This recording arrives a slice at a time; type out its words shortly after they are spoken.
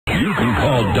You can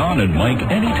call Don and Mike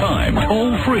anytime,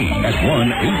 toll free at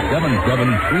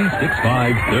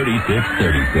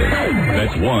 1-877-365-3636.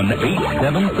 That's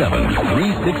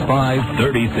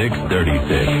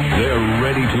 1-877-365-3636. They're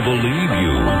ready to believe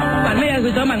you. 問咩啊？佢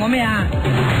想問我咩啊？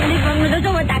你問佢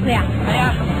都會答佢啊？係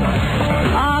啊。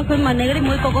啊，佢問你嗰啲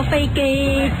每個飛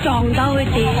機撞到佢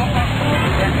哋。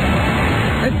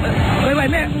佢為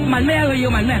咩？問咩啊？佢要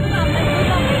問咩？飛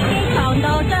機撞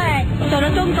到即係撞到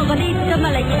中國嗰啲咁啊！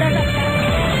你得睇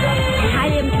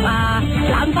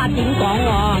諗法點講喎？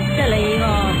即係你個。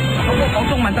咁我講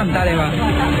中文得唔得你話？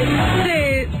即係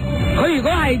佢如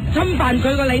果係侵犯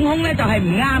佢個領空咧，就係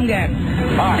唔啱嘅。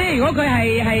即係如果佢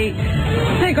係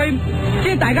即係佢即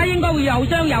係大家應該會有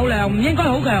商有量，唔應該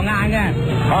好強硬嘅。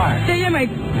即係因為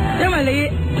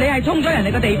你係衝咗人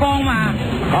哋個地方嘛。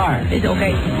你就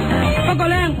OK。不過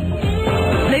咧，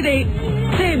你哋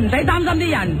即係唔使擔心啲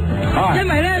人，因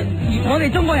為咧我哋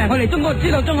中國人，我哋中國知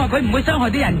道中國佢唔會傷害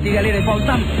啲人質嘅，你哋放心。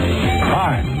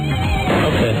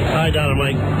Okay. Hi, Don and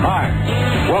Mike. Hi.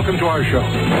 Welcome to our show.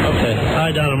 Okay.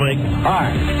 Hi, Don and Mike.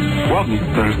 Hi. Welcome,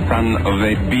 the son of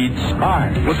a beach. Hi.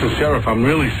 Mr. Sheriff, I'm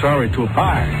really sorry to...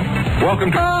 Hi.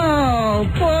 Welcome to... Oh,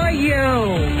 poor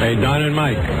you. Hey, Don and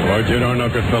Mike. Why'd you don't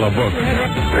knock a fellow book?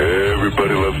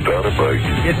 Everybody loves Don and Mike.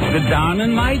 It's the Don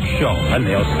and Mike Show, and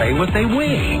they'll say what they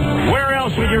wish. Where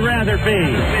else would you rather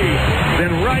be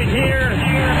than right here,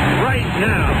 right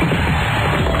now?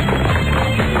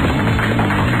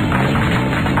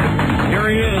 Here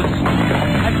he is.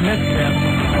 I've missed him.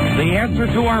 The answer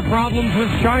to our problems with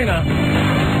China.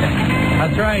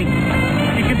 That's right.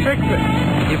 You can fix it.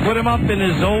 You put him up in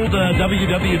his old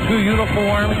WW2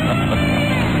 uniform.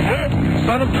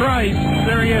 Son of Christ.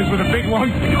 There he is with a big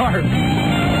long scarf.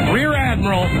 Rear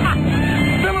Admiral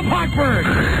Philip Hochberg.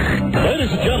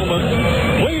 Ladies and gentlemen,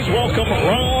 please welcome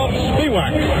Rob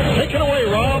Spiewak. Take it away,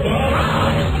 Rob.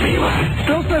 Spiewak.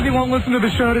 Still says he won't listen to the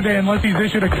show today unless he's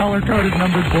issued a color-coded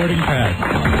numbered boarding pass.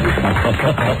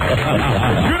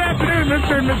 Good afternoon,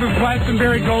 Mr. and Mrs.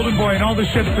 Glastonbury, Golden Boy, and all the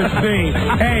ships at sea.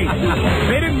 Hey,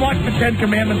 they didn't watch the Ten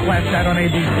Commandments last night on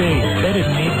ABC. They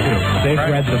didn't need to. They've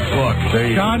read the book.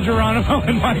 John Geronimo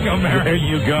and Mike O'Mara. There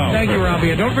you go. Thank you, Robbie.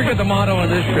 And don't forget the motto of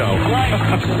this show.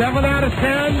 7 out of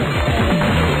 10,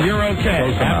 you're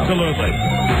okay. Absolutely.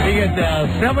 You get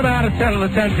 7 out of 10 of the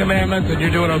Ten Commandments, and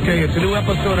you're doing okay. It's a new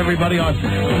episode, everybody, on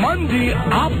Monday,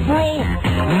 April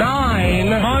 9.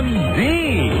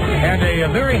 Monday. And a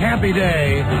very happy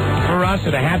day for us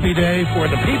and a happy day for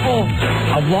the people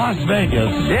of Las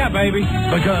Vegas. Yeah, baby.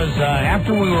 Because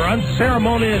after we were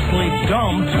unceremoniously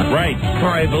dumped for,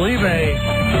 I believe, a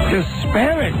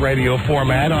Hispanic radio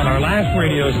format on our last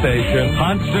radio station.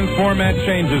 Constant format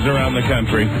changes around the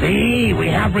country. See, we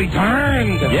have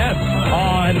returned. Yes.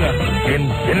 On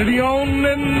Infinity-owned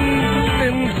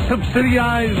and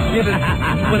subsidized,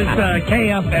 but it's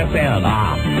KFSN.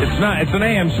 It's not. It's an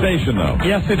AM station, though.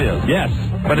 Yes, it is. Yes.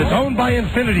 But it's owned by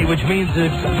Infinity, which means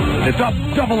it's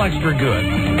double extra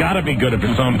good. Gotta be good if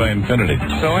it's owned by Infinity.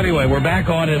 So anyway, we're back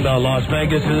on in Las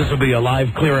Vegas, and this will be a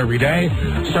live clear every day,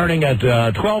 starting at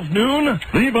 12 noon.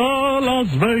 Viva Las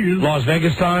Vegas. Las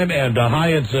Vegas time, and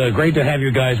hi, it's great to have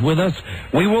you guys with us.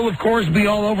 We will, of course, be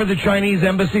all over the Chinese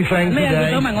embassy thing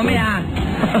today. I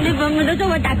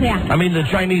mean, the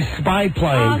Chinese spy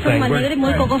plane thing.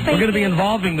 We're going to be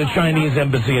involving the Chinese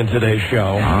embassy in today's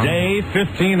show. Day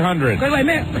 1500.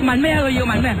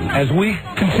 As we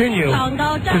continue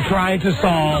to try to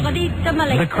solve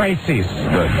the crises.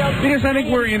 Because I think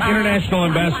we're international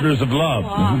ambassadors of love.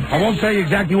 I won't tell you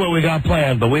exactly what we got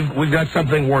planned, but we've got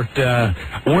something worked out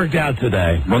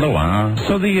today.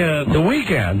 So the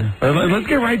weekend, let's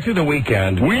get right to the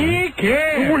weekend.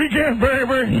 Weekend,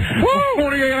 baby. Woo!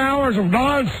 48 hours of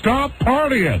non-stop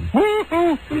partying.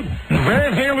 Woo!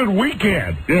 Van Halen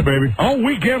weekend. Yeah, baby. All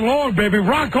weekend long, baby.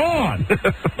 Rock on.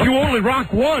 You only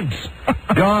rock once.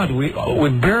 God, we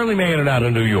barely made it out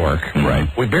of New York. Right.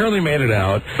 We barely made it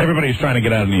out. Everybody's trying to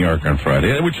get out of New York on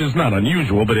Friday, which is not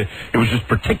unusual, but it was just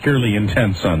particularly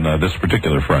intense on this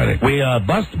particular Friday. We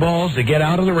bust balls to get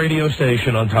out of the radio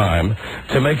station on time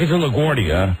to make it to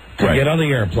LaGuardia to get on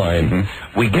the airplane.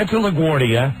 Mm-hmm. We get to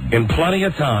LaGuardia in plenty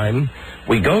of time.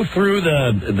 We go through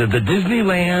the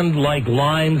Disneyland-like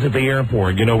lines at the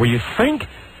airport, where you think...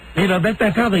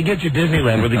 that's how they get you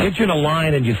Disneyland, where they get you in a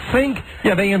line and you think...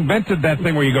 Yeah, they invented that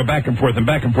thing where you go back and forth and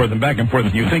back and forth and back and forth,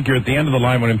 and you think you're at the end of the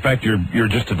line when, in fact, you're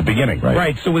just at the beginning, right?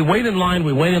 Right, so we wait in line,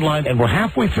 and we're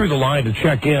halfway through the line to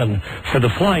check in for the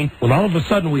flight, when all of a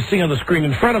sudden we see on the screen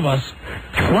in front of us,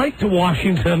 flight to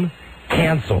Washington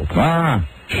canceled.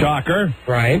 Shocker.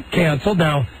 Right, canceled.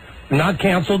 Now, not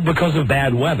canceled because of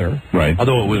bad weather, right?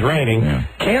 Although it was raining. Yeah.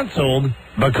 Canceled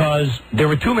because there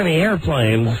were too many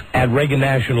airplanes at Reagan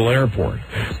National Airport.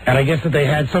 And I guess that they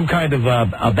had some kind of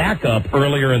a backup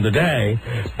earlier in the day,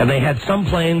 and they had some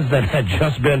planes that had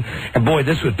just been, and boy,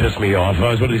 this would piss me off. I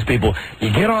was one of these people. You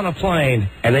get on a plane,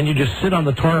 and then you just sit on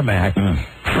the tarmac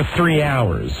for 3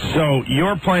 hours. So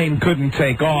your plane couldn't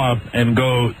take off and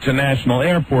go to National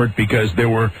Airport because there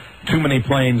were too many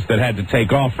planes that had to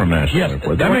take off from National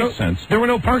Airport. That makes sense. There were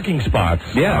no parking spots.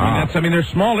 Yeah, they're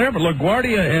small airports.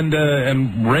 LaGuardia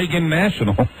and Reagan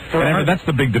National. And that's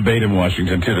the big debate in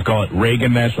Washington, too, to call it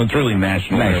Reagan National. It's really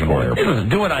National Airport. Listen,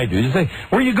 do what I do. You say,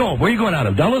 where are you going? Where are you going out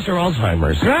of, Dulles or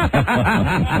Alzheimer's?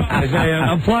 I say,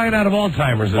 I'm flying out of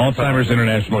Alzheimer's. Alzheimer's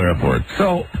International Airport.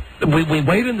 So we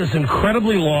wait in this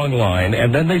incredibly long line,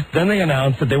 and then they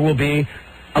announce that there will be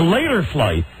a later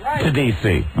flight to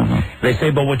D.C. They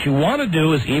say, but what you want to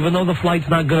do is, even though the flight's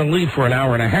not going to leave for an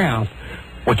hour and a half,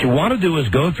 what you want to do is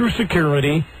go through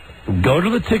security, go to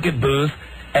the ticket booth,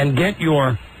 and get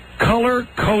your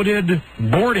color-coded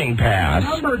boarding pass.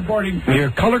 Numbered boarding pass. Your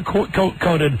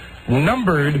color-coded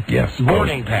numbered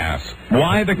boarding pass.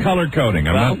 Why the color coding?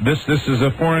 This is a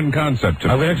foreign concept to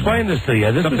me. I'm going to explain this to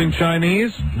you. Something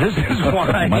Chinese? This is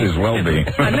why. Might as well be.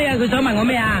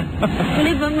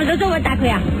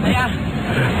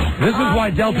 This is why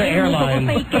Delta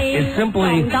Airlines is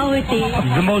simply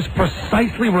the most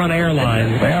precisely run airline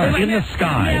in the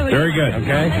sky. Very good.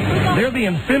 Okay? They're the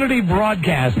infinity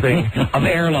broadcasting of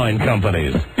airline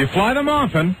companies. You fly them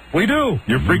often. We do.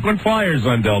 You're frequent flyers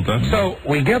on Delta. So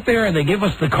we get there and they give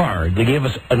us the card. They give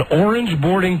us an orange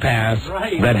boarding pass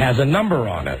that has a number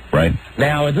on it. Right.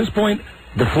 Now, at this point,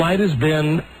 the flight has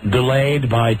been delayed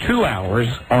by 2 hours,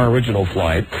 our original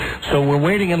flight, so we're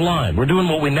waiting in line. We're doing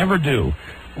what we never do.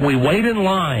 We wait in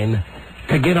line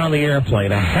to get on the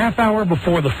airplane a half hour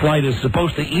before the flight is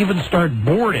supposed to even start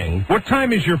boarding. What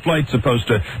time is your flight supposed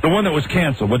to, the one that was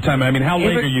canceled, what time, how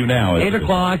late are you now? 8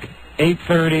 o'clock,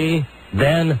 8:30,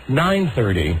 then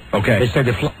 9:30. Okay. They said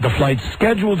the flight's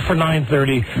scheduled for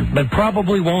 9:30, but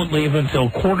probably won't leave until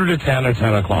 9:45 or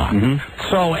 10 o'clock.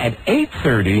 So at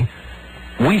 8:30,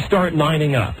 we start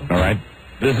lining up. All right.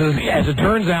 This is, as it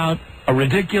turns out, a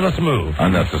ridiculous move.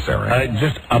 Unnecessary.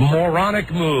 Just a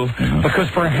moronic move, because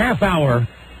for a half hour,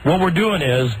 what we're doing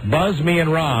is, Buzz, me,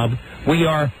 and Rob, we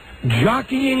are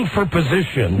jockeying for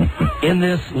position in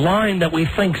this line that we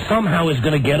think somehow is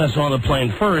going to get us on the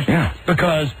plane first,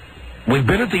 because we've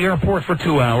been at the airport for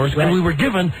 2 hours, and we were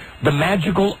given the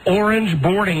magical orange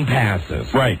boarding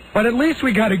passes. Right. But at least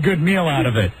we got a good meal out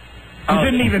of it. You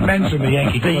didn't even mention the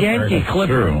Yankee Clipper. The Yankee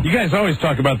Clipper. True. You guys always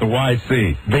talk about the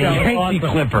YC. The Yankee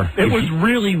Clipper. It was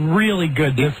really, really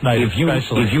good this night,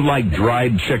 especially. If you like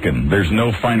dried chicken, there's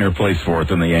no finer place for it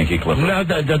than the Yankee Clipper. No,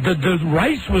 the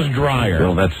rice was drier.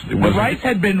 Well, the rice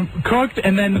had been cooked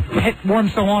and then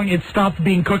warmed so long it stopped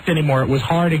being cooked anymore. It was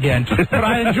hard again. But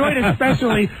I enjoyed it,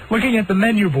 especially looking at the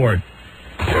menu board.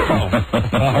 All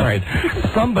right.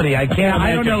 Somebody, I can't imagine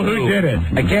I don't know who did it.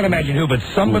 I can't imagine who, but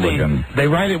somebody, they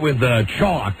write it with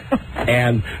chalk,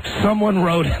 and someone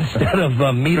wrote, instead of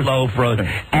meatloaf, wrote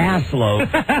assloaf.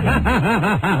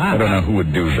 I don't know who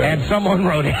would do that. And someone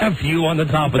wrote F-U on the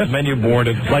top of the menu board.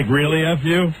 Like, really,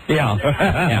 F-U? Yeah.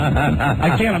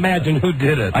 I can't imagine who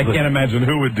did it. I can't imagine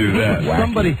who would do that.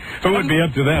 Who would be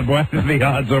up to that? Boy, the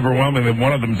odds overwhelming that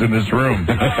one of them's in this room.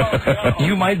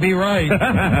 You might be right.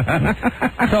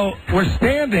 So we're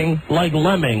standing like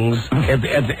lemmings at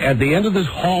the end of this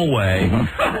hallway,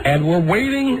 and we're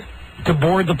waiting to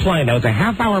board the plane. Now, it's a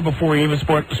half hour before we're even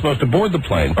supposed to board the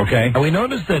plane. Okay. And we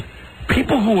noticed that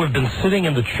people who have been sitting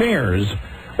in the chairs,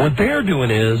 what they're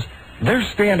doing is they're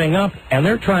standing up, and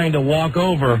they're trying to walk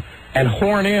over and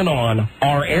horn in on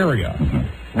our area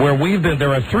where we've been.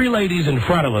 There are 3 ladies in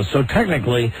front of us, so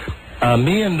technically,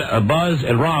 me and Buzz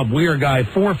and Rob, we are guy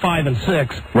 4, 5, and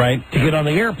 6, right, to get on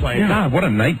the airplane. Yeah. God, what a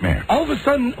nightmare! All of a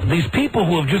sudden, these people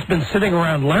who have just been sitting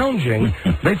around lounging,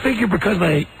 they figure because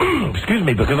they,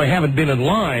 because they haven't been in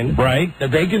line, right, that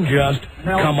they can just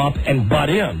come up and butt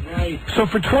in. Right. So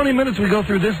for 20 minutes, we go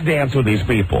through this dance with these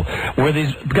people, where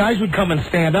these guys would come and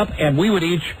stand up, and we would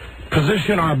each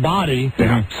position our body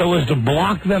so as to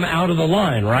block them out of the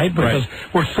line, right? Because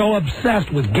we're so obsessed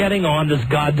with getting on this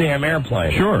goddamn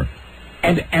airplane. Sure.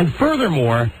 And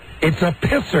furthermore, it's a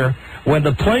pisser when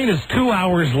the plane is 2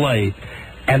 hours late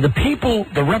and the people,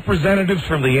 the representatives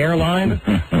from the airline,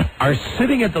 are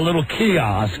sitting at the little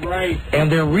kiosk,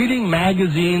 and they're reading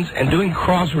magazines and doing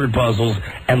crossword puzzles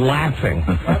and laughing.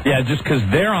 Yeah, just because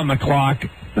they're on the clock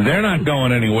They're not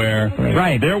going anywhere.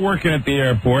 Right. They're working at the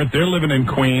airport. They're living in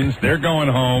Queens. They're going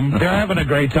home. They're having a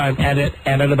great time.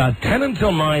 And at about 10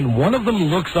 until 9, one of them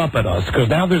looks up at us, because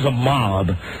now there's a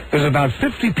mob. There's about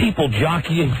 50 people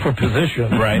jockeying for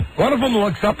position. Right. One of them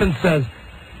looks up and says,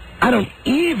 I don't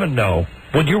even know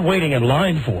what you're waiting in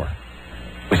line for.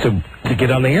 We said, to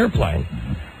get on the airplane.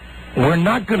 We're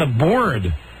not going to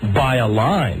board by a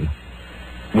line.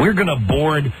 We're going to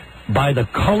board by the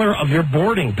color of your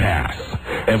boarding pass.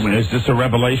 And is this a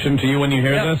revelation to you when you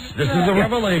hear this? This is a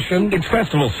revelation. It's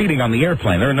festival seating on the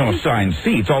airplane. There are no assigned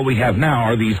seats. All we have now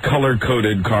are these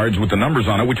color-coded cards with the numbers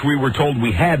on it, which we were told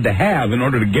we had to have in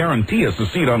order to guarantee us a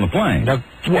seat on the plane. Now,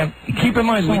 keep in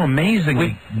mind, so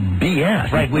amazingly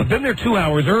BS. Right, we've been there 2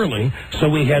 hours early, so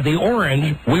we had the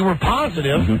orange. We were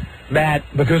positive that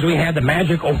because we had the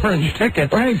magic orange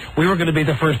ticket, we were going to be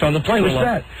the first on the plane.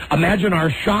 Imagine our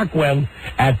shock when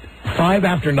at 5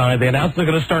 after 9, they announced they're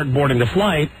going to start boarding the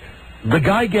flight. The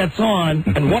guy gets on,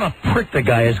 and what a prick the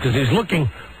guy is, because he's looking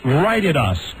right at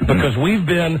us, because we've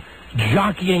been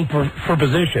jockeying for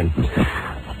position.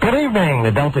 Good evening,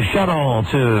 the Delta Shuttle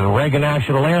to Reagan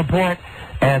National Airport.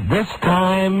 At this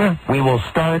time, we will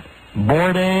start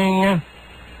boarding.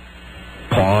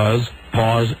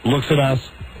 Pause, looks at us.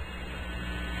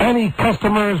 Any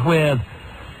customers with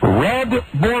red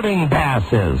boarding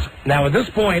passes? Now, at this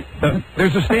point,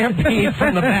 there's a stampede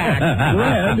from the back,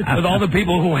 red, with all the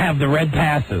people who have the red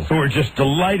passes. Who are just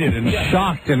delighted and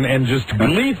shocked and just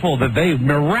gleeful that they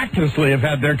miraculously have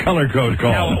had their color code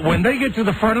called. Now, when they get to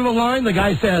the front of the line, the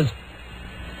guy says,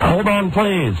 hold on,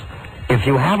 please. If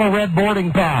you have a red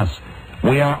boarding pass,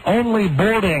 we are only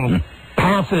boarding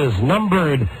passes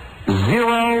numbered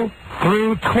 0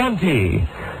 through 20.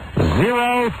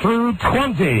 0 through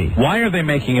 20. Why are they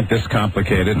making it this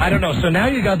complicated? I don't know. So now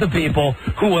you got the people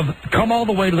who have come all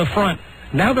the way to the front.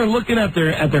 Now they're looking at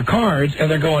their cards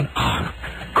and they're going,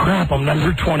 crap, I'm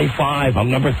number 25. I'm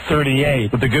number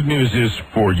 38. But the good news is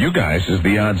for you guys is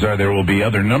the odds are there will be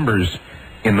other numbers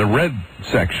in the red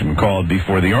section called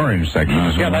before the orange section.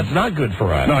 Yeah, that's not good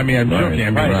for us. No, I mean, I'm joking.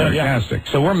 I'm being sarcastic.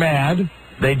 So we're mad.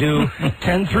 They do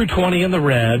 10 through 20 in the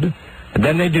red. And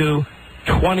then they do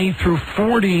 20 through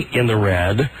 40 in the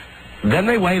red. Then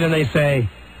they wait and they say,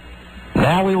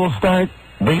 now we will start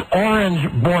the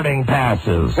orange boarding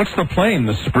passes. What's the plane,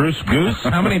 the Spruce Goose?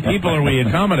 How many people are we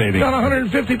accommodating? Got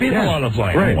 150 people on the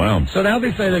plane. Right. Wow. So now they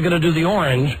say they're going to do the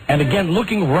orange. And again,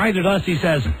 looking right at us, he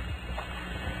says,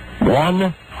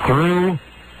 1 through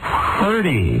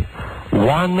 30.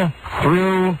 1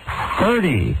 through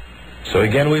 30. So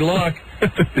again, we look.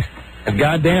 And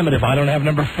God damn it, if I don't have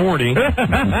number 40. Buzz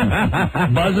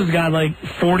has got like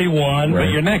 41. But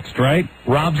you're next, right?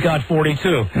 Rob's got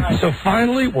 42. So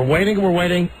finally, we're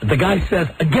waiting. The guy says,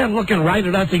 again, looking right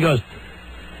at us, he goes,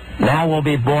 now we'll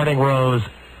be boarding rows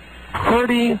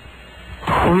 30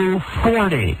 through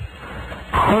 40.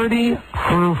 30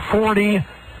 through 40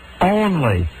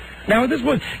 only. Now, at this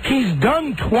point, he's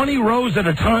done 20 rows at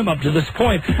a time up to this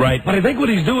point. Right. But I think what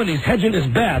he's doing, he's hedging his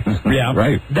bets. Yeah,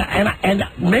 right. And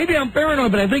maybe I'm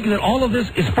paranoid, but I think that all of this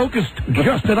is focused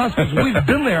just at us because we've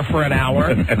been there for an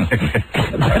hour.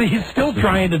 But he's still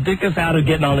trying to dick us out of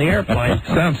getting on the airplane.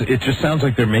 It just sounds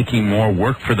like they're making more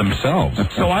work for themselves.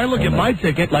 So I look at my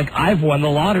ticket like I've won the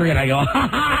lottery, and I go, ha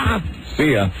ha!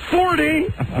 See ya. 40.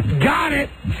 Got it.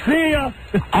 See ya.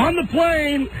 On the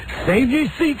plane. Save your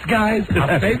seats, guys.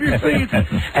 Save your seats.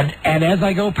 And as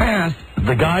I go past,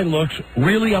 the guy looks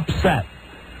really upset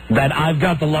that I've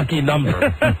got the lucky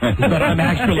number, but I'm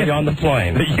actually on the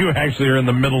plane. You actually are in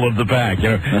the middle of the pack. You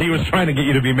know, he was trying to get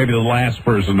you to be maybe the last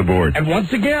person to board. And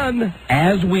once again,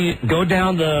 as we go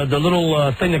down the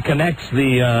little thing that connects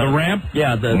the ramp,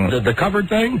 the covered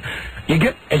thing, you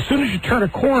get as soon as you turn a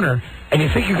corner and you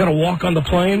think you're going to walk on the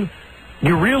plane,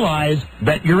 you realize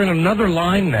that you're in another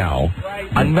line now.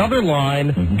 Another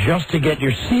line just to get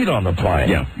your seat on the plane.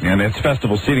 Yeah, and it's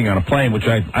festival seating on a plane, which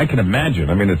I can imagine.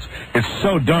 I mean, it's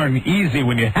so darn easy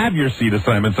when you have your seat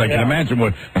assignments. I can imagine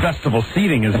what festival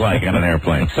seating is like on an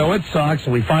airplane. So it sucks.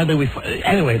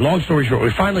 Anyway, long story short, we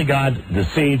finally got the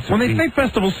seats. When they say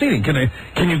festival seating,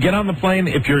 can you get on the plane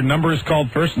if your number is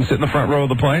called first and sit in the front row of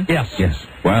the plane? Yes.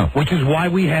 Wow. Which is why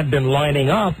we had been lining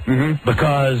up,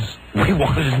 because we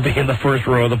wanted to be in the first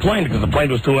row of the plane, because the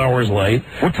plane was 2 hours late.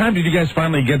 What time did you guys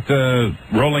finally get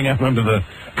rolling out onto the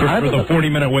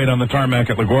 40-minute wait on the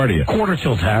tarmac at LaGuardia? Quarter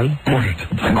till 10.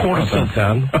 Quarter till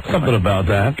 10. Something about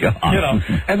that. You know,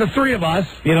 and the three of us,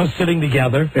 sitting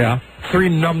together. Yeah. Three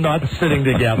numbnuts sitting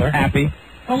together. Happy.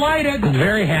 Delighted.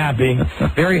 Very happy.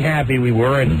 Very happy we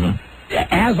were. And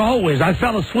as always, I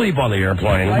fell asleep on the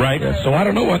airplane, right? So I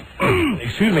don't know what,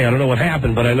 excuse me, I don't know what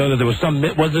happened, but I know that there was some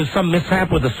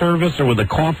mishap with the service or with the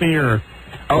coffee or...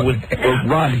 Rob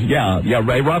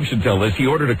should tell this. He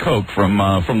ordered a Coke from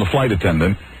the flight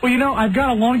attendant. Well, you know, I've got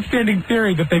a long-standing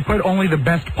theory that they put only the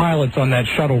best pilots on that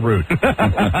shuttle route.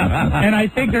 And I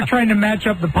think they're trying to match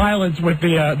up the pilots with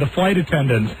the flight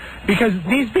attendants, because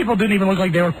these people didn't even look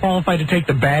like they were qualified to take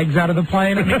the bags out of the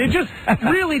plane. I mean, it just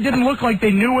really didn't look like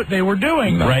they knew what they were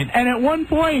doing. Right. And at one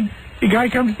point, the guy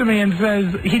comes to me and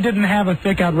says he didn't have a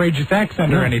thick, outrageous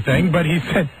accent or anything, but he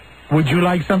said, "Would you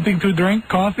like something to drink?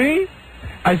 Coffee?"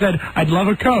 I said, "I'd love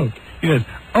a Coke." He says,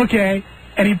 "Okay."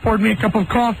 And he poured me a cup of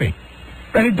coffee.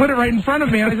 And he put it right in front of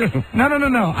me. And I said,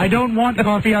 No. I don't want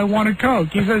coffee. I want a Coke.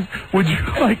 He says, "Would you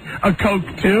like a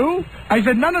Coke too?" I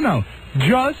said, No.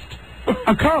 Just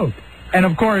a Coke. And,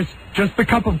 of course, just the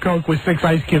cup of Coke with 6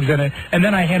 ice cubes in it. And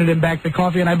then I handed him back the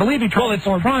coffee, and I believe he tried... Well, it's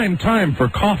prime time for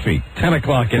coffee, 10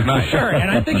 o'clock at night. Sure, and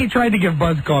I think he tried to give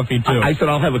Buzz coffee, too. I said,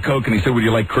 "I'll have a Coke," and he said, "Would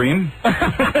you like cream?" So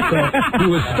he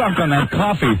was stuck on that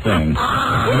coffee thing.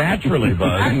 Naturally,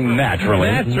 Buzz.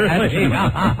 Naturally. Naturally.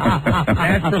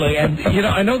 And, you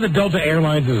know, I know that Delta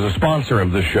Airlines is a sponsor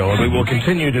of this show, and we will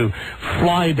continue to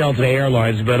fly Delta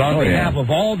Airlines, but on behalf of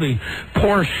all the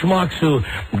poor schmucks who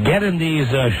get in these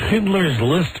Schindler's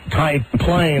List-type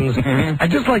planes,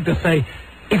 I'd just like to say,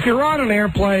 if you're on an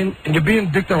airplane and you're being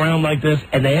dicked around like this,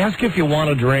 and they ask if you want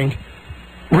a drink,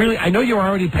 really, I know you're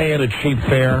already paying a cheap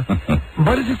fare,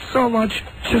 but is it so much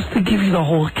just to give you the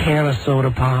whole can of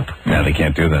soda pop? No, they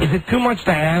can't do that. Is it too much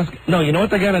to ask? No, you know what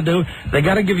they got to do? They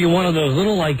got to give you one of those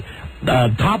little, like,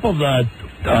 top of the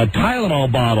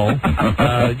Tylenol bottle,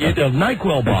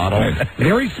 NyQuil bottle,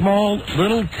 very small,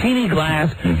 little teeny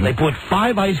glass. They put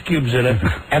 5 ice cubes in it,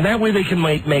 and that way they can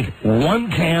make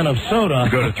 1 can of soda.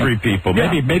 Go to 3 people,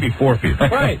 maybe 4 people.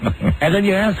 Right. And then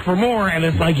you ask for more, and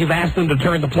it's like you've asked them to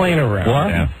turn the plane around. What?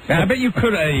 Yeah. I bet you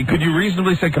could you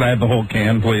reasonably say, "Could I have the whole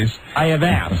can, please?" I have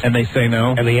asked. And they say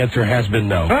no? And the answer has been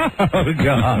no. Oh,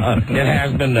 God. It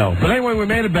has been no. But anyway, we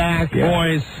made it back.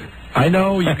 Boys. I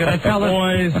know, you're going to tell us,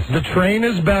 boys, the train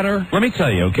is better. Let me tell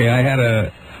you, okay, I had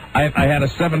a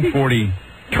 740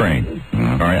 train. All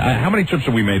right. How many trips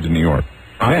have we made to New York?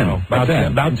 I don't know.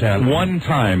 About 10. One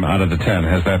time out of the 10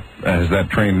 has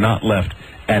that train not left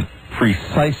at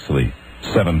precisely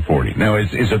 7:40. Now,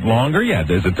 is it longer? Yeah.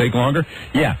 Does it take longer?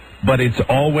 Yeah. But it's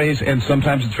always, and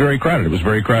sometimes it's very crowded. It was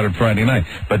very crowded Friday night.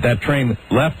 But that train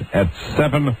left at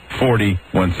 7:40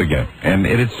 once again. And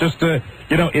it's just it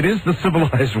is the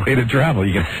civilized way to travel.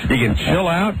 You can chill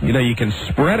out. You can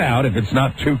spread out if it's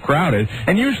not too crowded.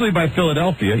 And usually by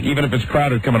Philadelphia, even if it's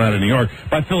crowded coming out of New York,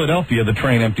 by Philadelphia the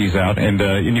train empties out, and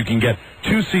you can get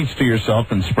 2 seats to yourself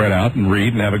and spread out and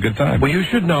read and have a good time. Well, you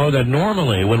should know that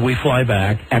normally when we fly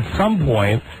back, at some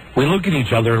point we look at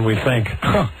each other and we think,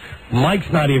 Mike's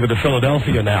not even to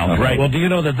Philadelphia now. Right. Well, do you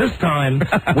know that this time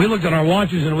we looked at our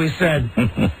watches and we said,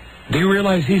 do you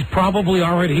realize he's probably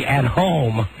already at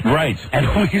home? Right. And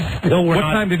we still were What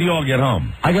time did you all get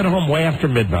home? I got home way after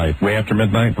midnight. Way after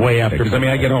midnight? Way after midnight. I mean,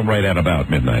 I get home right at about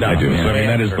midnight. No, I do. yeah, So, I mean,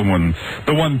 that is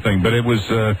the one thing. But it was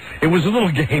a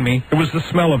little gamey. It was the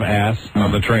smell of ass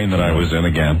on the train that I was in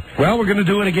again. Well, we're going to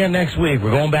do it again next week.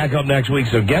 We're going back up next week,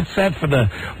 so get set for the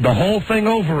whole thing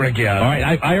over again. All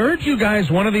right. I urge you guys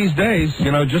one of these days,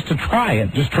 just to try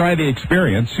it. Just try the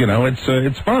experience.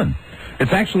 It's fun.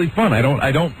 It's actually fun.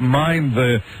 I don't mind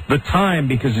the time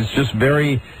because it's just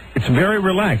very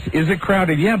relaxed. Is it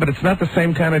crowded? Yeah, but it's not the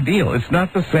same kind of deal. It's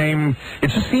not the same.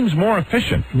 It just seems more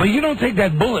efficient. But you don't take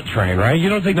that bullet train, right? You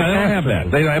don't take that. I don't have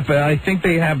that. I think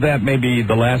they have that. Maybe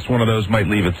the last one of those might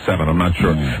leave at 7. I'm not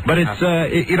sure. But it's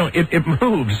it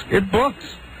moves. It books.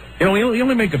 We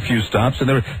only make a few stops, and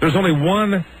there's only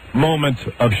one moment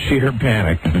of sheer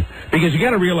panic because you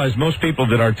got to realize most people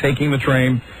that are taking the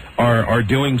train are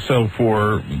doing so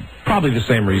for probably the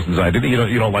same reasons I did.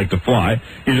 You don't like to fly.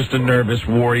 You're just a nervous,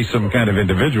 worrisome kind of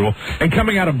individual. And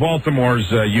coming out of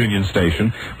Baltimore's Union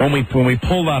Station, when we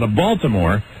pulled out of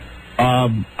Baltimore,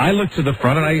 I looked to the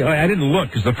front and I didn't look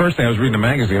because the first thing I was reading the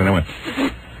magazine and I went,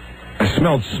 I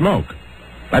smelled smoke.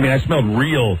 I mean, I smelled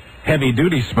real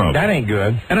heavy-duty smoke. That ain't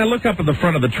good. And I look up at the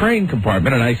front of the train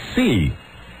compartment and I see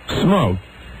smoke.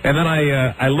 And then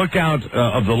I look out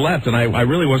of the left, and I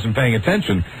really wasn't paying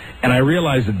attention, and I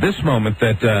realized at this moment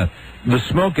that the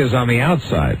smoke is on the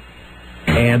outside,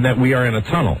 and that we are in a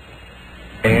tunnel.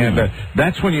 And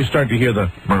that's when you start to hear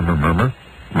the murmur, murmur,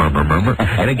 murmur, murmur,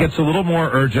 and it gets a little more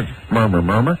urgent. Murmur,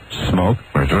 murmur, smoke,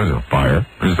 fire.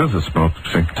 Is this a smoke?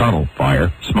 Tunnel,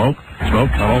 fire, smoke,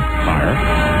 tunnel, fire,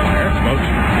 smoke.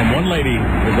 And one lady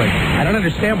was like, I don't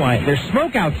understand why. There's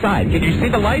smoke outside. Can you see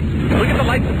the lights? Look at the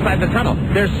lights inside the tunnel.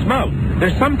 There's smoke.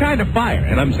 There's some kind of fire.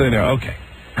 And I'm sitting there, okay.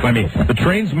 I mean, the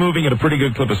train's moving at a pretty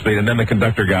good clip of speed, and then the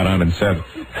conductor got on and said,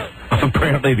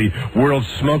 apparently the world's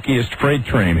smokiest freight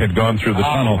train had gone through the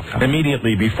tunnel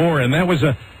immediately before, and that was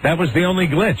the only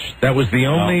glitch. That was the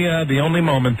only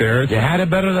moment there. You had it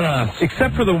better than us.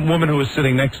 Except for the woman who was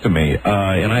sitting next to me,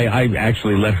 and I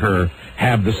actually let her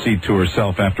have the seat to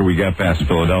herself after we got past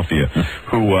Philadelphia,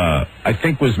 who I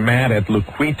think was mad at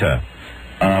Luquita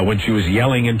when she was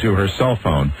yelling into her cell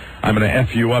phone, I'm going to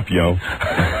F you up, yo.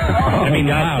 I mean,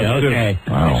 wow, okay.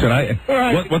 Wow. Said,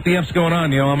 what the F's going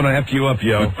on, yo? I'm going to F you up,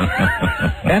 yo.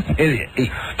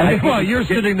 Well, you're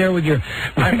sitting there with your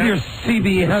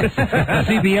CBS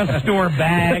store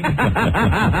bag,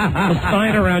 a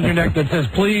sign around your neck that says,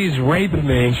 please rape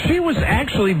me. She was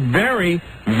actually very,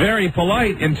 very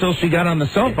polite until she got on the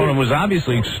cell phone and was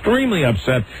obviously extremely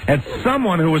upset at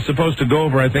someone who was supposed to go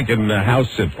over, I think, and house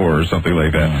sit for her or something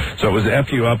like that. So it was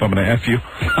F you up, I'm going to F you.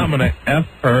 I'm going to F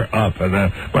her up. And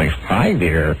then, like, hi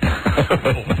there.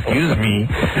 Excuse me.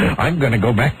 I'm going to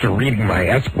go back to reading my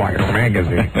Esquire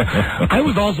magazine. I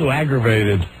was also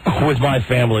aggravated with my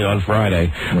family on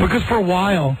Friday because for a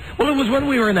while, well, it was when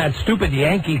we were in that stupid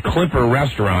Yankee Clipper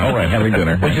restaurant. All right, having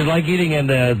dinner. Which is like eating in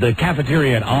the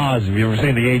cafeteria at Oz, if you've ever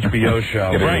seen the HBO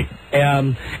show. Right.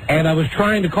 And I was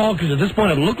trying to call because at this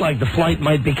point it looked like the flight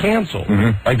might be canceled.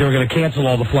 Mm-hmm. Like they were going to cancel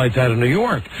all the flights out of New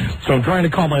York. So I'm trying to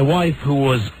call my wife, who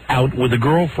was out with the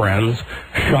girlfriends,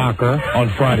 shocker, on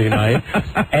Friday night.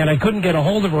 And I couldn't get a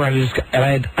hold of her. I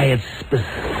had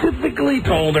specifically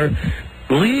told her,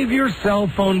 leave your cell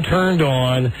phone turned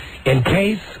on in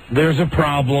case there's a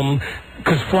problem,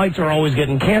 because flights are always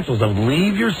getting canceled. So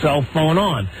leave your cell phone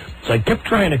on. So I kept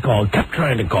trying to call.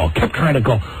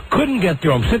 Couldn't get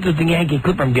through. I'm sitting at the Yankee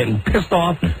Clipper. I'm getting pissed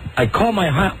off. I call my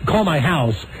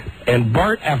house, and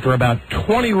Bart, after about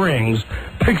 20 rings,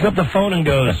 picks up the phone and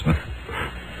goes,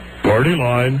 party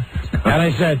line. And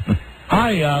I said,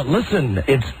 hi, listen,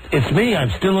 it's me.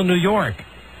 I'm still in New York.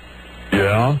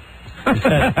 Yeah?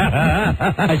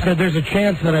 I said, there's a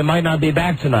chance that I might not be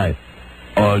back tonight.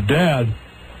 Dad,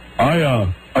 I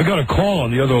got a call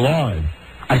on the other line.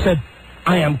 I said,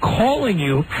 I am calling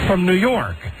you from New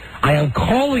York. I am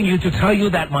calling you to tell you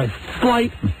that my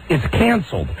flight is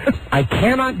canceled. I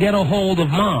cannot get a hold of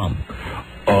Mom.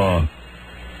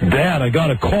 Dad, I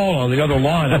got a call on the other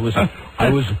line. I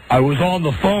was on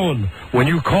the phone when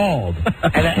you called.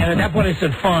 And at that point I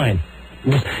said, fine.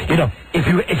 You know, if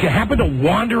you happen to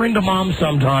wander into Mom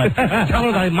sometime, tell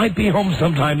her that I might be home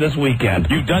sometime this weekend.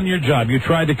 You've done your job. You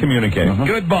tried to communicate.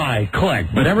 Goodbye, click.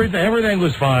 But everything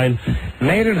was fine.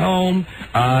 Made it home,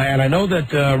 and I know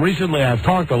that recently I've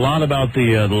talked a lot about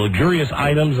the luxurious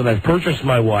items that I've purchased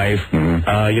my wife.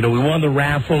 You know, we won the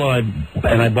raffle, and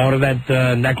I bought her that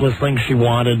necklace thing she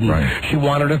wanted. And she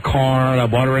wanted a car, and I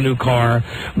bought her a new car.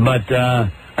 But I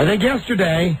think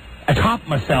yesterday I topped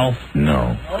myself.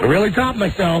 No. I really topped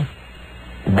myself.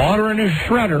 Bought her a new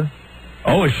shredder.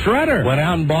 Oh, a shredder. Went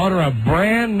out and bought her a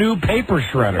brand new paper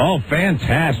shredder. Oh,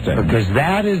 fantastic. Because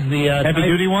that is the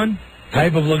heavy-duty one?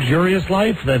 Type of luxurious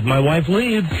life that my wife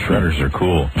leads. Shredders are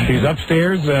cool. She's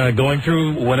upstairs going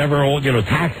through whatever old,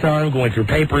 tax time, going through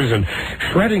papers and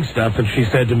shredding stuff, and she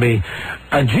said to me,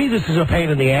 gee, this is a pain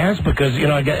in the ass because,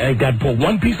 I got to put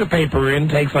one piece of paper in,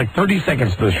 takes like 30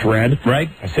 seconds to shred. Right.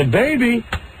 I said, baby,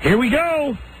 here we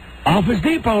go. Office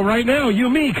Depot right now. You,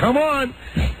 me, come on.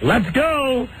 Let's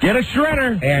go. Get a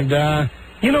shredder. And,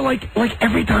 like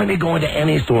every time you go into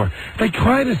any store, they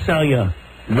try to sell you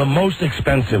the most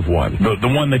expensive one. The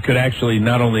one that could actually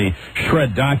not only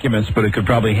shred documents, but it could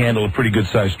probably handle a pretty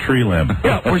good-sized tree limb.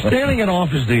 Yeah, we're standing at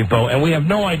Office Depot, and we have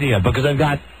no idea because I've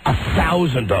got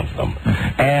 1,000 of them.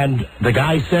 And the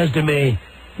guy says to me,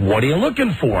 what are you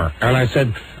looking for? And I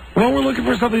said, well, we're looking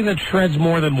for something that shreds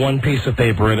more than one piece of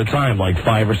paper at a time, like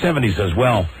 5 or 7. He says,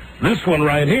 well, this one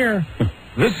right here,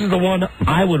 this is the one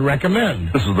I would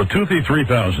recommend. This is the Toothy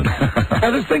 3000.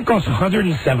 Now, this thing costs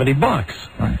 $170.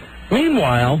 Right.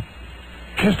 Meanwhile,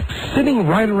 just sitting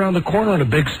right around the corner in a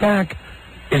big stack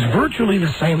is virtually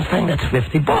the same thing that's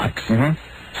 $50.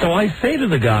 So I say to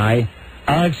the guy,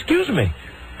 excuse me,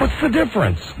 what's the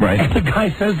difference? Right. And the guy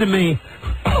says to me,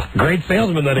 great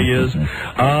salesman that he is,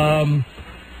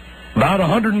 about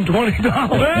 $120.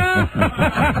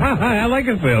 I like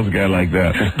a sales guy like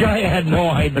that. Guy had no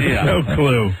idea. No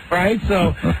clue. Right?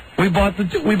 So We bought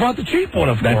the cheap one,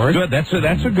 of That's course. good.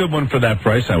 That's a good one for that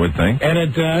price, I would think. And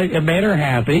it made her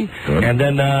happy. Good. And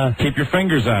then Keep your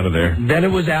fingers out of there. Then it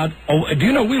was out. Oh, do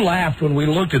you know, we laughed when we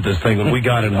looked at this thing when we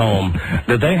got it home,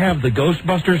 that they have the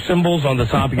Ghostbuster symbols on the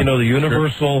top, you know, the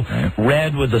universal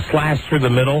red with the slash through the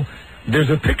middle. There's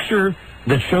a picture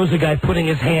that shows a guy putting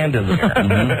his hand in there.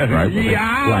 Right, with a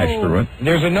slash through it.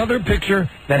 There's another picture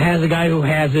that has a guy who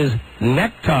has his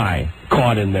necktie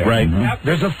caught in there. Right.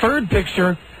 There's a third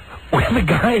picture with a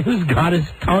guy who's got his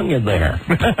tongue in there.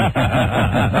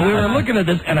 And we were looking at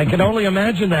this, and I can only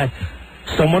imagine that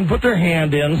someone put their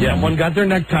hand in, someone got their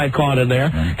necktie caught in there,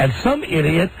 and some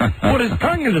idiot put his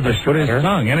tongue into the Put his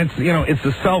tongue, and it's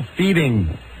a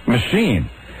self-feeding machine.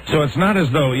 So it's not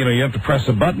as though, you have to press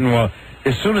a button. Well,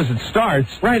 as soon as it starts,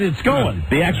 right, it's going.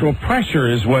 The actual pressure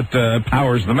is what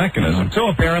powers the mechanism. So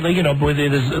apparently, with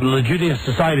this litigious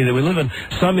society that we live in,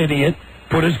 some idiot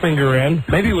put his finger in.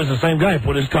 Maybe it was the same guy who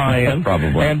put his tie in.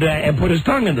 Probably. And put his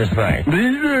tongue in this thing.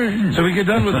 So we get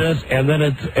done with this, and then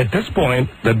it's at this point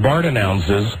that Bart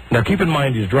announces, now keep in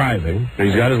mind he's driving,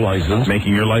 he's got his license.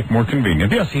 Making your life more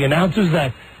convenient. Yes, he announces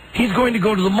that he's going to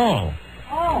go to the mall.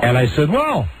 And I said,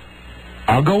 well,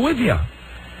 I'll go with you.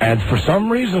 And for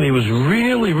some reason, he was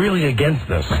really, really against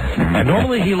this. And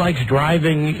normally he likes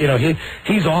driving.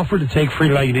 He's offered to take free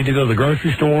tonight. You need to go to the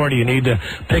grocery store. Do you need to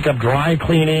pick up dry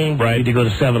cleaning? Right. You need to go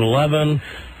to 7-Eleven.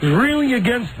 He's really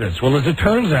against this. Well, as it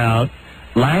turns out,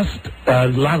 not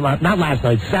last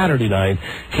night, Saturday night,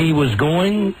 he was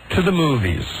going to the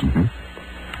movies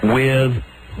with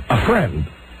a friend.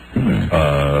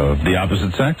 The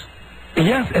opposite sex?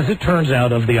 Yes, as it turns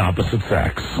out, of the opposite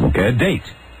sex. Okay, a date.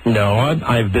 No,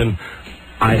 I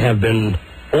have been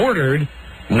ordered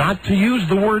not to use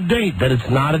the word date, that it's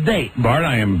not a date. Bart,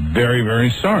 I am very, very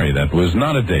sorry. That was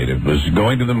not a date. It was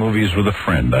going to the movies with a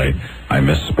friend. I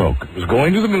misspoke. He was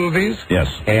going to the movies. Yes.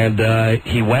 And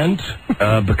he went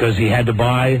because he had to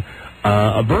buy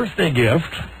a birthday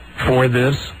gift for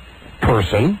this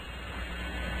person.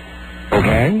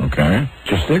 Okay.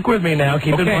 Just stick with me now.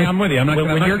 Keep in mind. I'm with you. I'm not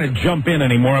going to jump in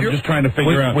anymore. I'm just trying to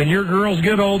figure out. When your girls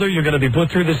get older, you're going to be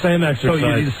put through the same exercise.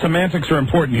 So the semantics are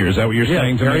important here. Is that what you're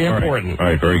saying? Very important. All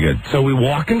right, very good. So we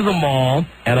walk into the mall,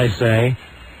 and I say,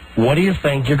 what do you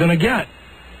think you're going to get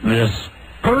this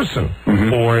person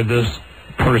for this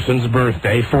person's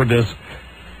birthday, for this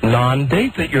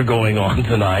non-date that you're going on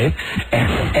tonight?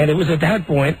 And it was at that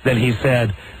point that he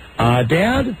said,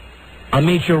 Dad, I'll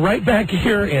meet you right back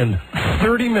here in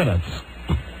 30 minutes.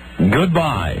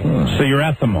 Goodbye. So you're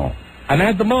at the mall. I'm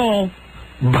at the mall,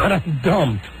 but I'm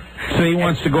dumped. So he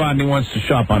wants to go out and he wants to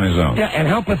shop on his own. Yeah, and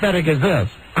how pathetic is this?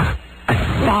 I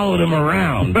followed him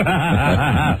around.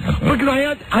 Because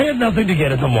I had nothing to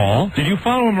get at the mall. Did you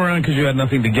follow him around because you had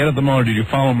nothing to get at the mall, or did you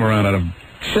follow him around out of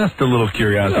just a little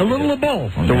curiosity? A little of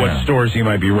both. So what stores he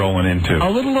might be rolling into?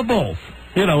 A little of both.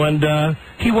 And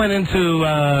he went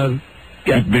into...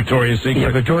 Victoria's Secret.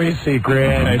 Yeah, Victoria's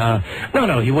Secret.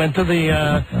 No, he went to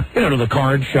the, to the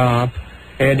card shop,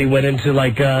 and he went into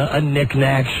like a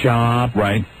knick-knack shop.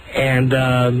 Right. And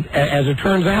as it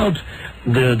turns out,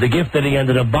 the gift that he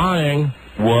ended up buying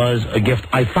was a gift.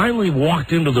 I finally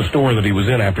walked into the store that he was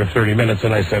in after 30 minutes,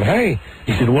 and I said, hey.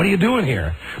 He said, what are you doing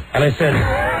here? And I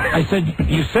said,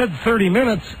 you said 30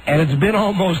 minutes, and it's been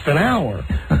almost an hour.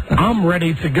 I'm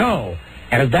ready to go.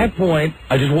 And at that point,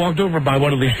 I just walked over by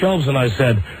one of these shelves and I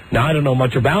said, now, I don't know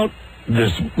much about this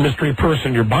mystery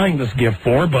person you're buying this gift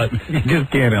for, but you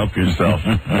just can't help yourself.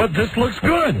 But this looks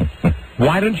good.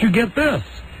 Why don't you get this?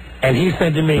 And he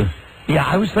said to me, yeah,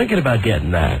 I was thinking about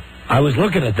getting that. I was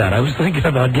looking at that. I was thinking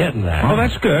about getting that. Oh,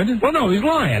 that's good. Well, no, he's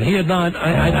lying. He had not.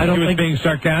 I don't think being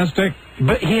sarcastic.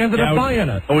 But he ended up buying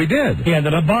it. Oh, he did? He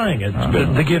ended up buying it.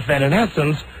 The gift that, in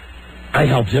essence, I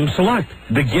helped him select.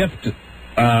 The gift...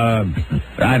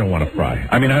 I don't want to pry.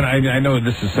 I mean, I know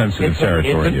this is sensitive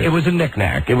territory. It was a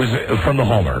knick-knack. It was from the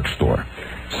Hallmark store.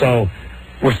 So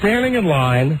we're standing in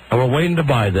line, and we're waiting to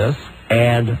buy this,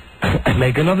 and I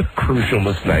make another crucial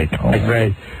mistake. I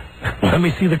say, let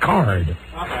me see the card.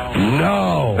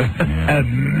 No.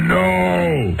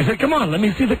 No. I said, come on, let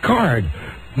me see the card.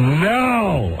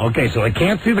 No. Okay, so I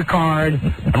can't see the card.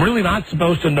 I'm really not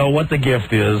supposed to know what the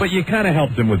gift is. But you kind of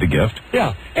helped him with the gift.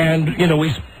 Yeah, and,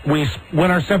 we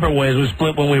went our separate ways. We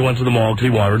split when we went to the mall because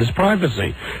he wanted his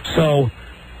privacy. So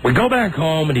we go back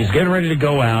home, and he's getting ready to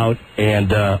go out,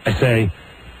 and I say,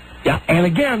 yeah, and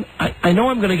again, I know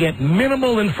I'm going to get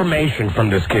minimal information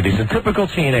from this kid. He's a typical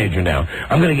teenager now.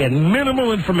 I'm going to get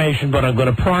minimal information, but I'm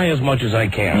going to pry as much as I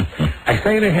can. I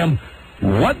say to him,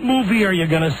 what movie are you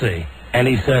going to see? And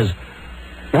he says,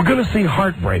 we're going to see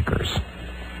Heartbreakers.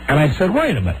 And I said,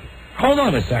 wait a minute. Hold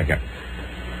on a second.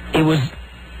 It was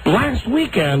last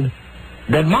weekend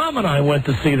that Mom and I went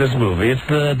to see this movie. It's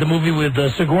the movie with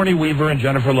Sigourney Weaver and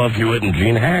Jennifer Love Hewitt and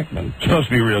Gene Hackman. It's supposed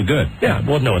to be real good. Yeah,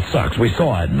 well, no, it sucks. We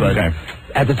saw it, but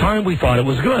at the time we thought it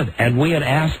was good. And we had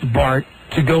asked Bart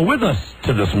to go with us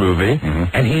to this movie,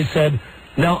 and he said,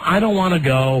 no, I don't want to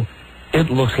go. It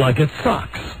looks like it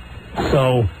sucks.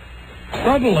 So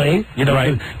suddenly,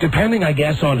 depending, I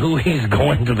guess, on who he's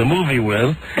going to the movie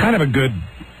with. Kind of a good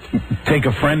take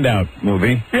a friend out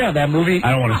movie. Yeah, that movie.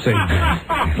 I don't want to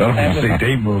say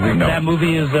date movie. No. That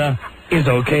movie is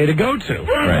okay to go to.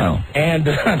 Right. And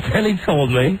then he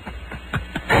told me,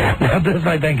 now this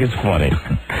I think is funny,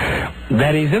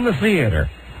 that he's in the theater,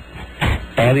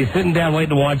 and he's sitting down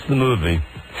waiting to watch the movie,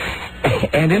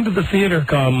 and into the theater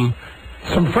come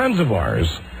some friends of ours,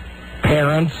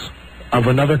 parents of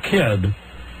another kid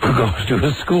who goes to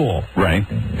his school. Right.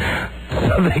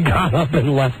 So they got up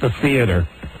and left the theater,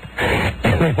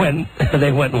 and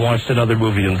they went and watched another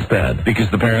movie instead.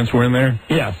 Because the parents were in there?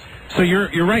 Yes. So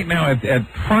you're right now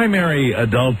at primary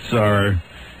adults are,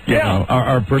 you know,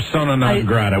 our persona non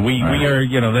grata. We are,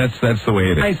 that's the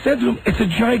way it is. I said to him, it's a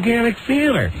gigantic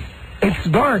theater. It's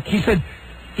dark. He said,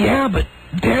 yeah, but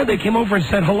Dad, they came over and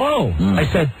said hello. I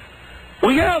said,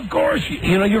 well, yeah, of course.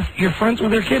 You're friends with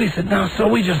their kid. He said, no, so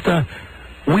we just,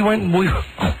 we went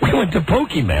to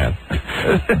Pokemon.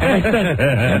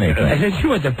 I said, you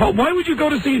went to why would you go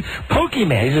to see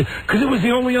Pokemon? He said, because it was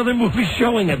the only other movie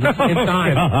showing at the same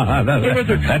time.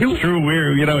 That's true.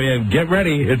 We're, get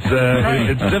ready. It's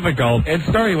difficult. And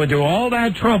sorry, we do all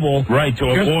that trouble. Right, to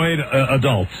avoid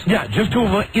adults. Yeah, just to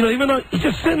avoid, even though you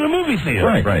just sit in a movie theater.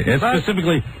 Right. It's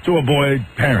specifically to avoid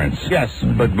parents. Yes,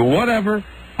 but whatever.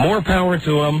 More power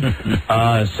to them.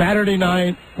 Saturday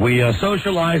night, we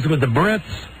socialized with the Brits.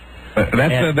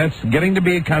 That's getting to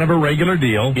be kind of a regular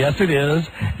deal. Yes, it is.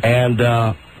 And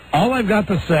all I've got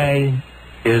to say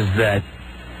is that,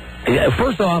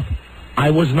 first off,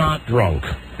 I was not drunk.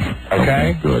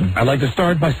 Okay? Good. I'd like to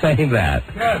start by saying that.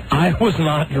 I was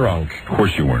not drunk. Of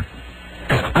course you weren't.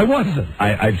 I wasn't.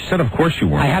 I said of course you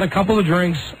weren't. I had a couple of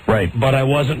drinks. Right. But I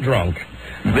wasn't drunk.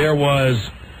 There was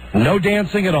no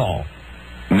dancing at all.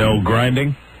 No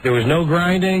grinding? There was no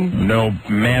grinding. No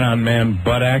man-on-man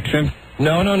butt action?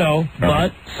 No.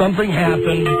 But something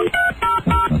happened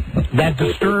that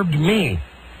disturbed me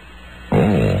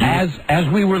as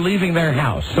we were leaving their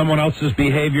house. Someone else's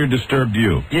behavior disturbed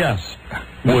you? Yes.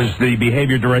 Was the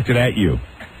behavior directed at you?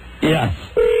 Yes.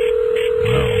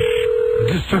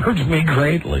 Disturbed me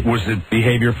greatly. Was it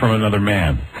behavior from another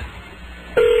man?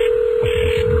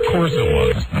 Of course it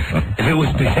was. If it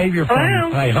was behavior from...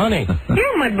 Hello? Hey, honey.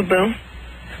 Yeah, my boo-boo.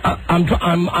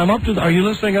 I'm up to... Are you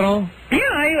listening at all? Yeah,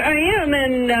 I am,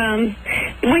 and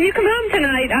when you come home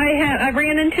tonight, I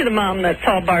ran into the mom that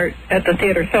saw Bart at the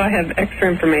theater, so I have extra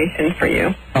information for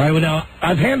you. All right, well, now,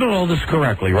 I've handled all this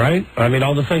correctly, right? I mean,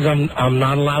 all the things I'm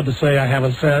not allowed to say I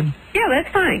haven't said? Yeah, that's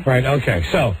fine. Right, okay,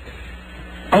 so...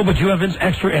 Oh, but you have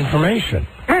extra information.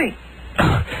 Right.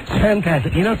 It's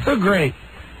fantastic. It's so great.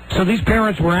 So these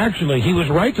parents were actually, he was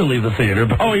right to leave the theater.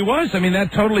 But he was? I mean,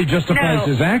 that totally justifies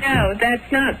his action. No,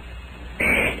 that's not.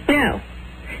 No.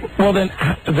 Well, then...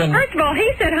 First of all,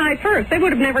 he said hi first. They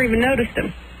would have never even noticed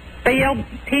him. He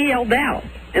yelled out.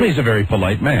 He's a very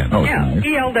polite man. Yeah,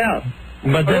 he yelled out.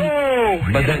 But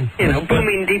then...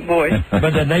 booming deep voice.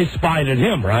 But then they spied at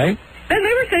him, right? And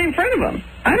they were sitting in front of him.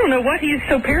 I don't know what he's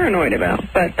so paranoid about,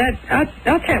 but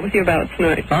I'll chat with you about it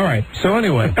tonight. All right. So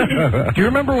anyway, do you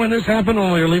remember when this happened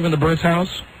when we were leaving the Brits'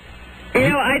 house?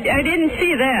 I didn't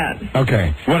see that.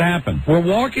 Okay. What happened? We're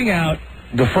walking out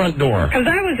the front door. Because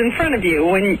I was in front of you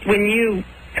when you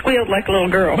squealed like a little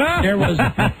girl. There was...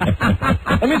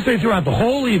 Let me say, throughout the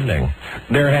whole evening,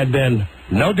 there had been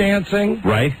no dancing.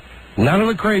 Right. None of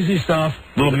the crazy stuff.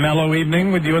 Little mellow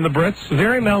evening with you and the Brits?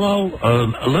 Very mellow,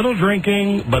 a little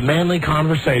drinking, but manly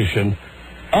conversation.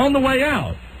 On the way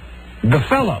out, the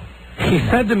fellow, he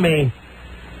said to me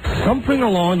something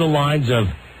along the lines of,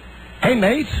 hey,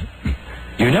 mate,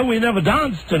 we never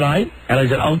danced tonight. And I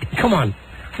said, oh, come on,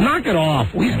 knock it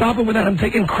off. We stop it with that. I'm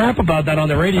taking crap about that on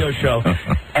the radio show.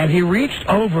 And he reached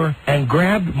over and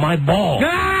grabbed my balls.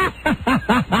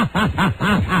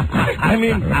 I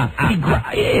mean,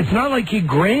 it's not like he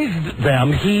grazed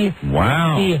them. He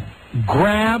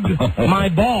grabbed my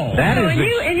balls. That is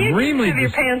extremely... You didn't have your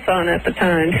pants on at the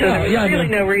time, so there's really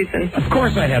no reason. Of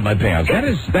course I had my pants.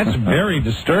 That's very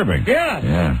disturbing.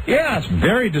 Yes.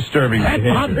 Very disturbing. That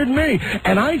bothered me.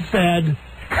 And I said,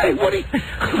 hey, what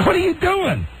are you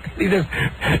doing? He says,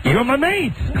 you're my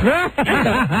mate. He's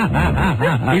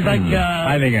like,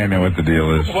 I think I know what the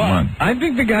deal is. What? Come on. I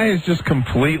think the guy is just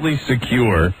completely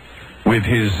secure with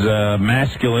his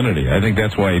masculinity. I think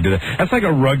that's why he did it. That's like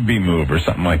a rugby move or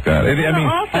something like that. I mean,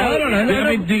 I don't know.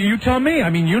 I mean, you tell me. I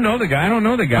mean, you know the guy. I don't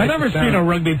know the guy. I've never seen a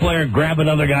rugby player grab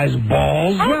another guy's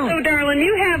balls. Also, darling,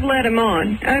 you have let him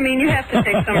on. I mean, you have to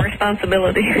take some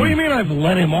responsibility. What do you mean I've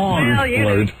let him on? Well,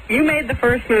 you made the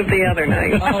first move the other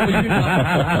night.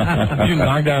 You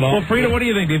knocked that off. Well, Frida, what do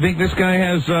you think? Do you think this guy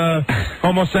has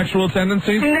homosexual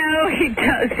tendencies? No, he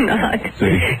does not.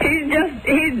 See?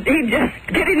 He's just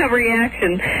getting a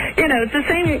reaction. You know, it's the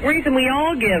same reason we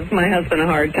all give my husband a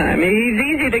hard time. He's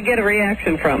easy to get a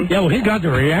reaction from. Yeah, well, he got the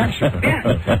reaction.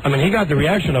 Yeah. I mean, he got the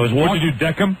reaction. I was walking. What did you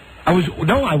deck him?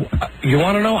 You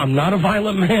want to know? I'm not a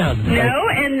violent man. No,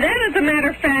 and then as a matter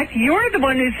of fact, you're the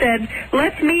one who said,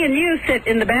 let's me and you sit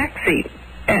in the back seat.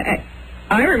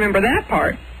 I remember that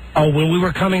part. Oh, when we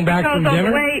were coming back from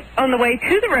dinner? On the way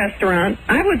to the restaurant,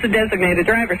 I was the designated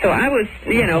driver, so I was,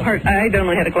 hurt. I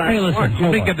only had a glass of wine.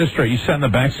 Let me get this straight. You sat in the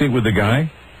back seat with the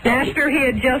guy? After he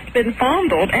had just been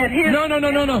fondled at his...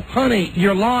 No. Honey,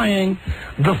 you're lying.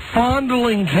 The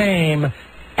fondling came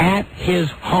at his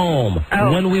home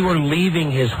when we were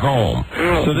leaving his home.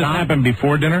 So this happened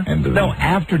before dinner? No,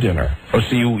 after dinner. Oh,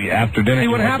 so you, after dinner, See,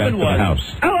 what happened was...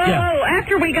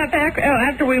 After we got back,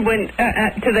 after we went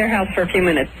to their house for a few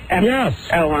minutes. Yes.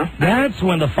 That's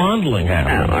when the fondling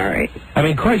happened. Oh, all right. I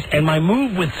mean, Christ, and my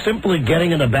move with simply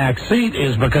getting in the back seat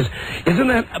is because, isn't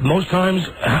that most times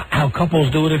how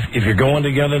couples do it if you're going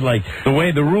together? Like, the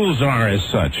way the rules are as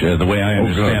such, the way I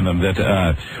understand them,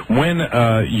 that when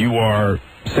you are...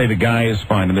 Say the guy is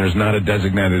fine and there's not a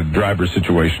designated driver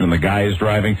situation and the guy is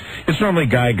driving, it's normally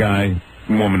guy,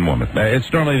 woman.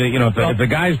 It's normally if the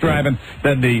guy's driving,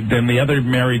 then the other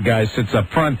married guy sits up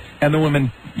front and the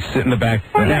women sit in the back.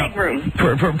 For legroom.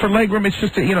 For legroom, it's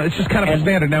just it's just kind of a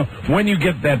standard. Now, when you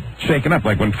get that shaken up,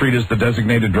 like when Frida's the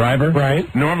designated driver, right?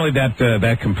 Normally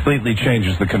that completely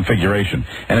changes the configuration,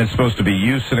 and it's supposed to be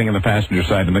you sitting in the passenger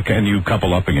side and you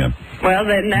couple up again. Well,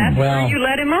 then that's where you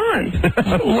let him on.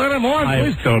 Let him on,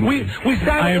 please.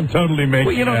 I am totally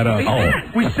making that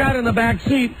up. We sat in the back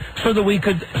seat so that we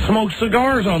could smoke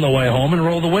cigars on the way home and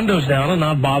roll the windows down and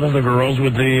not bother the girls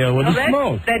with the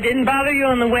smoke. That didn't bother you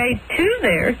on the way to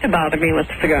there to bother me with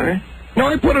the cigar. No,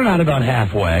 I put it out about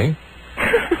halfway.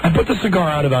 I put the cigar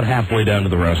out about halfway down to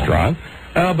the restaurant.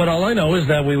 But all I know is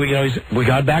that we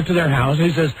got back to their house and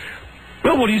he says,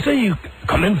 well, what do you say you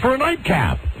come in for a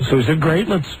nightcap? So he said, great,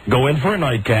 let's go in for a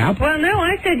nightcap. Well, no,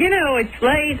 I said, it's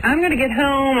late. I'm going to get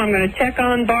home. I'm going to check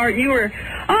on Bart. You were,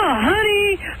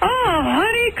 honey,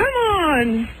 come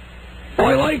on.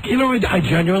 Well, I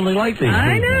genuinely like these people.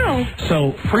 I know.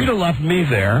 So Frida left me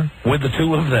there with the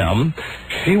two of them.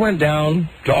 She went down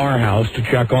to our house to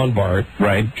check on Bart.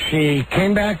 Right. She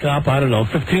came back up,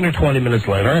 15 or 20 minutes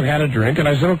later. I've had a drink, and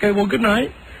I said, okay, well, good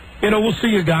night. We'll see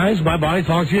you guys. Bye-bye.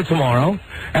 Talk to you tomorrow.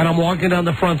 And I'm walking down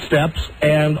the front steps,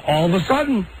 and all of a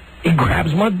sudden, he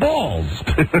grabs my balls.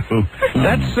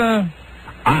 That's,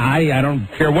 I don't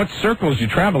care what circles you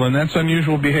travel in, that's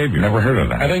unusual behavior. Never heard of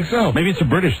that. I think so. Maybe it's a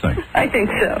British thing. I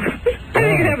think so. I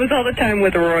think it happens all the time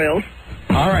with the Royals.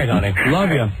 All right, honey.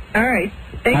 Love you. All right.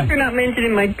 Thanks for not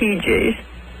mentioning my PJs.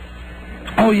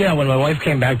 Oh, yeah, when my wife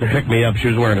came back to pick me up, she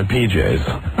was wearing her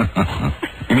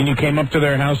PJs. You mean you came up to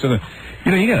their house and...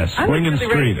 you got a swinging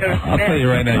street. I'll tell you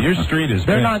right now, your street is...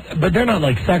 They're not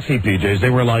like sexy PJs. They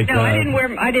were like... No, I didn't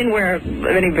wear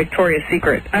any Victoria's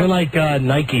Secret. They're like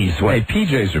Nike's sweat. Hey,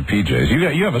 PJs are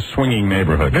PJs. You have a swinging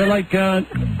neighborhood. They're like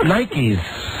Nike's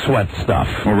sweat stuff.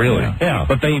 Oh, really? Yeah.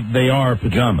 But they are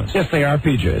pajamas. Yes, they are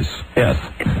PJs. Yes.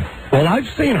 Well, I've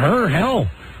seen her. Hell,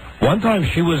 one time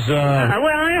she was... well,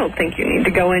 I don't think you need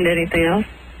to go into anything else.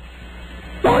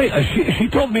 Well, she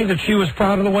told me that she was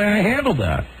proud of the way I handled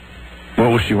that.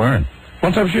 What was she wearing?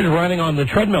 One time she was running on the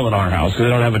treadmill in our house. They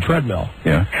don't have a treadmill.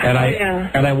 Yeah.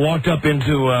 And I walked up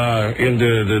into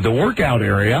the workout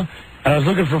area, and I was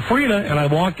looking for Frida, and I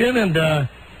walked in, and there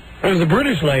was a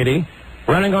British lady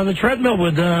running on the treadmill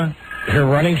with her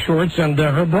running shorts and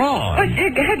her bra. But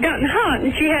it had gotten hot,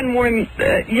 and she hadn't worn,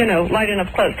 light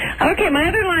enough clothes. Okay, my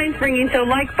other line's ringing, so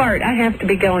like Bart, I have to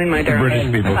be going, my darling.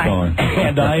 British people calling.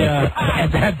 And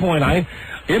at that point, I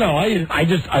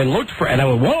looked for, and I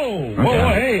went,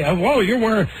 whoa, you're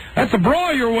wearing, that's a bra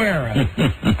you're wearing.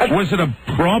 Was it a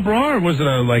bra, or was it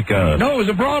a No, it was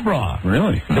a bra.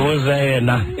 Really?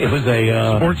 It was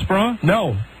a sports bra?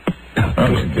 No.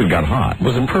 It got hot. It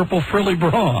was a purple frilly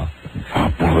bra.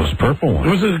 Oh, one of those purple ones. It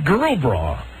was a girl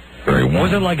bra. Very warm.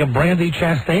 Was it like a Brandy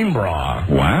Chastain bra?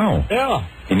 Wow. Yeah.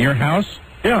 In your house?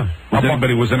 Yeah.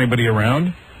 Was anybody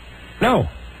around? No.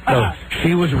 No,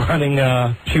 she was running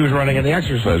in the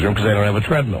exercise room because they don't have a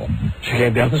treadmill. She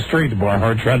came down the street to borrow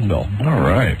her treadmill. All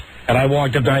right. And I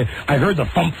walked up there. I heard the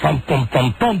thump, thump, thump,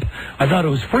 thump, thump. I thought it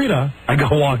was Frida. I go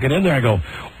walking in there. I go,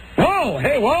 whoa,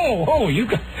 hey, whoa, you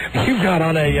got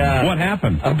on a... what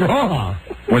happened? A bra.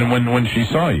 When she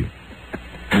saw you.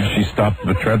 Did she stop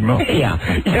the treadmill?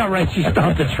 Yeah, right. She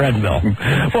stopped the treadmill.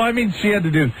 Well, I mean, she had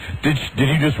to do... Did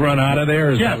you just run out of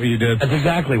there? Is that what you did? That's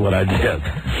exactly what I did.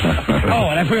 Oh,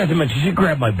 and I forgot to mention, she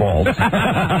grabbed my balls. You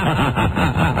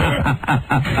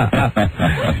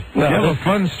have a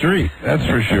fun street, that's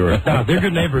for sure. No, they're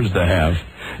good neighbors to have.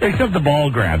 Except the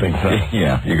ball grabbing thing.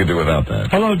 Yeah, you could do without that.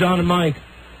 Hello, Don and Mike.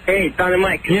 Hey, Don and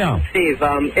Mike. Yeah. Steve,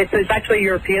 it's actually a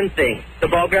European thing. The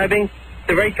ball grabbing,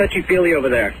 they're very touchy-feely over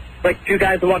there. Like two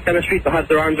guys that walk down the street, they'll have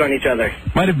their arms on each other.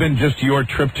 Might have been just your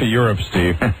trip to Europe,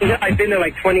 Steve. Yeah, I've been there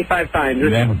like 25 times.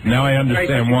 Now I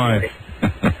understand why.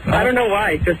 I don't know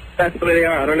why. Just that's the way they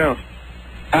are. I don't know.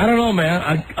 I don't know,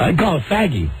 man. I call it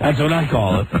faggy. That's what I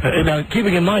call it. And,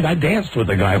 keeping in mind, I danced with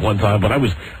a guy one time, but I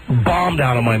was bombed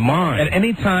out of my mind. At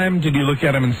any time, did you look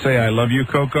at him and say, I love you,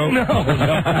 Coco? No.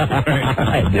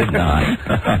 I did not.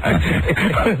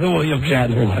 William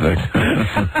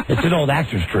Shatner. It's an old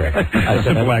actor's trick. I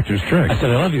said, actor's trick. I said,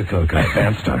 I love you, Coco. I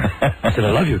danced on it. I said,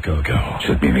 I love you, Coco.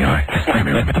 Should be in the eye.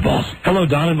 The balls. Hello,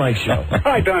 Don and Mike show.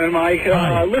 Hi, Don and Mike.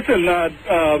 Listen,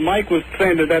 Mike was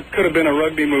saying that could have been a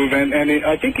rugby move, and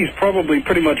I think he's probably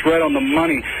pretty much right on the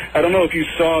money. I don't know if you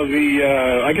saw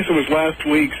I guess it was last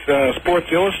week's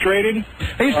Sports Illustrated.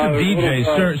 I used to DJ,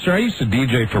 sir, I used to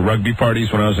DJ for rugby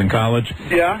parties when I was in college.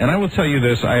 Yeah. And I will tell you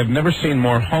this, I have never seen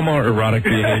more homoerotic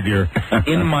behavior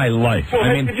in my life. Well,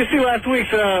 I mean, did you see last week's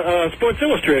Sports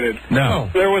Illustrated? No.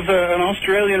 There was an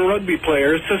Australian rugby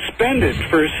player suspended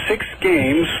for 6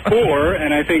 games for,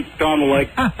 and I think Don will like...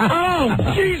 Oh,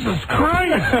 Jesus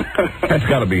Christ! That's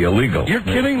got to be illegal. You're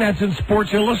kidding? That's in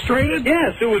Sports Illustrated?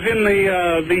 Yes, it was in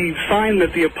the sign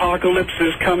that the apocalypse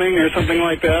is coming or something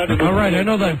like that. All right, I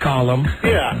know that column.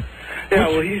 Yeah. Yeah,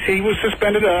 well, he was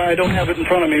suspended. I don't have it in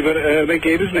front of me, but they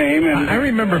gave his name. And I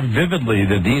remember vividly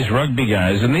that these rugby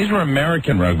guys, and these were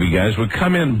American rugby guys, would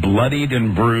come in bloodied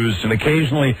and bruised, and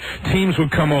occasionally teams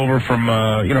would come over from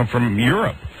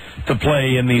Europe to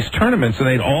play in these tournaments, and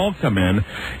they'd all come in,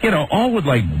 all with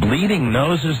like bleeding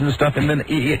noses and stuff, and then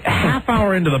a half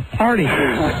hour into the party,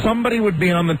 somebody would be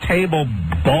on the table,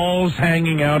 balls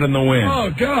hanging out in the wind.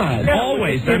 Oh, God. yeah,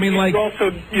 Always. I mean, like...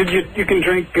 Also, you can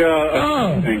drink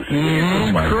things.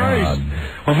 Oh, my Christ. God.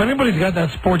 Well, if anybody's got that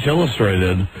Sports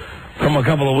Illustrated from a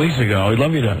couple of weeks ago, I'd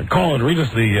love you to call and read us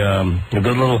the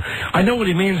little... I know what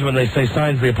he means when they say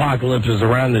signs of the apocalypse is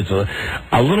around. It's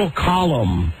a little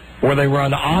column where they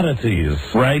run oddities,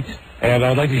 right? And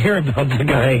I'd like to hear about the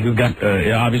guy who got,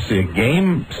 obviously, a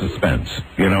game suspense.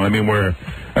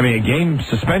 A game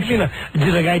suspension.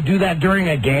 Did a guy do that during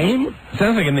a game?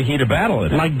 Sounds like in the heat of battle.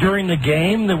 Like during the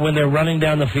game, when they're running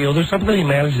down the field or something, he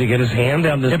managed to get his hand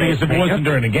down this... Yeah, because if it wasn't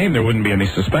during a game, there wouldn't be any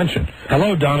suspension.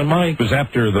 Hello, Don and Mike. It was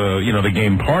after the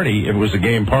game party. If it was a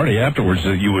game party afterwards,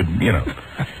 that you would, you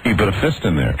put a fist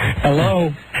in there.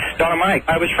 Hello. Don and Mike,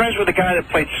 I was friends with a guy that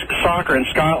played soccer in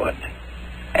Scotland,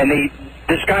 and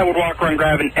this guy would walk around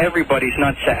grabbing everybody's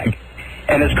nutsack.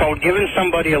 And it's called giving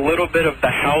somebody a little bit of the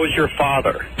how's your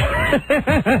father.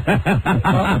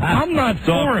 I'm not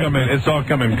for it. It's all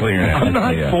coming clear now. I'm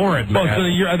not for it, man.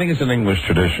 Well, I think it's an English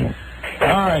tradition. All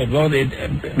right, well,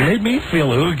 it made me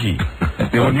feel oogie.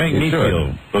 It would make me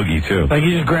feel oogie, too. Like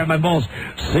you just grabbed my balls.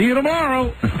 See you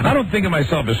tomorrow. I don't think of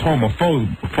myself as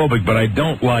homophobic, but I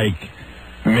don't like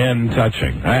men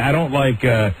touching. I don't like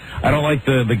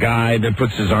the guy that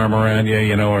puts his arm around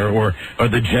you, or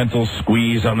the gentle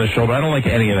squeeze on the shoulder. I don't like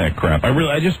any of that crap.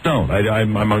 I just don't.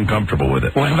 I'm uncomfortable with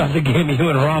it. What about the game you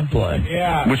and Rob play?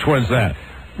 Yeah. Which one's that?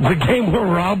 The game where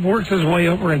Rob works his way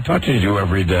over and touches you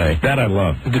every day. That I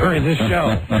love. During this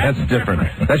show. That's different.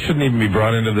 That shouldn't even be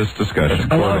brought into this discussion.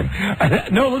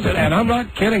 No, listen, and I'm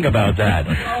not kidding about that.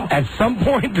 At some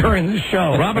point during the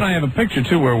show... Rob and I have a picture,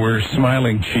 too, where we're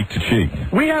smiling cheek to cheek.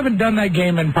 We haven't done that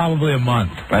game in probably a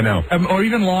month. I know. Or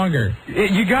even longer.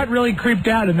 You got really creeped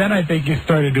out, and then I think you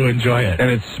started to enjoy it.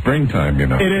 And it's springtime, It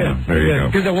is. Yeah, there you go.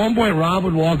 Because at one point, Rob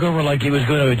would walk over like he was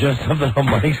going to adjust something on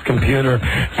Mike's computer.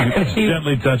 And he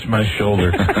gently touch my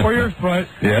shoulder. Or your foot.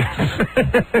 Yeah.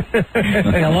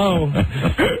 Hello.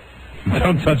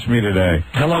 Don't touch me today.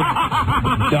 Hello.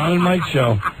 Don and Mike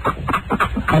show.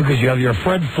 Oh, because you have your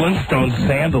Fred Flintstone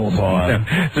sandals on.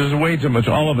 Yeah. There's way too much.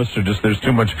 All of us are just, there's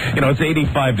too much. It's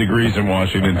 85 degrees in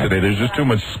Washington today. There's just too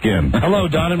much skin. Hello,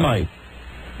 Don and Mike.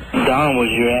 Don, was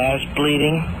your ass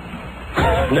bleeding?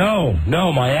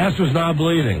 No, my ass was not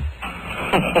bleeding.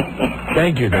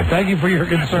 Thank you. Thank you for your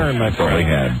concern, my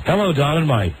friend. Hello, Don and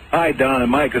Mike. Hi, Don and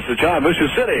Mike. This is John, Mission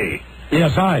City.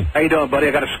 Yes, hi. How you doing, buddy?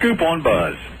 I got a scoop on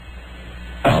Buzz.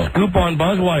 A scoop on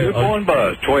Buzz? Why? Scoop on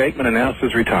Buzz. Troy Aikman announced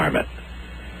his retirement.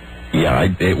 Yeah,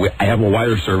 I have a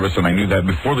wire service, and I knew that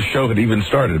before the show had even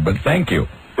started, but thank you.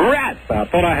 Rats! I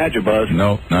thought I had you, Buzz.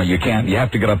 No, you can't. You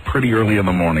have to get up pretty early in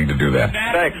the morning to do that.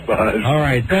 Thanks, Buzz. All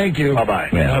right, thank you. Bye-bye.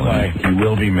 Yeah, Bye-bye. You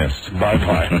will be missed.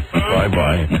 Bye-bye.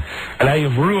 Bye-bye. And now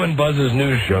you've ruined Buzz's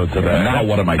news show today. Now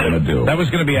what am I going to do? That was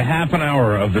going to be a half an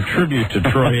hour of the tribute to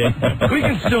Troy. We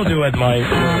can still do it, Mike.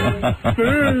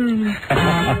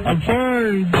 I'm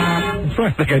fine.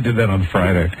 I think I did that on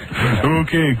Friday.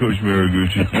 Okay, Coach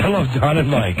Maraguchi. Hello, Don and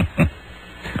Mike.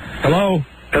 Hello?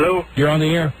 Hello? You're on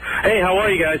the air. Hey, how are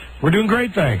you guys? We're doing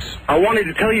great, thanks. I wanted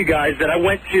to tell you guys that I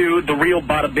went to the real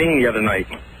Bada Bing the other night.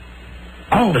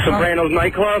 Oh, the Sopranos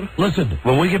nightclub? Listen,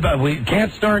 when we get back, we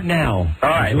can't start now. All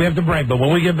right. We have to break, but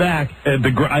when we get back,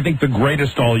 I think the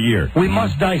greatest all year. we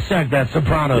must dissect that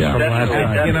Sopranos from last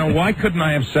night. You know, why couldn't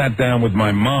I have sat down with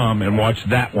my mom and watched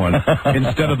that one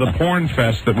instead of the porn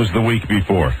fest that was the week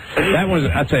before? That was,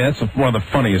 I'd say, that's one of the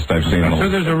funniest I've seen. So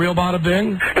there's a real Bada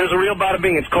Bing? There's a real Bada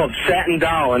Bing. It's called Satin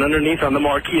Doll, and underneath on the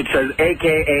marquee it says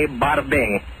AKA Bada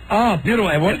Bing. Oh, beautiful.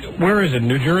 Where is it?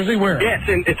 New Jersey? Where? Yes,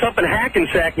 and it's up in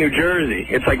Hackensack, New Jersey.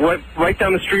 It's like right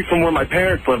down the street from where my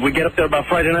parents live. We get up there about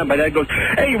Friday night. My dad goes,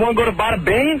 "Hey, you want to go to Bada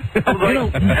Bing?" I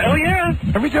was like, "Hell yeah!"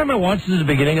 Every time I watch the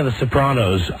beginning of The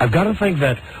Sopranos, I've got to think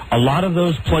that a lot of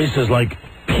those places, like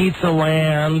Pizza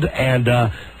Land and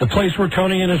the place where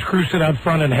Tony and his crew sit out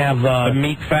front and have the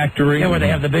meat factory. Yeah, where they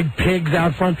have the big pigs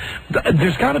out front.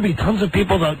 There's got to be tons of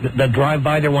people that drive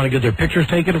by there want to get their pictures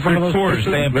taken in front of those tours.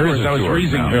 places. They have tours. I was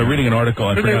reading an article,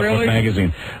 I forgot what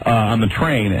magazine, on the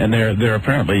train, and they're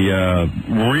apparently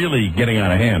really getting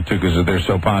out of hand, too, because they're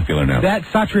so popular now. That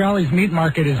Satriali's Meat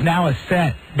Market is now a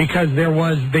set because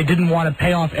they didn't want to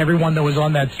pay off everyone that was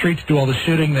on that street to do all the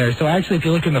shooting there. So actually, if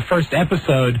you look in the first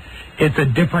episode, it's a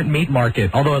different meat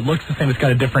market. Although it looks the same, it's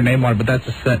got a different name on it, but that's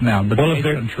a set now. But well, if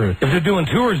they're doing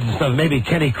tours and stuff, maybe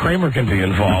Kenny Kramer can be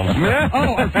involved.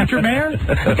 Oh, our future mayor?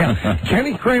 Yeah.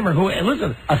 Kenny Kramer, who,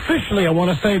 listen, officially I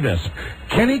want to say this.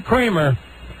 Kenny Kramer,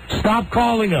 stop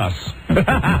calling us.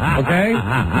 Okay?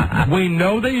 We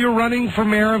know that you're running for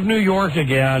mayor of New York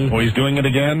again. Oh, he's doing it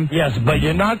again? Yes, but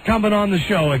you're not coming on the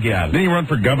show again. Didn't he run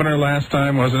for governor last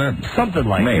time, wasn't it? Something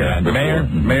like that.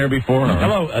 Mayor before.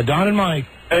 Hello, Don and Mike.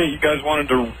 Hey, you guys wanted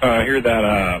to hear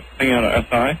that thing out of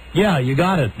SI? Yeah, you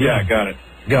got it. Yeah, I got it.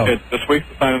 Go. This week,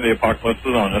 the sign of the apocalypse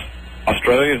is on us.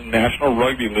 Australia's National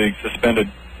Rugby League suspended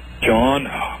John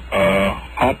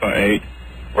Hoppa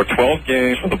for 12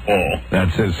 games for the bull.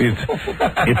 That's it. See,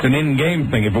 it's an in-game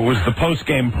thing. If it was the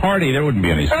post-game party, there wouldn't be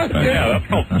any suspension. Yeah, that's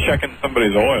called checking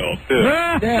somebody's oil, too.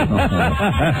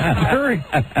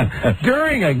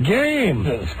 During a game.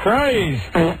 Jesus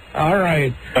Christ. All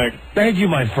right. Thank you,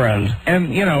 my friend.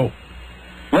 And, you know,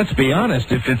 let's be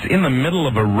honest, if it's in the middle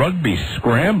of a rugby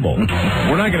scramble,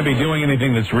 we're not going to be doing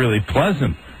anything that's really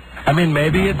pleasant. I mean,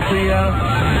 maybe it is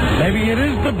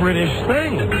the British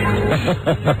thing.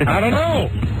 I don't know.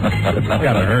 It's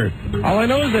gotta hurt. All I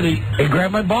know is that he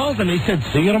grabbed my balls and he said,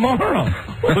 "See you tomorrow."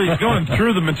 Well, he's going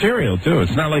through the material too.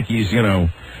 It's not like he's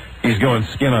going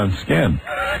skin on skin.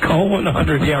 Call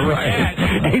 100, yeah, right.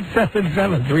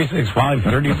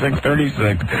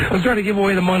 877-365-3636. Let's try to give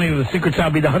away the money to the Secret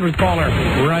Sound. Be the 100th caller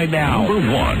right now. Number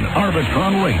 1,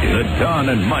 Arbitron Radio, the Don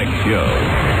and Mike Show.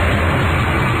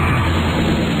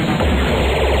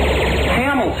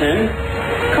 Hamilton,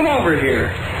 come over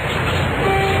here.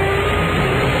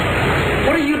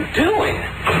 What are you doing?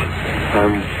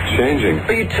 I'm changing.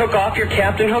 But you took off your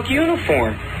Captain Hook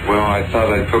uniform. Well, I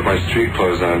thought I'd put my street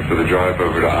clothes on for the drive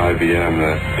over to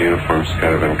IBM. The uniform's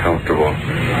kind of uncomfortable.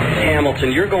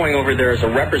 Hamilton, you're going over there as a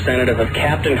representative of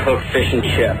Captain Hook Fish and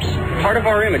Chips. Part of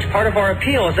our image, part of our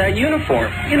appeal is that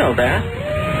uniform. You know that.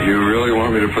 You really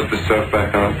want me to put the stuff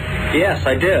back on? Yes,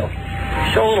 I do.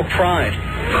 Show a little pride.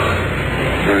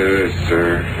 It is,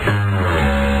 sir.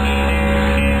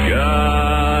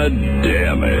 God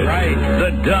damn it. Right.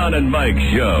 The Don and Mike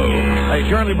Show. Hey,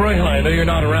 Charlie Broyhill, I know you're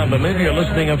not around, but maybe you're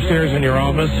listening upstairs in your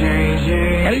office.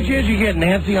 Any chance you get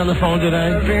Nancy on the phone today?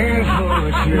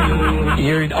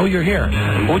 You're here.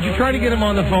 Would you try to get him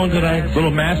on the phone today?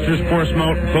 Little Masters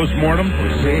post-mortem?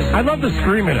 I'd love to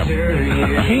scream at him.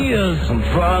 He is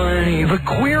the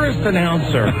queerest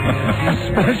announcer,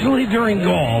 especially during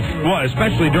golf. Well,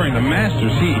 especially during the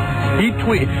Masters.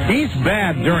 He's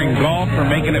bad during golf for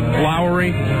making it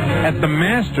flowery. At the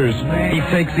Masters, he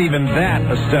takes even that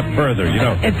a step further, you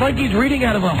know. It's like he's reading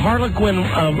out of a Harlequin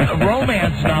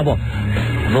romance novel.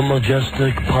 The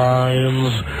majestic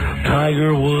pines,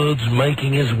 Tiger Woods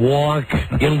making his walk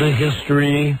into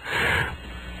history.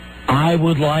 I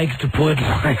would like to put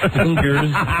my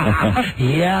fingers.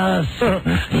 Yes,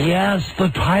 the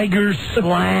Tiger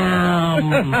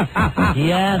Slam.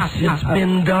 Yes, it's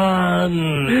been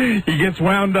done. He gets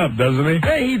wound up, doesn't he?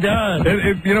 Yeah, he does.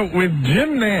 With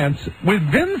Jim Nance, with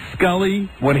Vin Scully,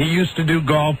 when he used to do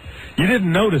golf, you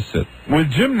didn't notice it. With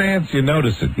Jim Nance, you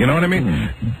notice it. You know what I mean?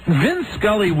 Vin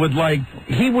Scully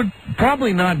he would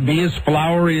probably not be as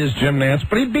flowery as Jim Nance,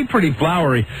 but he'd be pretty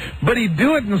flowery. But he'd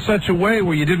do it in such a way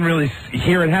where you didn't really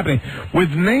hear it happening.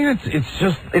 With Nance,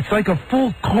 it's like a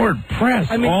full court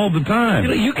press all the time.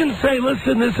 You can say,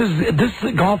 listen, this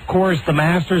golf course, the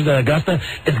Masters at Augusta,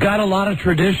 it's got a lot of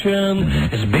tradition.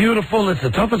 It's beautiful. It's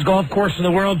the toughest golf course in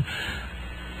the world.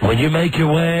 When you make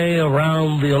your way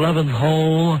around the 11th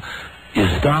hole, you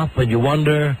stop and you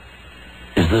wonder,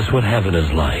 is this what heaven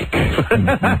is like? The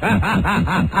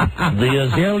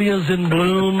azaleas in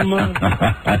bloom,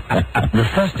 the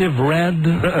festive red,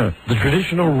 the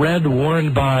traditional red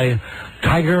worn by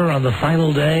Tiger on the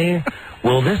final day.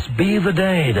 Will this be the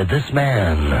day that this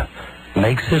man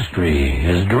makes history,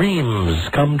 his dreams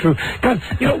come true? God,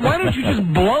 why don't you just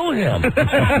blow him?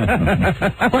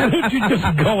 Why don't you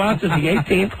just go out to the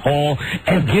 18th hole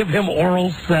and give him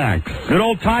oral sex? Good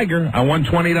old Tiger. I won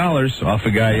 $20 off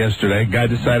a guy yesterday. Guy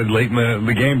decided late in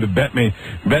the game to bet me.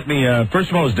 First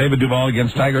of all, it was David Duval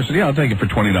against Tiger. I said, yeah, I'll take it for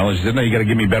 $20. He said, no, you got to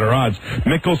give me better odds.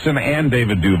 Mickelson and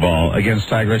David Duval against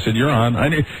Tiger. I said, you're on.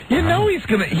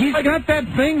 He's got that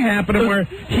thing happening where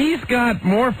he's got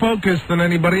more focus than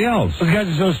anybody else. Those guys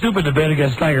are so stupid to bet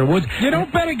against Tiger Woods. You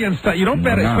don't bet against Tiger. You don't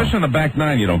bet, especially on the back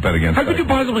nine. You don't bet against. How could you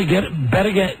possibly bet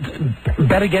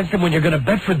against him when you're going to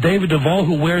bet for David Duval,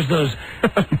 who wears those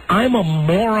I'm a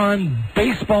moron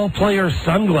baseball player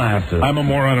sunglasses? I'm a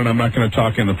moron, and I'm not going to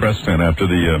talk in the press tent after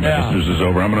the Masters is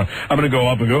over. I'm going to go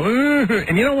up and go.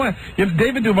 And you know what?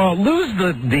 David Duval, lose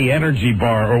the energy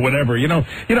bar or whatever. You're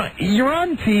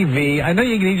on TV. I know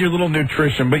you need your little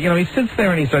nutrition, but he sits there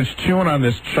and he starts chewing on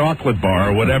this chocolate bar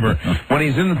or whatever. When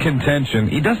he's in contention,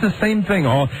 he does the same thing.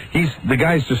 The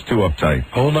guy's just too uptight.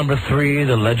 Hole number 3,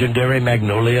 the legendary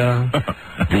Magnolia,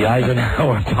 the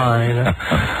Eisenhower Pine.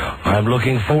 I'm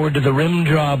looking forward to the rim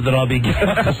job that I'll be getting.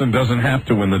 Mickelson doesn't have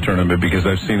to win the tournament because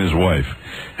I've seen his wife.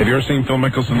 Have you ever seen Phil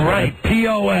Mickelson? Right,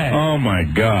 POA. Oh, my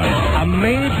God. A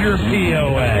major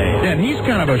POA. And he's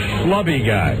kind of a schlubby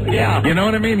guy. Yeah. You know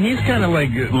what I mean? He's kind of like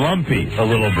lumpy a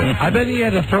little bit. I bet he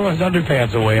had to throw his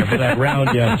underpants away after that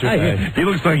round yesterday. He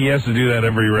looks like he has to do that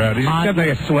every round. He's got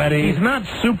that sweaty. He's not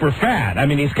super fat. I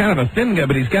mean, he's kind of a thin guy,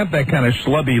 but he's got that kind of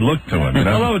schlubby look to him.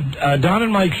 Hello, Don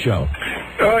and Mike show.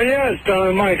 Oh, yes, Don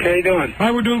and Mike. How you doing?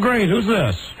 Hi, we're doing great. Who's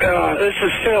this? This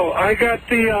is Phil. I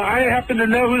happen to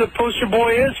know who the poster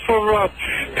boy is for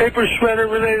paper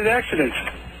shredder-related accidents.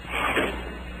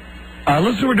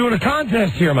 Listen, we're doing a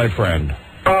contest here, my friend.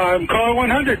 I'm caller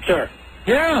 100, sir.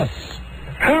 Yes.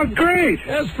 Oh, great.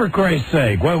 Yes, for Christ's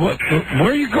sake. Where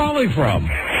are you calling from?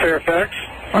 Fairfax.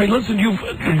 All right, listen, you've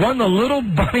won the Little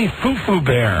Bunny Foo-Foo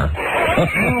Bear.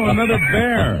 Oh, another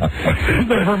bear.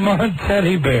 The Vermont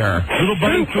teddy bear. Little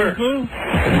Bunny Foo-Foo?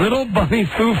 Little Bunny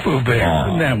Foo-Foo bear.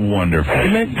 Isn't that wonderful?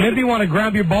 Maybe you want to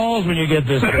grab your balls when you get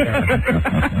this bear.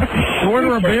 To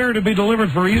order a bear to be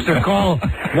delivered for Easter, call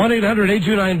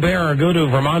 1-800-829-BEAR or go to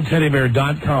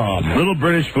VermontTeddyBear.com. Little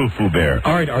British Foo-Foo bear.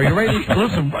 All right, are you ready?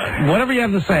 Listen, whatever you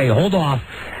have to say, hold off.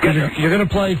 You're going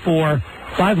to play for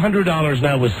 $500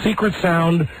 now with Secret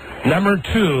Sound number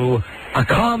 2, a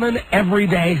common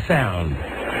everyday sound.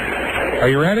 Are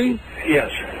you ready?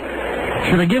 Yes.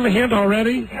 Should I give a hint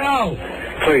already? No.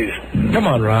 Please. Come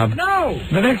on, Rob. No.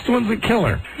 The next one's a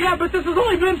killer. Yeah, but this has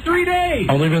only been 3 days.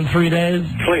 Only been 3 days?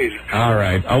 Please. All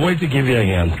right. I'll wait to give you a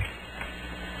hint.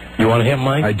 You want a hint,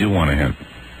 Mike? I do want a hint.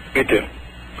 Me too.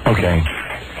 Okay.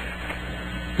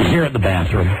 You're here at the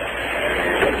bathroom.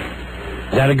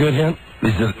 Is that a good hint?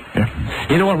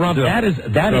 You know what, Rob? That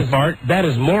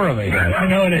is more of a hint. I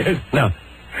know it is. Now,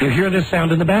 you hear this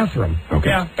sound in the bathroom. Okay.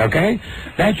 Yeah. Okay?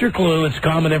 That's your clue. It's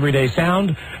common everyday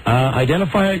sound.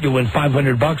 Identify it. You win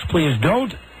 $500. Please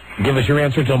don't give us your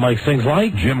answer until Mike sings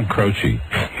like Jim Croce. We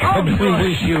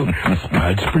wish you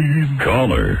Speed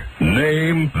caller.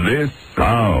 Name this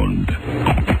sound.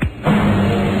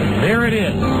 There it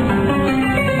is.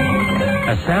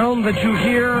 A sound that you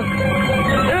hear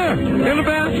in the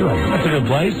bathroom. That's a good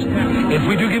place. If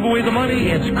we do give away the money,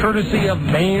 it's courtesy of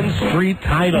Main Street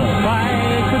Title. Why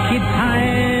could keep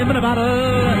time in a bottle?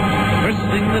 First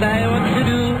thing that I want to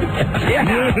do.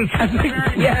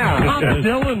 Yeah. Bob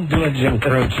Dylan doing Jim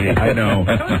Croce. I know.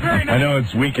 I know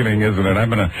it's weakening, isn't it? I'm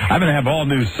gonna have all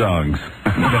new songs.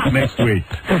 next week.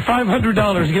 For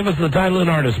 $500, give us the title and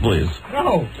artist, please.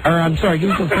 No. Or, I'm sorry,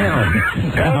 give us the sound.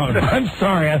 I'm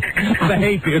sorry. The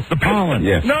hate, it's the pollen.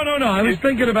 Yes. No. I was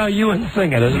thinking about you and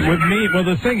singing it. With me, well,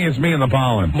 the thing is me and the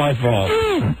pollen. My fault.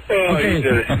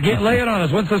 Okay, lay it on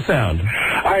us. What's the sound?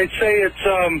 I'd say it's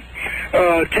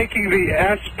taking the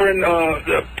aspirin,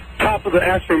 the top of the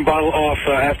aspirin bottle off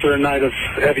after a night of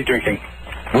heavy drinking.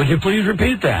 Would you please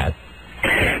repeat that?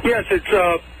 Yes,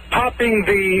 it's popping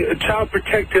the child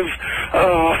protective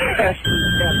aspirin.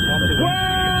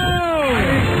 Whoa!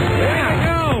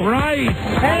 Right.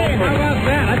 Hey, how about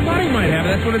that? I thought he might have it.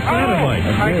 That's what it sounded like.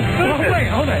 Wait,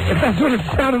 hold on. If that's what it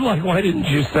sounded like, why didn't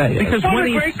you say it? Because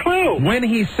when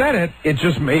he said it, it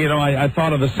just, I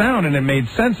thought of the sound and it made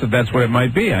sense that that's what it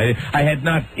might be. It had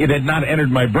not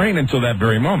entered my brain until that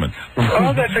very moment.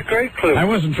 Oh, that's a great clue. I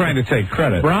wasn't trying to take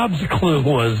credit. Rob's clue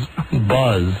was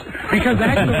buzz. Because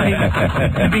actually,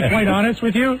 to be quite honest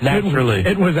with you, naturally,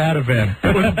 it was Ativan.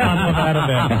 It was a bottle of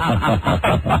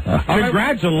Ativan.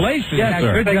 Congratulations, yes,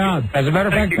 sir. Good job. As a matter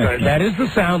of fact, that is the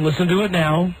sound. Listen to it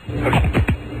now.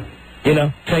 You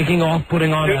know, taking off,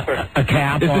 putting on a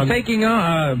cap. Is it taking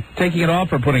it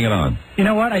off or putting it on? You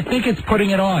know what? I think it's putting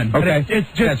it on. Okay. It's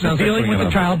just dealing with the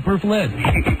childproof lid.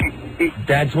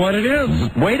 That's what it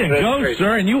is. Way to go,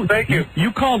 sir. And Thank you.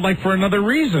 You called like for another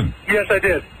reason. Yes, I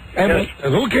did. And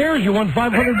who cares? You won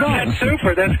 $500. That's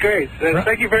super. That's great.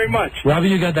 Thank you very much. Robbie,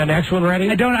 you got that next one ready?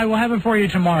 I don't. I will have it for you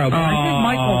tomorrow. But I think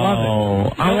Mike will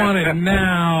love it. I want it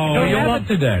now. No, you'll love it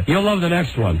today. You'll love the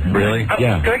next one. Really?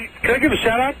 Yeah. Can I give a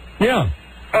shout out? Yeah.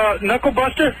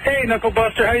 Knucklebuster. Hey,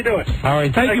 Knucklebuster. How you doing? All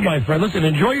right. Thank you, my friend. Listen,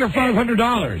 enjoy your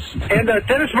 $500. And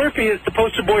Dennis Murphy is the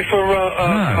poster boy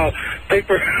for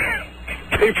paper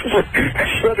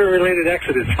shredder-related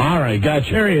accidents. All right,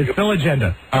 gotcha. There he is. Still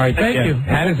agenda. All right, thank you.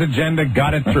 Had his agenda,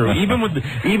 got it through. Even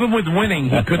with winning,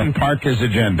 he couldn't park his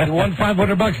agenda. He won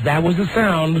 $500. That was the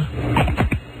sound.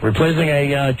 Replacing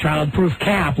a childproof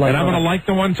cap. And I'm going to like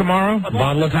the one tomorrow? A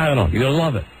bottle of Tylenol. You're going to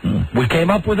love it. We came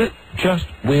up with it just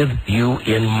with you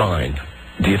in mind.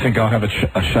 Do you think I'll have a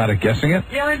shot at guessing it?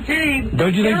 Guaranteed.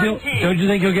 Don't you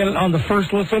think you'll get it on the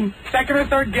first listen? Second or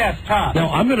third guess, top. No,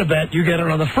 I'm going to bet you get it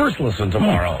on the first listen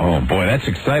tomorrow. Oh, boy, that's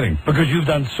exciting. Because you've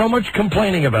done so much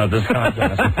complaining about this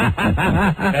contest.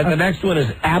 And the next one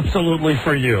is absolutely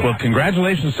for you. Well,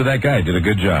 congratulations to that guy. Did a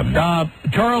good job.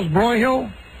 Charles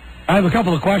Broyhill, I have a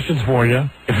couple of questions for you,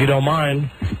 if you don't mind.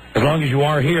 As long as you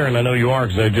are here, and I know you are,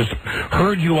 because I just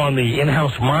heard you on the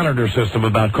in-house monitor system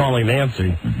about calling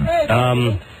Nancy.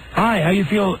 Hi, how you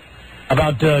feel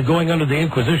about going under the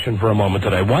Inquisition for a moment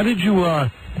today? Why did you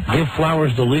give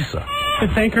flowers to Lisa? To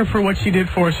thank her for what she did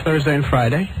for us Thursday and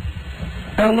Friday.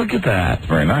 Oh, look at that.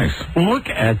 Very nice. Look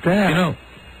at that. You know,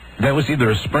 that was either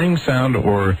a spring sound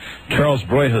or Charles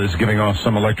Broyhill is giving off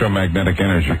some electromagnetic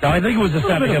energy. No, I think it was the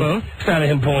sound of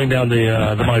him pulling down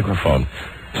the microphone.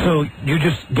 So you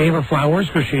just gave her flowers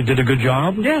because she did a good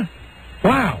job? Yeah.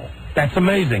 Wow. That's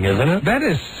amazing, isn't it? That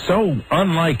is so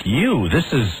unlike you.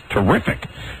 This is terrific.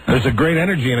 There's a great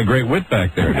energy and a great wit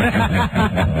back there.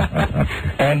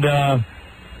 And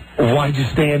why'd you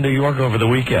stay in New York over the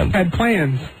weekend? Had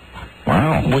plans.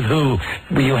 Wow. With who?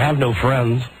 You have no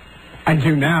friends. I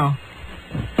do now.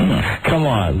 Come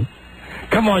on.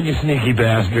 Come on, you sneaky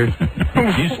bastard.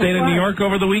 You stayed in New York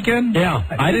over the weekend? Yeah.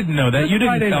 I didn't know that. You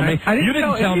didn't tell me.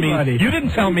 You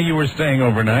didn't tell me you were staying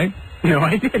overnight. No,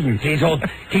 I didn't.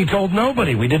 He told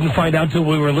nobody. We didn't find out till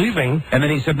we were leaving. And then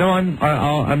he said, "No,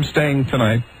 I'm staying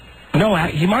tonight." No,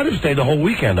 he might have stayed the whole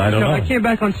weekend. I don't know. No, I came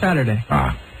back on Saturday.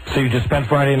 So you just spent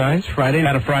Friday nights?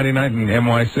 Had a Friday night in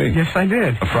NYC. Yes, I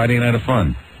did. A Friday night of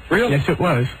fun. Really? Yes, it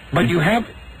was. But you have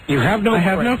no. I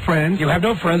have no friends. You have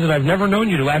no friends, and I've never known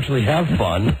you to actually have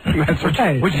fun. That's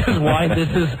right. Which is why this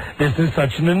is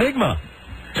such an enigma.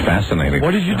 It's fascinating.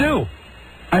 What did you do?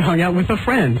 I hung out with a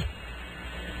friend.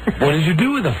 What did you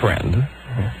do with a friend?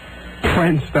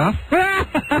 Friend stuff.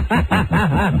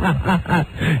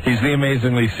 He's the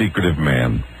amazingly secretive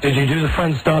man. Did you do the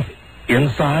friend stuff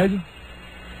inside?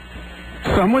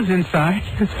 Some was inside,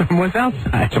 some was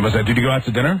outside. Did you go out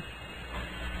to dinner?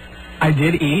 I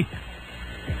did eat.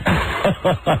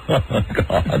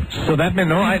 God. So that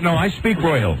meant I speak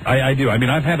Royal. I do. I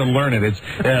mean, I've had to learn it. It's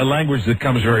a language that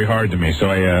comes very hard to me. So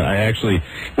I actually,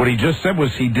 what he just said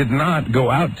was he did not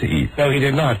go out to eat. No, he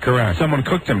did not. Correct. Someone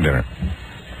cooked him dinner.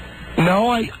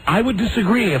 No, I would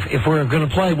disagree if we're going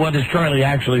to play what is Charlie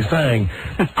actually saying.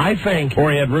 I think...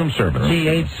 Or he had room service. He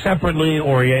ate separately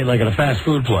or he ate like at a fast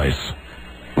food place.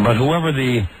 But whoever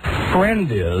the friend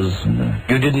is,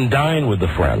 you didn't dine with the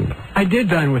friend. I did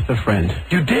dine with the friend.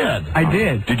 You did? I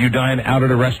did. Did you dine out at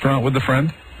a restaurant with the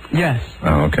friend? Yes.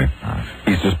 Oh, okay.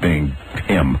 He's just being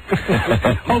him.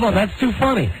 Hold on, that's too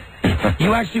funny.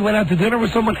 You actually went out to dinner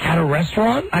with someone at a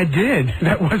restaurant? I did.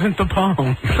 That wasn't the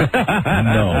Palm.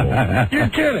 No. You're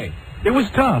kidding. It was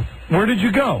tough. Where did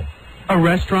you go? A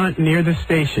restaurant near the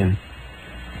station.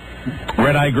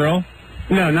 Red Eye Grill?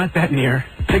 No, not that near.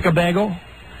 Pick a bagel?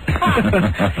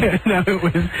 No, it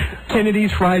was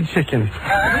Kennedy's Fried Chicken.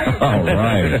 All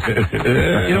right.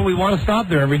 You know, we want to stop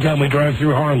there every time we drive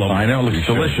through Harlem. I know, it looks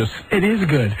delicious. It is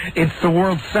good. It's the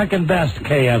world's second best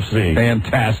KFC.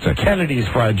 Fantastic. Kennedy's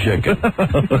Fried Chicken.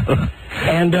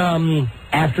 And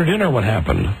after dinner, what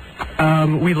happened?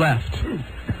 We left.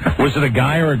 Was it a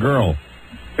guy or a girl?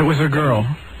 It was a girl.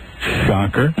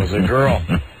 Shocker. It was a girl.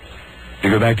 Did you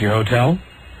go back to your hotel?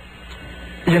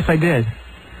 Yes, I did.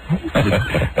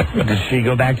 Did she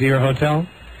go back to your hotel?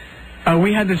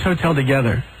 We had this hotel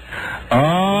together.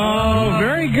 Oh,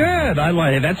 very good. I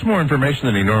like it. That's more information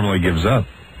than he normally gives up.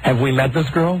 Have we met this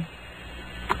girl?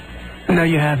 No,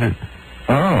 you haven't.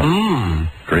 Oh.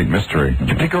 Great mystery. Did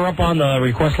you pick her up on the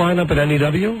request line up at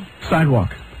NEW?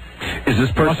 Sidewalk. Is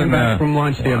this person back from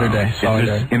lunch the other day? Is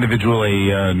this individual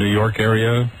a New York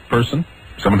area person?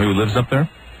 Someone who lives up there?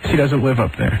 She doesn't live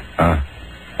up there.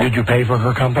 Did you pay for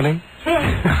her company?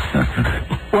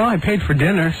 Well, I paid for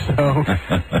dinner, so...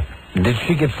 Did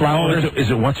she get flowers? Is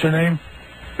it what's her name?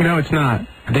 No, it's not.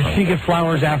 Did she get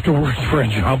flowers afterwards for a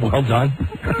job well done?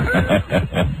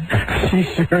 She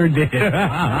sure did.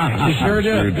 She sure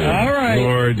did. All right.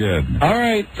 Sure did. All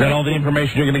right. Is that all the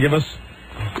information you're going to give us?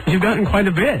 You've gotten quite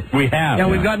a bit. We have. Yeah,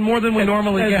 we've gotten more than we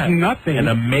normally get. Nothing. An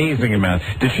amazing amount.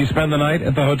 Did she spend the night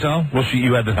at the hotel? Well,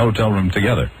 you had the hotel room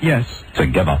together. Yes.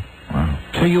 Together. Wow.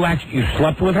 So you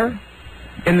slept with her?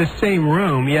 In the same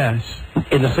room, yes.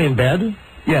 In the same bed?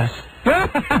 Yes.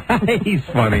 He's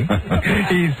funny.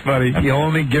 He's funny. You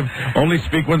only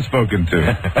speak when spoken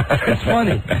to. It's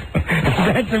funny.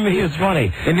 That to me is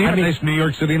funny. And he had a nice New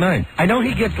York City night. I know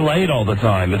he gets laid all the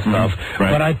time and stuff,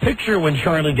 right. But I picture when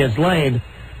Charlie gets laid,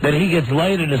 that he gets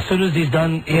laid, and as soon as he's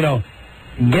done,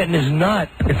 getting his nut,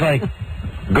 it's like,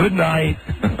 good night,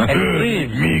 and he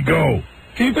leaves. Me go.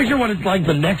 Can you picture what it's like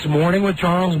the next morning with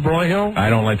Charles Broyhill? I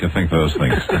don't like to think those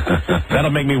things. That'll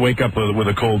make me wake up with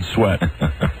a cold sweat.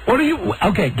 What do you...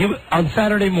 Okay, on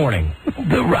Saturday morning,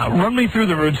 run me through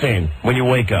the routine when you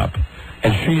wake up,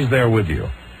 and she's there with you.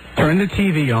 Turn the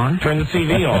TV on. Turn the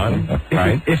TV on.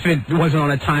 Right. If it wasn't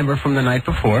on a timer from the night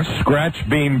before. Scratch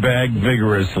beanbag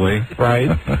vigorously.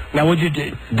 Right. Now,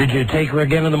 did you take her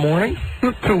again in the morning?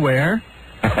 To where?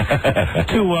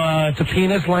 to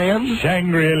Penis Land?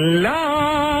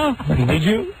 Shangri-La. Did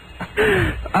you?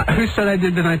 Who said I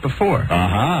did the night before?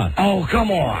 Uh-huh. Oh, come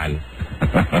on.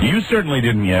 You certainly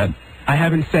didn't yet. I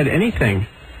haven't said anything.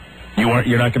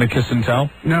 You're not going to kiss and tell?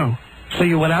 No. So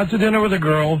you went out to dinner with a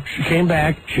girl, she came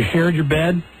back, she shared your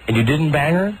bed, and you didn't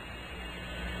bang her?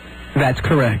 That's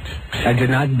correct. I did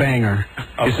not bang her.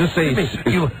 Is this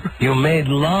you made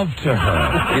love to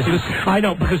her? Is this? I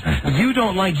don't, because you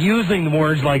don't like using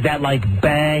words like that, like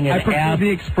bang and I prefer the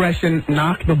expression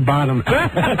knock the bottom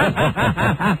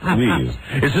out. Please.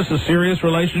 Is this a serious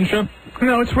relationship?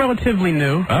 No, it's relatively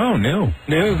new. Oh, new.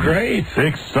 New, great.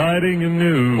 Exciting and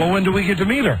new. Well, when do we get to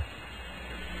meet her?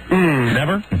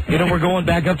 Never? We're going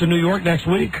back up to New York next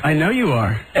week. I know you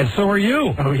are. And so are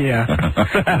you. Oh, yeah.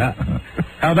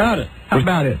 How about it?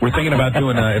 We're thinking about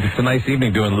doing, if it's a nice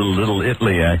evening, doing a little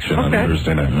Italy action on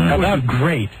Thursday night. How about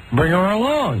great? Bring her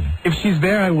along. If she's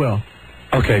there, I will.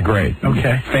 Okay, great.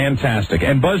 Okay. Fantastic.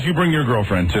 And Buzz, you bring your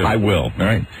girlfriend, too. I will. All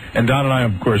right. And Don and I,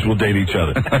 of course, will date each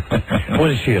other. What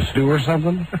is she, a stew or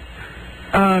something?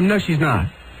 No, she's not.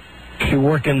 She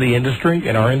work in the industry,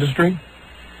 in our industry?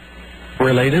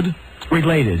 Related?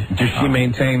 Does she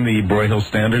maintain the Broyhill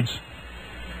standards?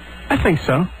 I think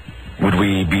so. Would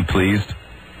we be pleased?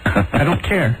 I don't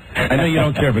care. I know you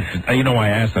don't care, but you know why I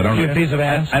asked that. You a piece of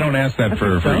ass? I don't ask that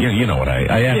for you know what I asked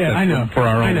that I know. for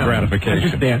our own gratification.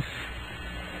 Understand.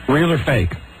 Real or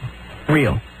fake?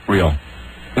 Real.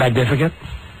 Magnificent?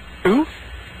 Who?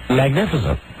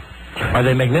 Magnificent. Are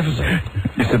they magnificent?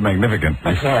 You said magnificent.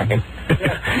 I'm sorry.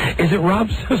 Is it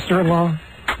Rob's sister-in-law?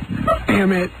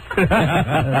 Damn it.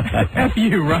 F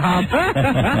you, Rob.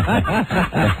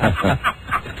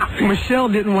 Michelle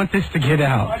didn't want this to get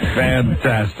out.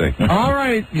 Fantastic. All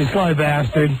right, you sly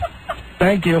bastard.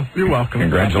 Thank you. You're welcome.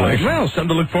 Congratulations. Well, something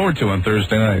to look forward to on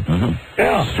Thursday night.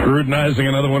 Yeah. Scrutinizing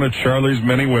another one of Charlie's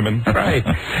many women. Right.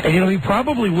 And, he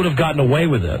probably would have gotten away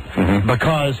with it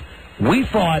because we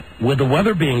thought, with the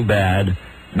weather being bad,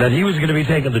 that he was going to be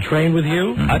taking the train with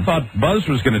you. I thought Buzz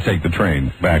was going to take the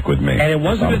train back with me. And it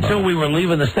wasn't until we were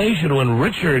leaving the station when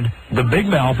Richard, the big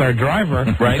mouth, our driver,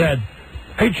 said,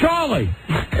 Hey, Charlie,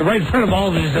 right in front of all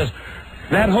of us, he says,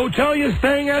 that hotel you're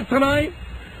staying at tonight,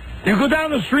 you go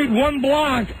down the street 1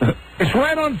 block, it's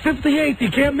right on 58th,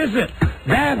 you can't miss it.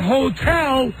 That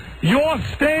hotel you're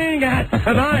staying at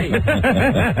tonight.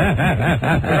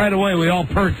 Right away, we all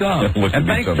perked up. And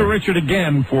thanks to Richard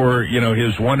again for,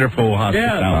 his wonderful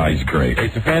hospitality. Yeah. He's great.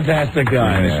 He's a fantastic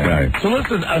guy. Nice guy. So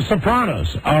listen,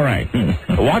 Sopranos. All right.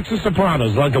 Watch The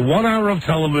Sopranos, like a 1 hour of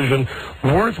television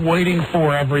worth waiting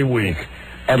for every week.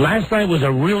 And last night was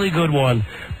a really good one.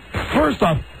 First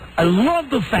off, I love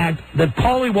the fact that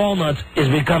Paulie Walnuts is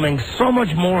becoming so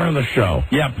much more on the show.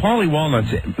 Yeah, Paulie Walnuts,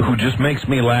 who just makes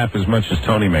me laugh as much as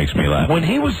Tony makes me laugh. When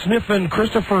he was sniffing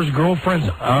Christopher's girlfriend's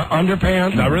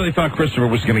underpants, I really thought Christopher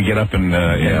was going to get up and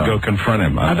go confront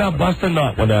him. I about busted a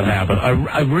nut when that happened.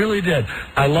 I really did.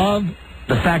 I love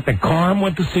the fact that Carm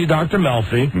went to see Dr.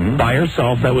 Melfi by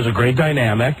herself. That was a great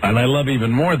dynamic. And I love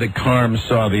even more that Carm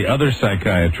saw the other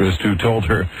psychiatrist who told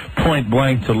her point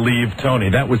blank to leave Tony.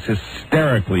 That was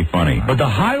hysterically funny. But the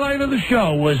highlight of the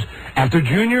show was after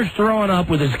Junior's throwing up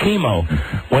with his chemo,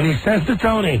 when he says to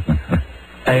Tony,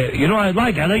 you know what I'd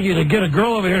like you to get a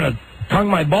girl over here to tongue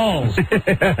my balls.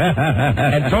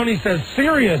 And Tony says,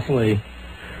 seriously?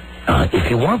 If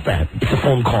you want that, it's a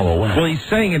phone call away. Well, he's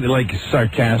saying it like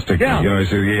sarcastic. Yeah. He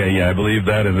says, yeah, I believe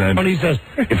that. And then he says,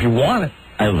 if you want it,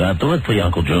 I'll do it for you,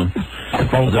 Uncle June. The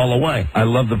phone call away. I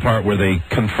love the part where they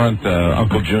confront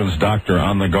Uncle June's doctor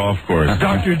on the golf course.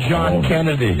 Dr. John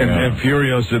Kennedy. And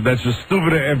Furio said, that's the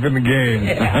stupidest effing game.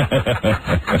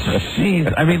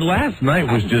 Jeez. I mean, last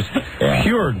night was just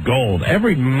pure gold.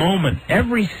 Every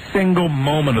single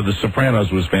moment of The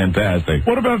Sopranos was fantastic.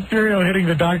 What about Furio hitting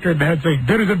the doctor in the head saying,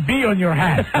 there is a bee on your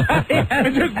hat?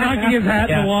 And just knocking his hat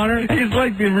in the water? He's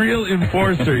like the real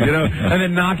enforcer, and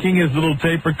then knocking his little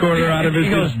tape recorder out of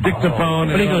his dictaphone.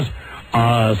 But he goes,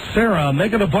 Sarah,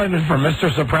 make an appointment for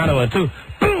Mr. Soprano at 2.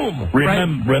 Boom!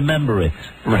 Remember it.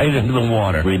 Right into the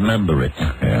water. Remember it.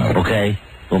 Yeah. Okay?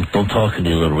 Don't talk into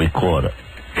your little recorder.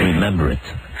 Remember it.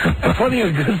 Plenty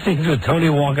of good things with Tony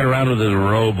walking around with his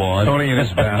robe on. Tony in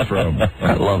his bathrobe.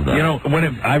 I love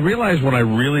that. I realize when I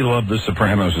really love The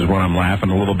Sopranos is when I'm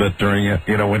laughing a little bit during it.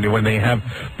 When they have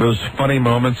those funny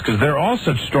moments, because they're all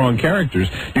such strong characters.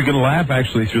 You can laugh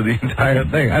actually through the entire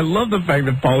thing. I love the fact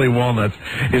that Paulie Walnuts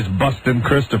is busting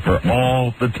Christopher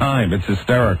all the time. It's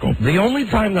hysterical. The only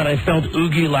time that I felt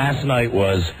oogie last night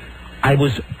was I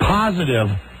was positive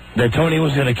that Tony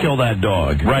was going to kill that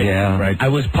dog. Right. Yeah. Right. I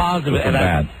was positive, and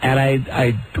I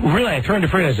turned to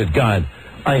Fred and I said, God,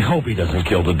 I hope he doesn't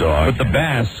kill the dog. But the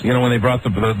bass, when they brought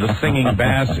the singing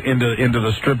bass into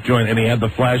the strip joint and he had the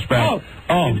flashback.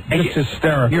 It's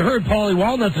hysterical. You heard Paulie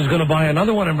Walnuts is going to buy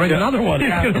another one and bring another one. He's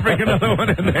going to bring another one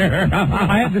in there.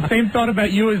 I had the same thought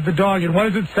about you as the dog, and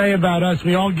what does it say about us?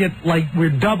 We all get, we're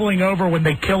doubling over when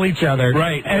they kill each other.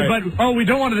 Right. But we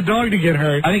don't want the dog to get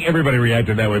hurt. I think everybody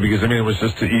reacted that way because, it was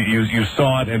just, you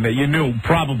saw it and you knew it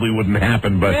probably wouldn't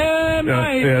happen, but...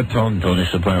 Tony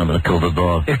Soprano going to kill the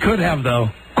dog. It could have,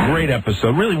 though. Great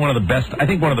episode. Really one of the best. I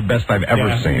think one of the best I've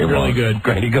ever seen. Really good.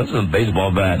 Great. He goes to the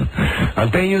baseball bat. I'm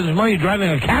paying you this money. You're driving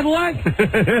a Cadillac?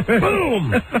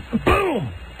 Boom! Boom!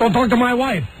 Don't talk to my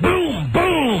wife. Boom!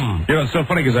 Boom! It's so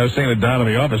funny because I was saying to Don in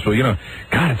the office,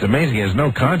 God, it's amazing. He has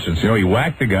no conscience. He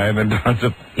whacked the guy and then Don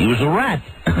said, he was a rat.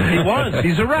 He was.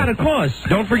 He's a rat, of course.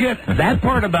 Don't forget, that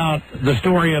part about the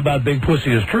story about Big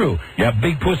Pussy is true. Yeah,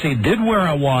 Big Pussy did wear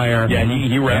a wire. Yeah,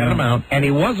 he ratted him out. And he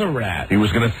was a rat. He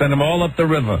was going to send them all up the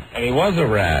river. And he was a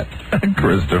rat.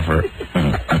 Christopher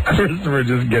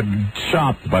just getting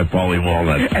chopped by Paulie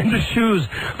Walnuts. And the shoes,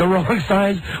 the wrong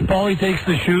size. Paulie takes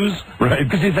the shoes. Right.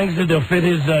 Because he thinks that they'll fit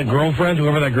his girlfriend,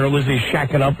 whoever that girl is he's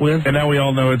shacking up with. And now we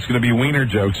all know it's going to be wiener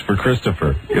jokes for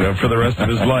Christopher, for the rest of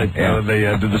his life. They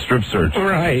did the strip search.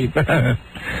 Right.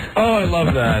 Oh, I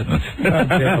love that.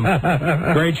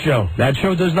 Goddamn. Great show. That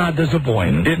show does not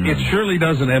disappoint. It surely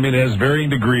doesn't. It has varying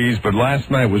degrees, but last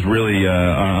night was really,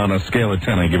 on a scale of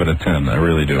 10, I give it a 10. I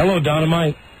really do. Hello,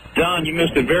 Dynamite. Don, you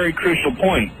missed a very crucial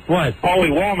point. What?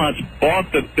 Paulie Walnuts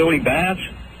bought the Billy Bass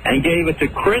and gave it to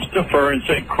Christopher and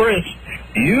said, Chris,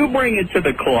 you bring it to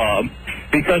the club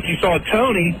because you saw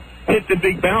Tony hit the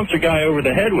big bouncer guy over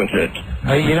the head with it.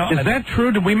 Is that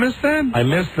true? Did we miss that? I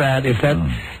missed that. If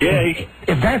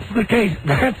that's the case,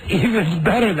 that's even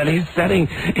better that he's setting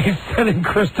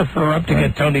Christopher up to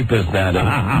get Tony pissed at him.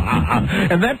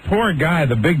 And that poor guy,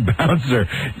 the big bouncer,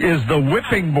 is the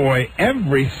whipping boy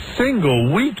every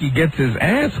single week. He gets his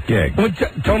ass kicked. Well,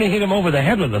 Tony hit him over the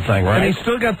head with the thing, right? And he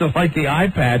still got the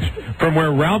eye patch from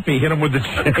where Ralphie hit him with the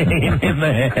chain in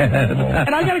the head.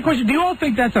 And I got a question. Do you all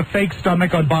think that's a fake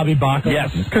stomach on Bobby debacle?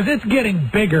 Yes. Because it's getting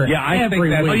bigger every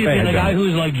week. Oh, you mean a guy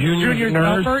who's like Junior's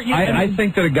nurse? I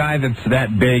think that a guy that's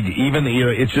that big, even,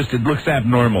 it looks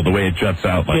abnormal the way it juts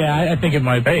out. Like, I think it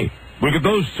might be. Look at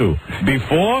those two.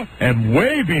 Before and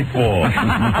way before.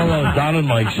 Hello, Don and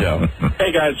Mike Show.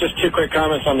 Hey, guys, just 2 quick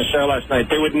comments on the show last night.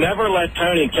 They would never let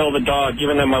Tony kill the dog,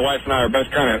 even though my wife and I are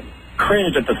both kind of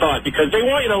cringed at the thought, because they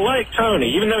want you to like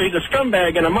Tony, even though he's a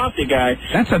scumbag and a mafia guy.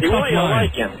 That's a they tough want you to line.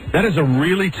 like him. That is a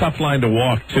really tough line to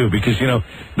walk, too, because,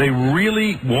 they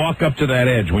really walk up to that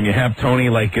edge when you have Tony,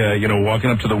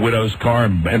 walking up to the widow's car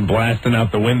and blasting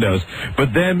out the windows.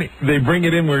 But then they bring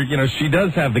it in where, she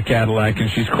does have the Cadillac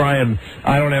and she's crying,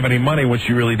 I don't have any money, when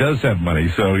she really does have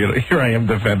money. So, here I am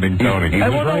defending Tony.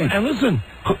 And listen,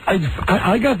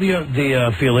 I got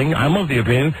the feeling, I'm of the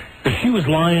opinion, that she was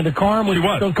lying to Carm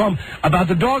about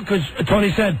the dog, because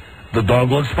Tony said, the dog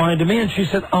looks fine to me, and she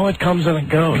said, oh, it comes and it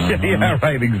goes. Yeah,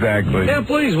 right, exactly. Yeah,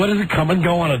 please, what does it come and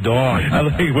go on a dog?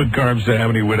 I think when Carm said, how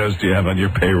many widows do you have on your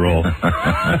payroll?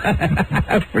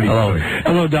 Pretty Hello. funny.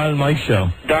 Hello, Don and Mike Show.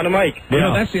 Don and Mike.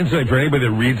 That's the insight for anybody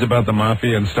that reads about the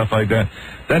mafia and stuff like that.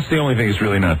 That's the only thing that's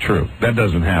really not true. That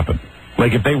doesn't happen.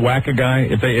 Like, if they whack a guy,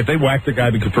 if they whack the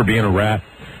guy for being a rat,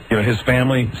 his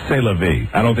family, c'est la vie.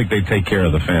 I don't think they take care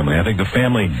of the family. I think the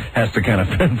family has to kind of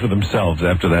fend for themselves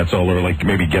after that's all, or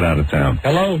maybe get out of town.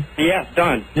 Hello? Yeah,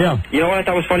 Don. Yeah. You know what I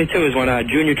thought was funny, too, is when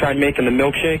Junior tried making the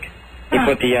milkshake. He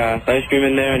put the ice cream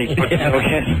in there, and he put the milk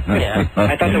in. Yeah.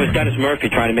 I thought that was Dennis Murphy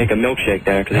trying to make a milkshake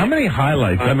there. How many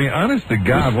highlights? I mean, honest to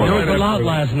God. There was a lot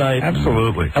last night.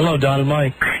 Absolutely. Hello, Don and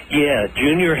Mike. Yeah,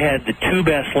 Junior had the 2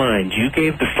 best lines. You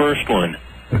gave the first one,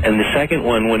 and the second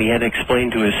one when he had to explain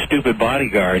to his stupid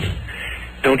bodyguard,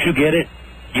 don't you get it?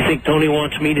 You think Tony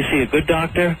wants me to see a good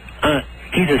doctor?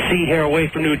 He's a sea hair away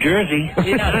from New Jersey. I'm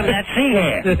that sea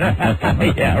hair.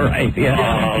 Yeah, right.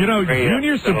 Yeah.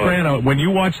 Junior Soprano, when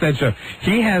you watch that show,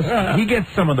 he gets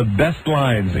some of the best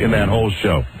lines in that whole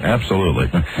show. Absolutely.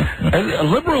 And a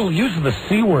liberal use of the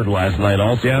C word last night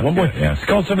also. Yeah, one boy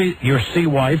called somebody your C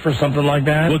wife or something like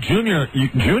that. Well,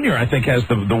 Junior, I think, has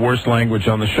the worst language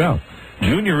on the show.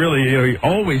 Junior really, he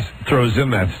always throws in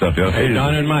that stuff. Hey,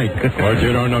 Don and Mike. Or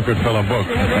you don't know Goodfellow book.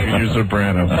 Junior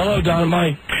Soprano. Hello, Don and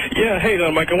Mike. Yeah, hey,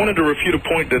 Mike, I wanted to refute a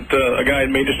point that a guy had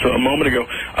made just a moment ago.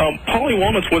 Paulie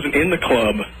Walnuts wasn't in the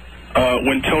club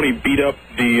when Tony beat up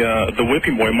the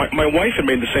whipping boy. My wife had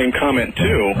made the same comment,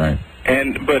 too. Right.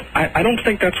 But I don't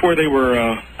think that's where they were.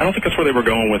 I don't think that's where they were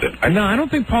going with it. No, I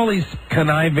don't think Paulie's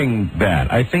conniving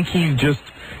that. I think he just,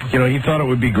 he thought it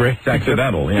would be great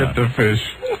accidental. Yeah. Get the fish.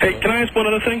 Hey, can I ask one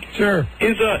other thing? Sure.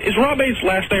 Is Rob A's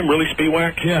last name really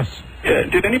Spiewak? Yes.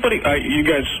 Did anybody? You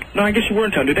guys? No, I guess you were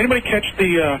in town. Did anybody catch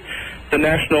the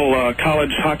National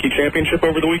College Hockey Championship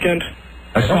over the weekend?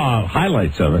 I saw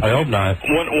highlights of it. I hope not.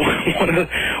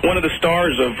 One of the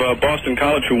stars of Boston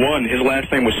College who won, his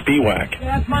last name was Spiewak.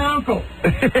 That's my uncle.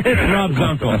 It's Rob's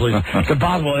uncle, please. It's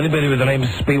impossible anybody with the name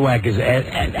Spiewak is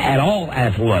at all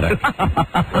athletic.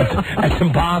 That's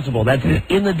impossible. That's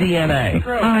in the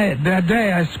DNA. That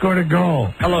day I scored a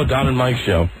goal. Hello, Don and Mike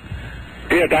Show.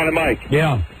 Yeah, Don and Mike.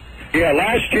 Yeah. Yeah,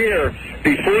 last year,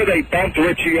 before they bumped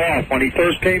Richie off, when he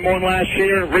first came on last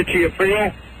year, Richie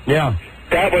Aprile. Yeah.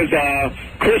 That was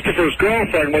Christopher's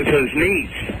girlfriend was his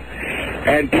niece.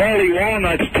 And Paulie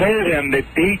Walnuts told him that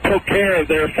he took care of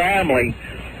their family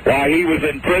while he was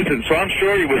in prison. So I'm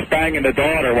sure he was banging the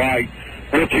daughter while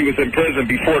Richie was in prison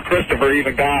before Christopher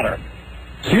even got her.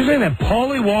 So you're saying that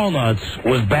Paulie Walnuts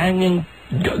was banging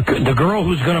the girl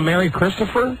who's going to marry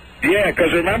Christopher? Yeah,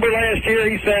 because remember last year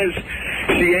he says,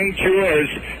 she ain't yours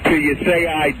till you say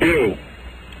I do.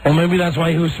 Well, maybe that's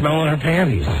why he was smelling her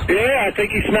panties. Yeah, I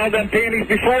think he smelled them panties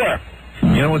before.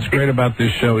 You know what's great about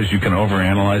this show is you can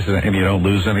overanalyze it and you don't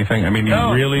lose anything. I mean,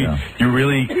 you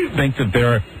really think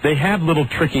that they have little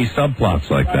tricky subplots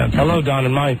like that. Hello, Don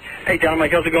and Mike. Hey, Don and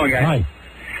Mike, how's it going, guys? Hi.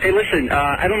 Hey, listen,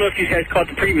 I don't know if you guys caught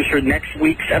the previews for next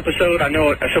week's episode. I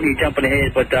know some of you jumping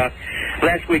ahead, but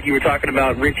last week you were talking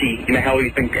about Richie, how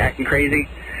he's been acting crazy.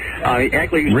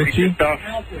 Actually, he was Richie?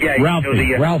 Yeah,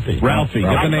 Ralphie. Ralphie.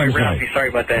 Get the names right. Ralphie, sorry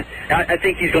about that. I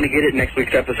think he's going to get it next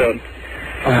week's episode.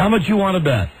 How much you want to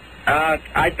bet?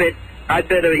 I'd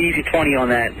bet an easy 20 on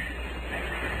that.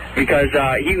 Because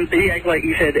he acted like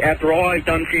he said, after all I've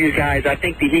done for you guys, I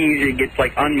think that he usually gets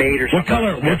like unmade or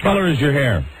something. What color is your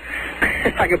hair?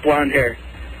 I got blonde hair.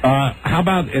 How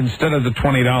about instead of the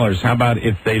 $20, how about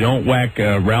if they don't whack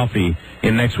Ralphie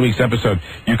in next week's episode,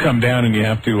 you come down and you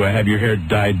have to have your hair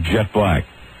dyed jet black,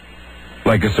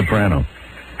 like a soprano.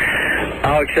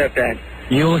 I'll accept that.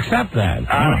 You'll accept that.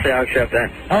 Honestly, I'll accept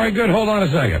that. All right, good. Hold on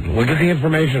a second. We'll get the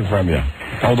information from you.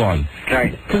 Hold on.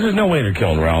 Right. Because there's no way they're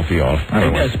killing Ralphie off.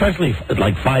 Especially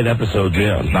like 5 episodes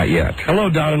in. Not yet. Hello,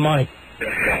 Don and Mike.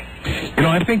 You know,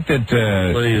 I think that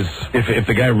if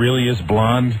the guy really is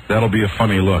blonde, that'll be a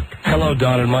funny look. Hello,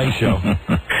 Don and Mike show.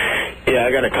 Yeah,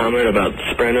 I got a comment about The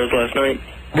Sopranos last night.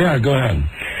 Yeah, go ahead.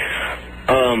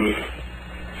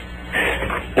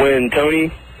 When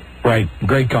Tony... Right,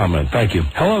 great comment. Thank you.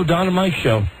 Hello, Don and Mike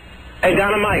show. Hey,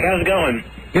 Don and Mike, how's it going?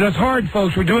 You know, it's hard,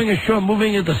 folks. We're doing a show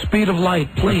moving at the speed of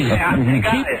light. Please,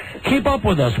 keep up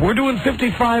with us. We're doing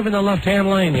 55 in the left-hand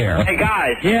lane here. Hey,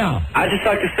 guys. Yeah. I'd just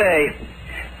like to say,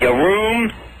 your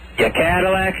room, your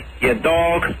Cadillac, your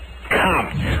dog, come.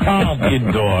 Oh, you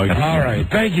dog. All right.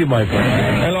 Thank you, my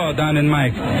friend. Hello, Don and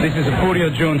Mike. This is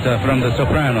Furio Junta from The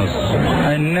Sopranos.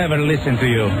 I never listen to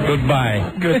you.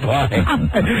 Goodbye. Goodbye.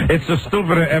 It's a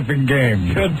stupid effing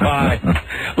game. Goodbye.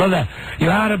 Love that. You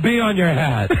had to be on your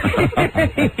hat.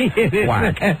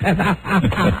 Whack.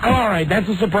 All right. That's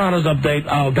the Sopranos update.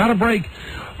 Oh, got a break.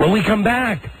 When we come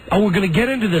back, we're going to get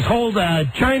into this whole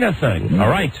China thing. All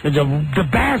right. The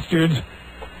bastards...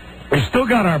 We still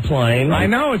got our plane. I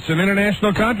know, it's an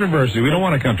international controversy. We don't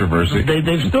want a controversy.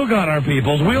 They've still got our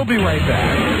peoples. We'll be right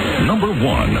back. Number 1,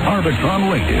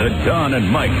 Arbitron Radio, the Don and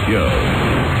Mike Show.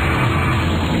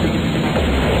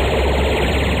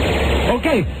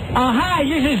 Okay. Hi,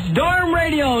 this is Dorm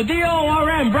Radio,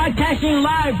 DORM, broadcasting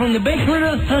live from the Bakery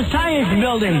Science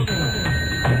Building.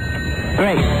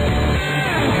 Great.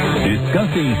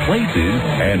 Discussing places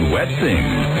and wet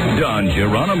things. Don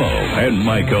Geronimo and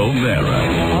Mike O'Mara.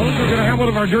 We're going to have one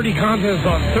of our dirty contests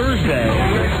on Thursday.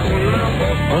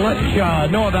 We'll let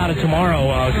you know about it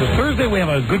tomorrow. Because Thursday we have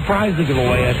a good prize to give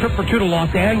away. A trip for 2 to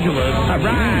Los Angeles. All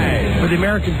right. For the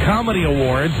American Comedy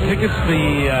Awards. Tickets,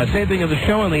 the taping of the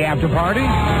show and the after party.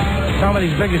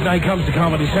 Comedy's biggest night comes to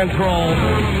Comedy Central.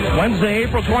 Wednesday,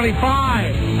 April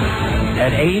 25.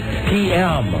 At 8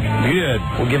 p.m. Good.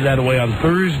 We'll give that away on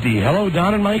Thursday. Hello,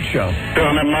 Don and Mike show.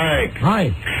 Don and Mike. Hi.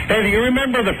 Hey, do you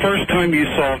remember the first time you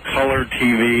saw color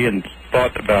TV and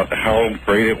thought about how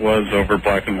great it was over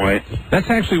black and white? That's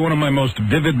actually one of my most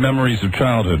vivid memories of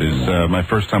childhood is my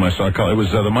first time I saw color. It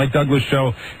was the Mike Douglas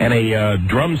show and a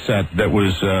drum set that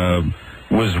was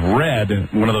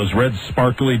red, one of those red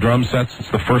sparkly drum sets. It's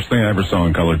the first thing I ever saw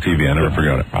on color TV. I never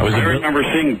forgot it. I remember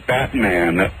seeing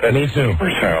Batman at Me too.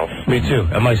 neighbor's house. Me too.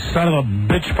 And my son of a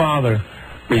bitch father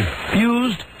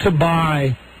refused to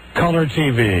buy color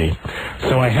TV.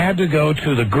 So I had to go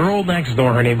to the girl next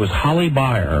door. Her name was Holly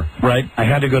Byer. Right. I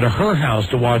had to go to her house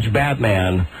to watch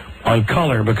Batman on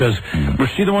color because... Was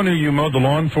she the one who you mowed the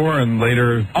lawn for and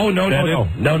later... Oh, no.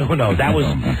 That was...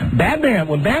 Batman.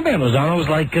 When Batman was on, I was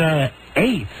like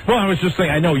 8. Well, I was just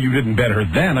saying, I know you didn't bet her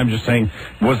then. I'm just saying,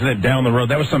 wasn't it down the road?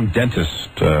 That was some dentist.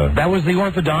 That was the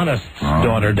orthodontist's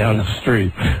daughter down the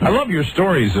street. I love your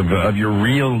stories of your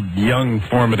real young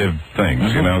formative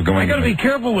things, you know, going... I got to be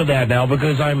careful with that now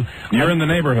because You're in the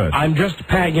neighborhood. I'm just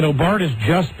past... You know, Bart is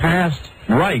just past...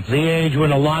 Right. The age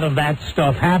when a lot of that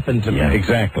stuff happened to me. Yeah,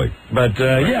 exactly. But,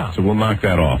 yeah. So we'll knock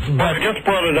that off. But I just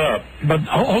brought it up. But,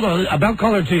 hold on. About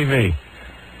color TV.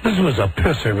 This was a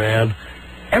pisser, man.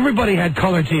 Everybody had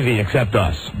color TV except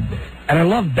us. And I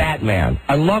loved Batman.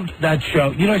 I loved that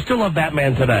show. You know, I still love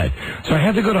Batman today. So I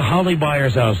had to go to Holly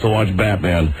Byer's house to watch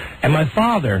Batman. And my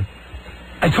father,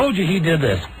 I told you he did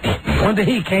this. One day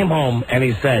he came home and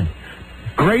he said,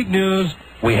 "Great news,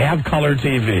 we have color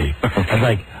TV." I was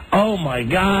like, "Oh, my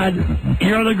God,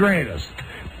 you're the greatest."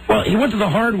 Well, he went to the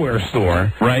hardware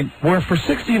store, right, where for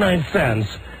 69 cents,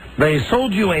 they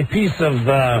sold you a piece of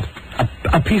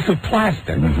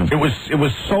plastic. Mm-hmm. It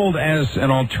was sold as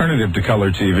an alternative to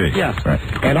color TV. Yes. Right.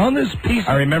 And on this piece...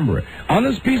 I remember it. On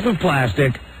this piece of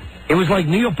plastic, it was like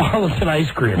Neapolitan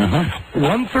ice cream.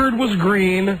 1/3 was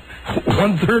green,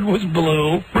 1/3 was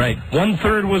blue, right,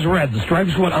 1/3 was red. The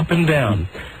stripes went up and down.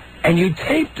 And you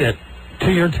taped it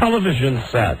to your television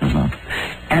set.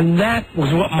 And that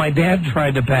was what my dad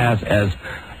tried to pass as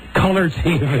color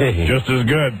TV. Just as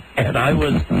good. And I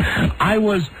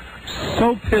was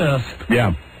so pissed.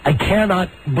 Yeah. I cannot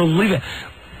believe it.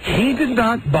 He did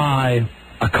not buy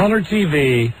a color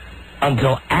TV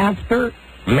until after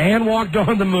Man Walked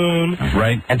on the Moon.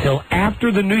 Right. Until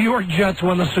after the New York Jets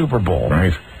won the Super Bowl.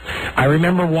 Right. I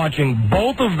remember watching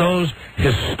both of those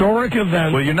historic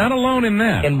events. Well, you're not alone in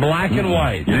that. In black and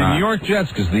white. The New York Jets,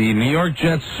 because the New York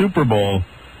Jets Super Bowl,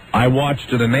 I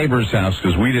watched at a neighbor's house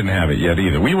because we didn't have it yet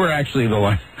either. We were actually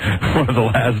one of the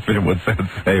last, what's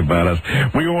that say about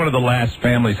us? We were one of the last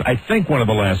families, I think one of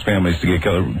the last families to get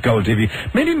color TV.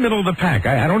 Maybe middle of the pack.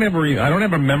 I don't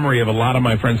have a memory of a lot of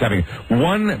my friends having.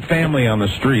 One family on the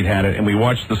street had it, and we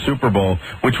watched the Super Bowl,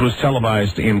 which was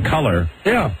televised in color.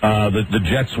 Yeah. The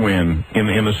Jets win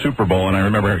in the Super Bowl, and I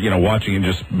remember, watching and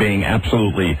just being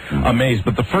absolutely amazed.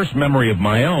 But the first memory of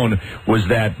my own was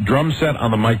that drum set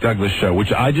on the Mike Douglas show,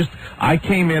 which I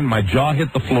came in, my jaw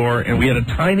hit the floor, and we had a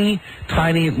tiny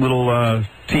little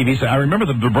TV set. I remember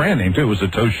the brand name, too. It was a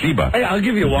Toshiba. Hey, I'll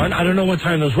give you one. I don't know what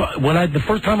time this was. The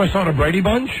first time I saw the Brady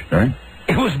Bunch, right?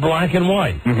 It was black and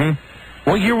white. Mm-hmm.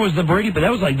 What year was the Brady? But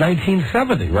that was like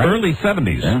 1970, right? Early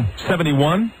 70s. Yeah.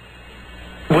 71?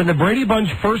 When the Brady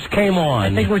Bunch first came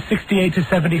on. I think it was 68 to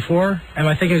 74, and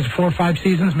I think it was 4 or 5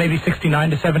 seasons, maybe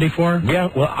 69 to 74. Yeah,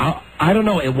 well, I don't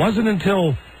know. It wasn't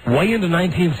until way into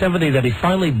 1970 that he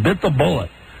finally bit the bullet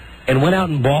and went out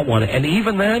and bought one. And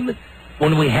even then,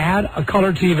 when we had a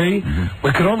color TV,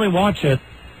 we could only watch it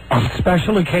on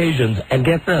special occasions. And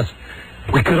get this,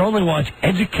 we could only watch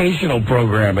educational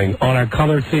programming on our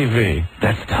color TV.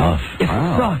 That's tough. It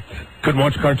sucked. Couldn't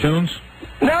watch cartoons?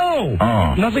 No.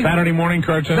 Oh, nothing. Saturday morning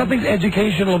cartoons? Nothing's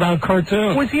educational about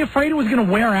cartoons. Was he afraid it was going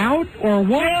to wear out, or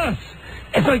what? Yes.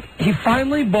 It's like he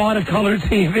finally bought a color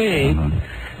TV,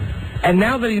 and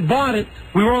now that he bought it,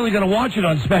 we were only going to watch it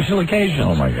on special occasions.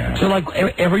 Oh, my God. So, like,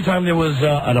 every time there was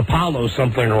an Apollo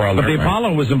something or other. But the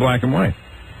Apollo was in black and white.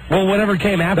 Well, whatever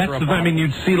came after That's Apollo.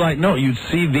 You'd see, you'd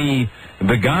see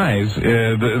the guys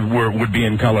would be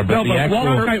in color, but Walter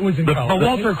Cronkite was in color. But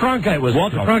Walter Cronkite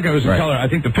was in color. I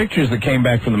think the pictures that came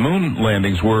back from the moon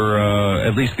landings were,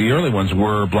 at least the early ones,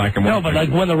 were black and white. No, but like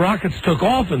when the rockets took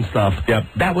off and stuff,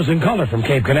 that was in color from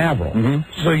Cape Canaveral.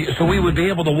 Mm-hmm. So we would be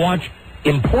able to watch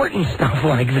important stuff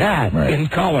like that in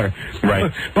color.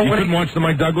 Right. But you couldn't watch the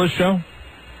Mike Douglas show?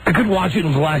 I could watch it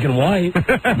in black and white.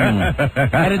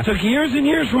 And it took years and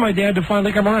years for my dad to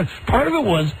finally come around. Part of it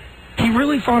was he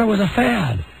really thought it was a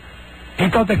fad. He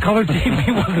thought that color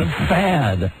TV was a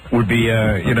fad. Would be,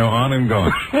 on and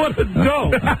gone. What a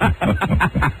dope.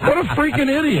 What a freaking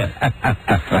idiot.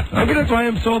 Maybe that's why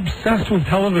I'm so obsessed with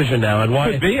television now. And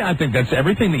why? Could be. I think that's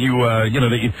everything that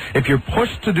if you're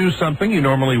pushed to do something, you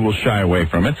normally will shy away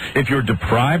from it. If you're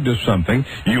deprived of something,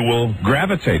 you will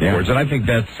gravitate towards it. I think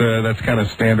that's kind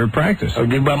of standard practice.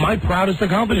 Okay, but my proudest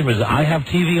accomplishment is I have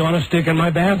TV on a stick in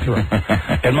my bathroom.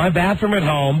 In my bathroom at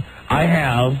home, I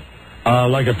have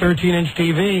like a 13-inch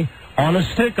TV on a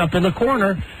stick up in the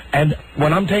corner, and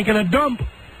when I'm taking a dump,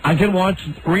 I can watch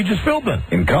Regis Philbin.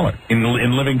 In color. In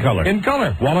living color. In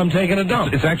color, while I'm taking a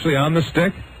dump. It's actually on the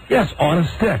stick? Yes, on a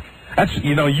stick. That's,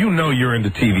 you're into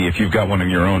TV if you've got one in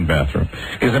your own bathroom.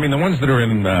 Because, the ones that are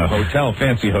in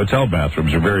fancy hotel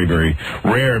bathrooms are very, very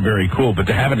rare, very cool. But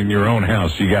to have it in your own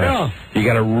house, you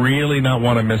gotta really not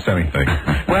want to miss anything.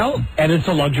 Well, and it's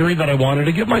a luxury that I wanted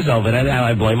to give myself, and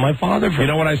I blame my father for it. You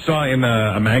know what I saw in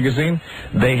a magazine?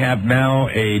 They have now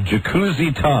a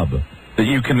jacuzzi tub that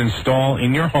you can install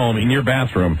in your home, in your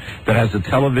bathroom, that has a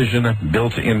television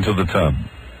built into the tub.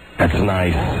 That's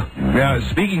nice.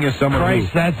 Yeah, speaking of someone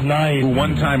that's nice. who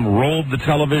one time rolled the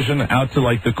television out to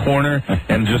the corner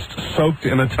and just soaked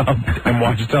in a tub and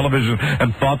watched television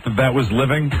and thought that was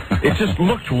living, it just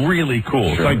looked really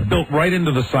cool. Sure. It's built right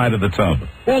into the side of the tub.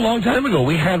 Well, a long time ago,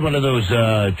 we had one of those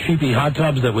cheapy hot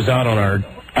tubs that was out on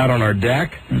our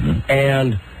deck,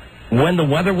 and when the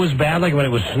weather was bad, like when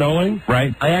it was snowing,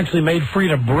 right, I actually made free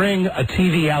to bring a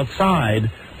TV outside,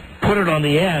 put it on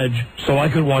the edge so I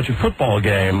could watch a football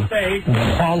game. Safe.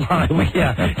 While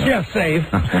safe.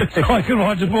 So I could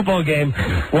watch a football game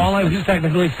while I was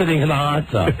technically sitting in the hot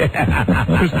tub.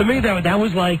 Because to me, that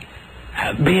was like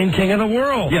being king of the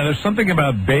world. Yeah, there's something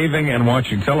about bathing and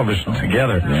watching television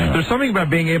together. Yeah. There's something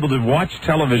about being able to watch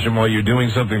television while you're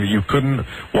doing something that you couldn't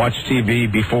watch TV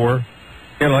before.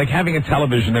 Like having a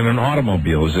television in an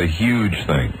automobile is a huge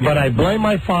thing. But I blame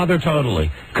my father totally,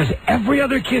 because every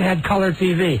other kid had color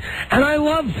TV. And I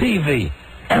loved TV.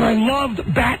 And I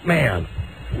loved Batman.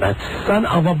 That son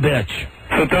of a bitch.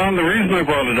 So, Don, the reason I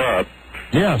brought it up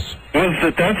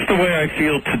was that's the way I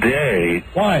feel today.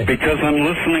 Why? Because I'm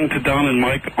listening to Don and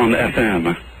Mike on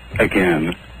FM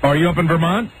again. Are you up in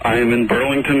Vermont? I am in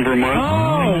Burlington, Vermont.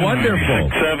 Oh,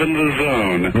 wonderful. 7 The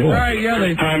Zone. Cool.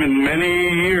 First time in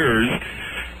many years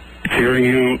hearing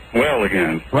you well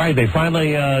again. Right, they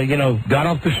finally, got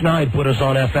off the schneid, put us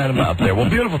on FM up there. Well,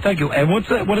 beautiful, thank you. And what's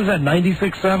that? What is that,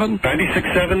 96.7?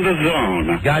 96.7 The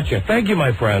Zone. Gotcha. Thank you,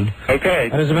 my friend. Okay.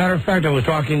 And as a matter of fact, I was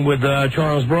talking with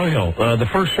Charles Broyhill. The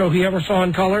first show he ever saw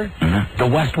in color, The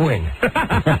West Wing.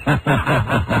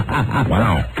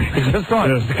 Wow. He just saw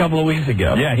it just a couple of weeks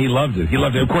ago. Yeah, he loved it. He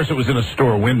loved it. Of course, it was in a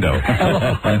store window.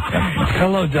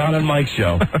 Hello, Don and Mike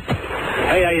show.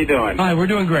 Hey, how you doing? Hi, we're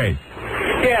doing great.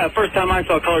 Yeah, first time I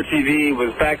saw color TV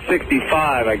was back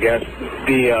 65, I guess.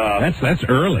 That's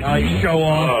early. You show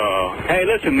off. Hey,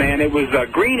 listen, man, it was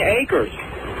Green Acres.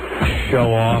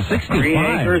 Show off. 65. Green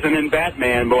Acres and then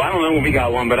Batman, but I don't know when we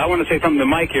got one, but I want to say something to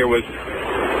Mike here was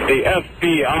the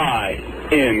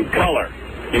FBI in color.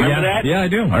 You remember that? Yeah, I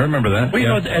do. I remember that. Well, you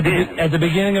know, at the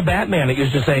beginning of Batman, it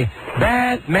used to say,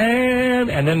 Batman,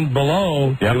 and then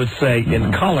below, it would say,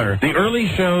 in color. The early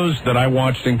shows that I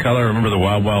watched in color, I remember the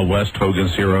Wild Wild West,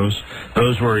 Hogan's Heroes.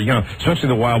 Those were, especially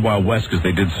the Wild Wild West, because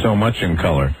they did so much in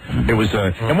color. It was,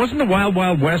 and wasn't the Wild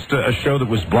Wild West a show that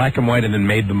was black and white and then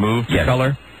made the move to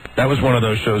color? That was one of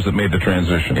those shows that made the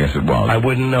transition. Yes, it was. I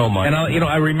wouldn't know, Mike. And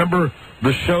I remember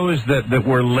the shows that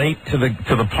were late to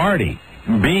the party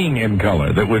being in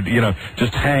color, that would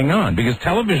just hang on, because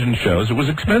television shows, it was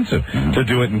expensive to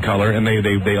do it in color, and they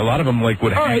a lot of them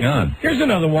would hang on. Here's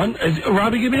another one.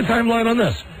 Robbie, give me a timeline on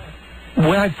this.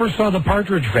 When I first saw the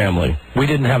Partridge Family, we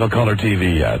didn't have a color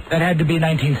TV yet. That had to be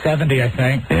 1970, I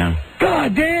think. Yeah.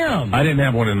 God damn! I didn't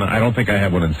have one I don't think I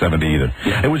had one in 70 either.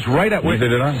 It was right at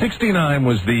 69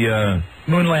 was the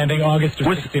moon landing, August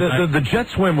of 69. The jet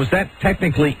swim, was that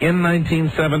technically in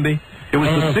 1970? It was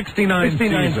the 69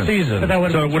 season.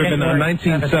 So it would have been a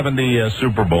 1970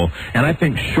 Super Bowl. And I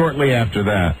think shortly after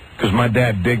that, because my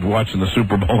dad digged watching the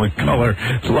Super Bowl in color,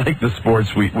 like the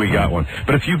sports, we got one.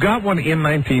 But if you got one in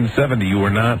 1970, you were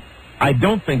not. I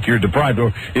don't think you're deprived.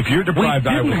 Or if you're deprived,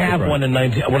 I was have one in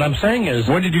 19. What I'm saying is,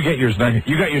 when did you get yours?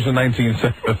 You got yours in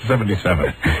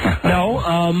 1977.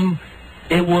 No,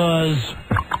 it was.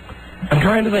 I'm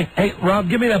trying to think. Hey, Rob,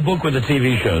 give me that book with the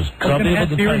TV shows.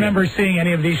 Do you remember seeing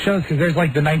any of these shows? Because there's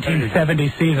like the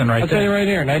 1970 season right there. I'll tell you right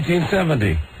here,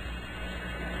 1970.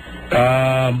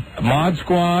 Mod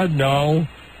Squad, no.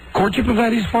 Courtship of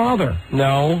Eddie's Father,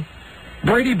 no.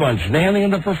 Brady Bunch, Nanny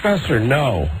and the Professor,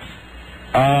 no.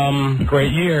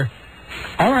 Great year.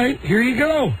 All right, here you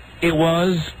go. It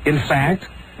was, in fact,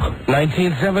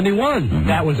 1971.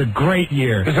 That was a great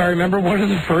year. Because I remember one of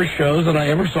the first shows that I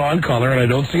ever saw in color, and I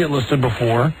don't see it listed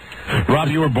before. Rob,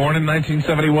 you were born in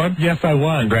 1971? Yes, I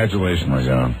was. Congratulations, my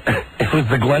son. It was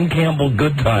the Glenn Campbell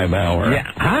Good Time Hour. Yeah.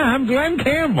 Hi, I'm Glenn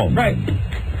Campbell. Right.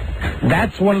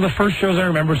 That's one of the first shows I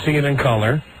remember seeing in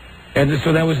color. And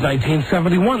so that was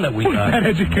 1971 that we got. Was that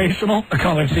educational? A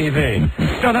color TV.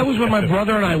 No, that was when my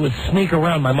brother and I would sneak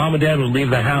around. My mom and dad would leave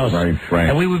the house. Right.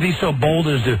 And we would be so bold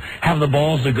as to have the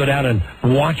balls to go down and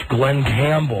watch Glenn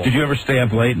Campbell. Did you ever stay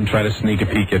up late and try to sneak a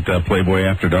peek at Playboy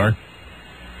After Dark?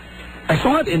 I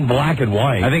saw it in black and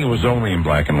white. I think it was only in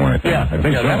black and white. Yeah, I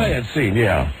think so. That I had seen,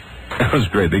 yeah. That was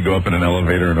great. They go up in an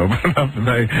elevator and open it up, and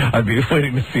I'd be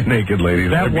waiting to see naked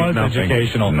ladies. That was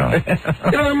educational. No.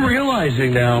 I'm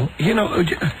realizing now,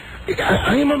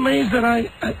 I am amazed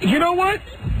that you know what?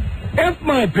 F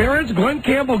my parents, Glenn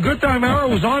Campbell Good Time Hour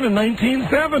was on in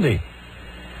 1970.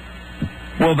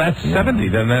 Well, that's 70,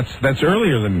 then that's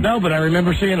earlier than... No, but I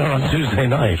remember seeing it on Tuesday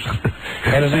night.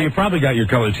 And so you probably got your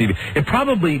color TV. It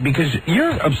probably, because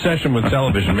your obsession with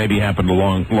television maybe happened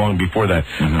long before that.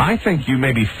 I think you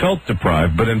maybe felt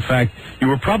deprived, but in fact, you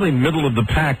were probably middle of the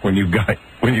pack when you got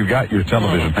your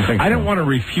television. I don't want to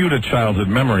refute a childhood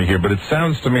memory here, but it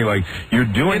sounds to me like you're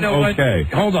doing okay.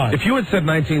 What? Hold on. If you had said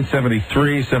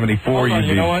 1973, 74, you'd be...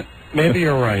 You know what? Maybe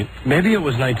you're right. Maybe it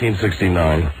was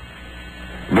 1969.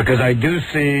 Because I do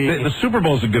see... The Super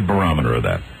Bowl is a good barometer of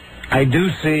that. I do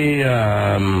see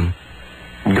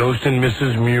Ghost and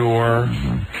Mrs. Muir,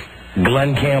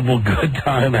 Glenn Campbell Good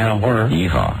Time Hour.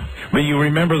 Yeehaw. But you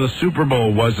remember the Super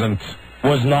Bowl was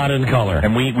not in color.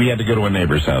 And we had to go to a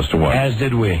neighbor's house to watch. As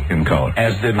did we. In color.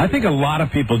 As did we. I think a lot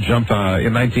of people jumped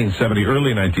in 1970,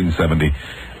 early 1970.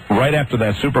 Right after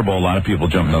that Super Bowl, a lot of people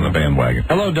jumped on the bandwagon.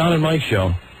 Hello, Don and Mike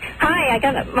show. Hi, I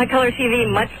got my color TV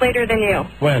much later than you.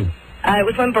 When? It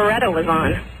was when Baretta was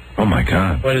on. Oh, my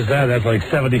God. What is that? That's like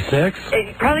 76?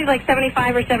 Probably like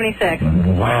 75 or 76.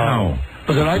 Wow.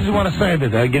 Listen, I just want to say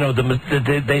that,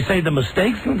 they say the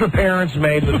mistakes that the parents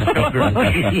made with the children,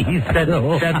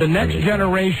 that the next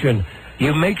generation,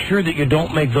 you make sure that you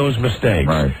don't make those mistakes.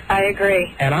 Right. I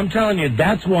agree. And I'm telling you,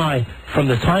 that's why, from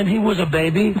the time he was a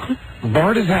baby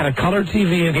Bart has had a color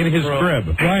TV in his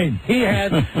crib. Right.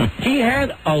 He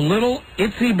had a little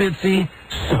itsy bitsy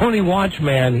Sony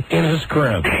Watchman in his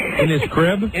crib. In his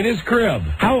crib? In his crib.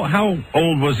 How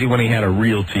old was he when he had a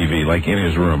real TV, like in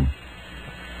his room?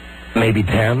 Maybe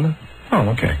 10. Oh,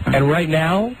 okay. And right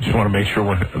now, just want to make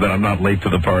sure that I'm not late to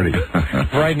the party.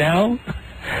 Right now,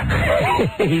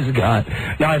 he's got.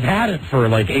 Now I've had it for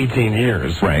like 18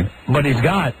 years. Right. But he's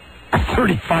got a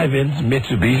 35-inch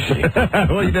Mitsubishi.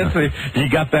 Well, he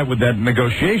got that with that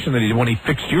negotiation that when he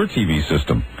fixed your TV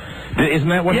system. Isn't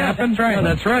that what happened? That's right. No,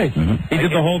 that's right. He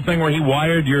did the whole thing where he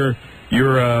wired your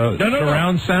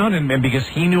surround sound, and because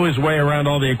he knew his way around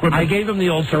all the equipment. I gave him the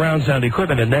old surround sound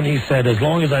equipment, and then he said, as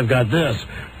long as I've got this,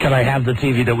 can I have the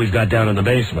TV that we've got down in the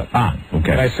basement? Ah,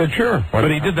 okay. And I said, sure. But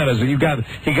he did that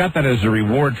he got that as a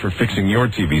reward for fixing your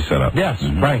TV setup. Yes,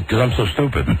 right, because I'm so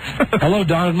stupid. Hello,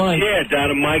 Don and Mike. Yeah,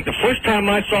 Don and Mike. The first time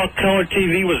I saw color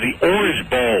TV was the Orange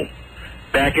Bowl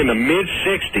back in the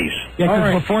mid-'60s. Yeah,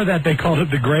 because before that they called it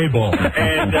the Gray Bowl.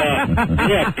 And,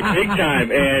 yeah, big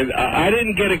time. And I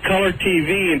didn't get a color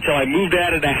TV until I moved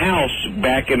out of the house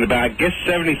back in about, I guess,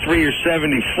 73 or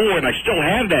 74, and I still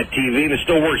have that TV, and it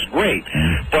still works great.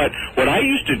 But what I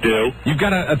used to do... You've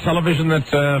got a television that's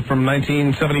from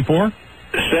 1974?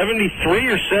 73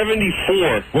 or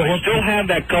 74. I still have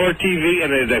that color TV,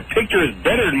 and the picture is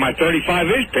better than my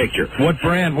 35-inch picture. What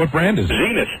brand is it?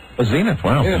 Zenith. A Zenith,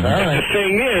 wow. Yeah, The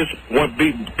thing is,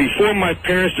 before my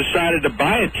parents decided to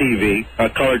buy a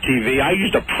color TV, I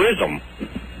used a Prism.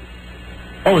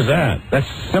 What was that? That's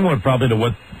similar probably to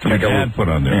what your dad put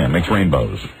on there. Yeah, it makes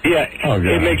rainbows. Yeah,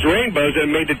 it makes rainbows, and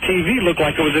it made the TV look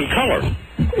like it was in color.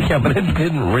 Yeah, but it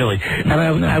didn't really. And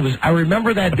I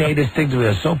remember that day distinctly. I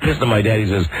was so pissed at my dad. He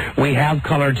says, "We have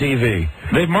color TV."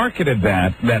 They marketed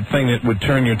that thing that would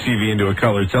turn your TV into a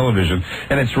color television,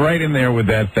 and it's right in there with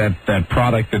that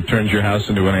product that turns your house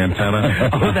into an antenna.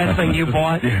 Oh, that thing you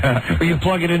bought? Yeah. Where you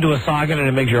plug it into a socket and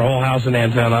it makes your whole house an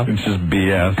antenna? It's just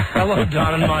BS. Hello,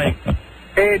 Don and Mike.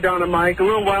 Hey, Don and Mike. A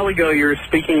little while ago, you were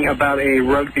speaking about a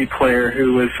rugby player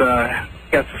who was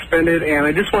got suspended, and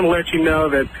I just want to let you know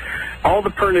that all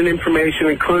the pertinent information,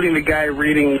 including the guy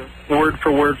reading word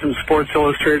for word from Sports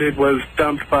Illustrated, was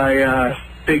dumped by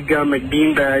Big Gun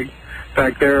McBeanbag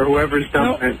back there, whoever's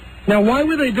dumping it. Now, why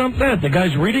would they dump that? The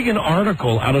guy's reading an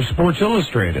article out of Sports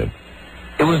Illustrated.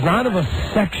 It was not of a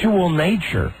sexual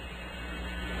nature.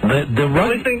 The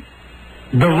only thing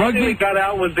that got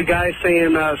out was the guy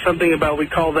saying something about, we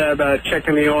call that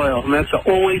checking the oil, and that's the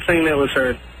only thing that was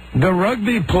heard. The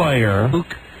rugby player,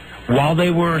 while they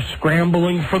were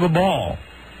scrambling for the ball.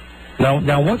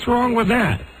 Now, what's wrong with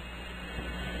that?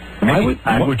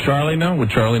 Would Charlie know?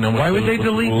 Why would they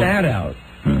delete that out?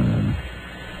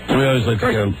 So we always like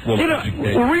to get a little...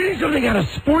 we're reading something out of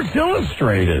Sports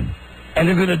Illustrated, and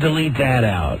they're going to delete that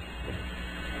out.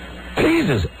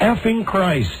 Jesus effing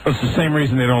Christ. It's the same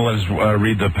reason they don't let us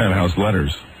read the Penthouse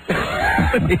letters.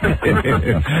 Just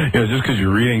because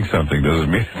you're reading something doesn't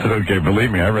mean it's okay.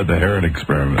 Believe me, I read the Herod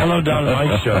Experiment. Hello, Don and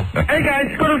Mike Show. Hey,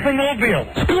 guys, Scooter from Mobile.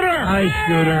 Scooter! Hi,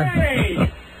 Scooter.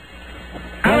 Hey!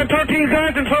 I haven't talked to you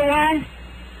guys in so long.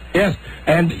 Yes,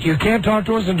 and you can't talk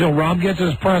to us until Rob gets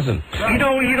his present. You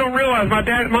don't realize my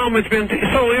dad and mom has been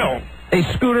so ill. Hey,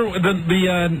 Scooter,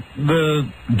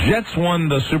 the Jets won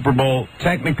the Super Bowl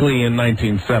technically in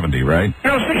 1970, right?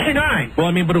 No, 69. Well,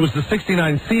 I mean, but it was the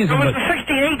 69 season. It was the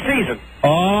 68 season.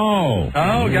 Oh,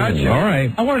 gotcha. All right.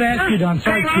 I wanted to ask you, Don.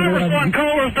 Sorry, Scooter. The one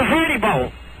called the Heidi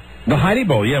Bowl. The Heidi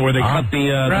Bowl, yeah, where they cut they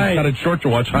cut it short to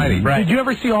watch Heidi. Right. Did you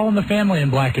ever see All in the Family in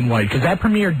black and white? Because that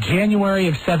premiered January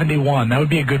of 71. That would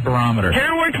be a good barometer.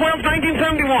 January 12th,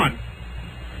 1971.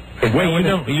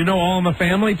 Wait, you know All in the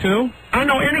Family, too? I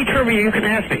know any trivia you can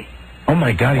ask me. Oh,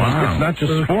 my God. Wow. It's not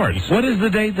just sports. What is the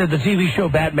date that the TV show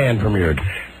Batman premiered?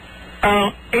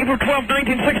 April 12th,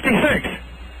 1966.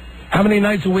 How many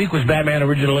nights a week was Batman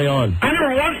originally on? I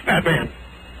never watched Batman.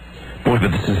 Boy,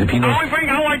 but this is if you know... The only thing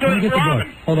I like to do is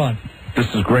Robin. Hold on. This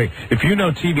is great. If you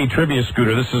know TV trivia,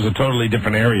 Scooter, this is a totally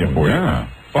different area for you. Yeah.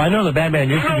 Well, I know that Batman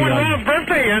used to be when on... Rob's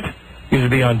birthday is. Used to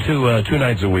be on two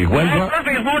nights a week. When's Rob's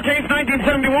birthday is March 8th,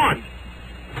 1971.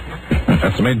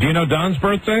 That's amazing. Do you know Don's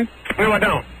birthday? No, I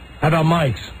don't. How about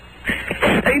Mike's?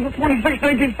 April 26th,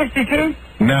 1962?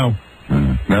 No.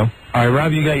 No. All right,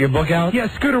 Rob, you got your book out? Yeah,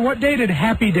 Scooter, what day did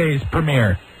Happy Days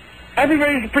premiere? Happy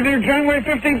Days premiered January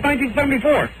 15th,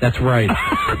 1974. That's right. All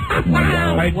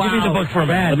right, give me the book for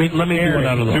bad. Let me hear it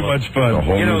out of the Too book. much fun. A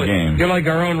whole new game. You're like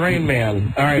our own Rain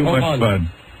Man. All right, Too hold much on. fun.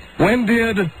 When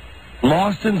did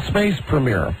Lost in Space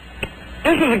premiere?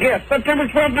 This is a guess. September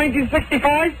 12th,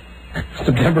 1965?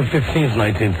 September 15th,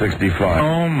 1965.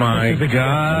 Oh, my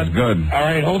God. Good. All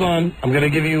right, hold on. I'm going to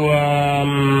give you,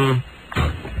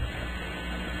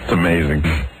 It's amazing.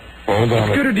 Hold on.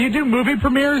 Scooter, do you do movie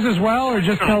premieres as well, or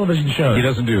just television shows? He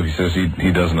doesn't do. He says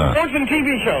he does not. Sports and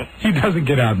TV shows. He doesn't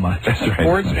get out much. That's right.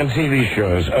 Sports and TV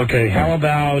shows. Okay, how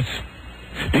about...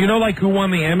 Do you know, like, who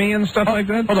won the Emmy and stuff like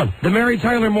that? Hold on. The Mary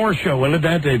Tyler Moore Show. When did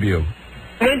that debut?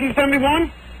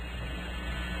 1971?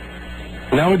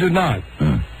 No, it did not.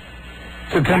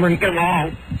 September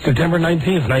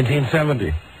 19th,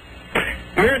 1970.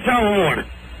 Mary Tyler Moore.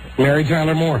 Mary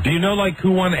Tyler Moore. Do you know, like,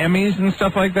 who won Emmys and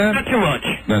stuff like that? Not too much.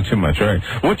 Not too much, all right.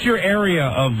 What's your area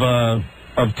of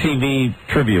TV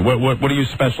trivia? What do you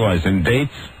specialize in?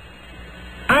 Dates?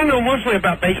 I know mostly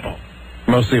about baseball.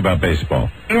 Mostly about baseball.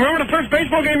 You remember the first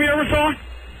baseball game you ever saw?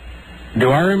 Do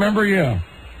I remember? Yeah.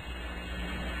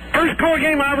 First color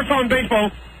game I ever saw in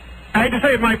baseball. I hate to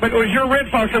say it, Mike, but it was your Red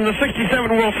Sox in the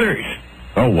 '67 World Series.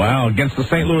 Oh, wow. Against the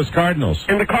St. Louis Cardinals.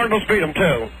 And the Cardinals beat them,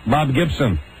 too. Bob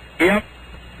Gibson. Yep.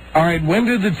 All right, when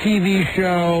did the TV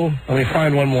show... Let me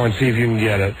find one more and see if you can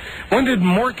get it. When did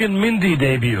Mork and Mindy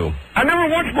debut? I never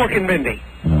watched Mork and Mindy.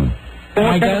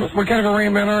 What kind of a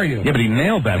Rain Man are you? Yeah, but he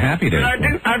nailed that Happy Days. I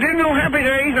did know Happy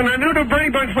Days, and I knew the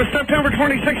Brady Bunch was September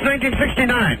 26,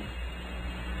 1969.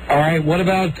 All right, what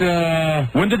about...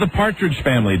 When did the Partridge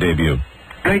Family debut?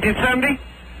 1970?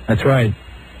 That's right.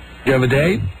 Do you have a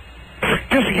date?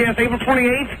 Just a guess, April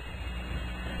 28th?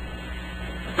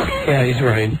 Yeah, he's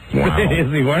right. Wow.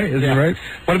 Is he right? Is he right?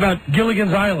 What about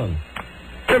Gilligan's Island?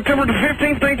 September the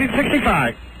 15th,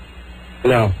 1965.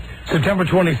 No. September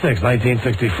 26,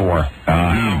 1964.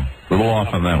 A little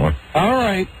off on that one. All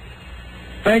right.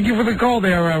 Thank you for the call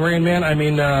there, Rain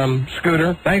Man.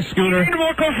 Scooter. Thanks, Scooter. Need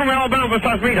more calls from Alabama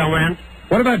besides me, though, man.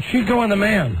 What about Chico and the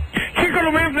Man? Chico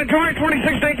the Man from July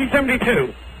 26,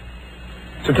 1972.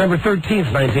 September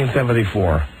 13th,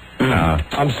 1974.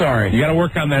 I'm sorry. You got to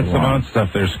work on that savant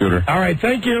stuff there, Scooter. All right,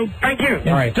 thank you. Thank you.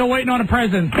 All right. Still waiting on a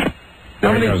present.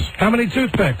 How many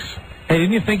toothpicks? Hey,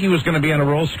 didn't you think he was going to be on a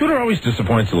roll? Scooter always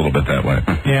disappoints a little bit that way.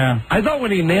 Yeah. I thought when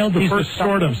he nailed the first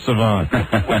sort of savant.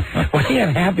 when he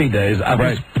had Happy Days, I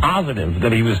was positive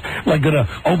that he was like going to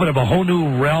open up a whole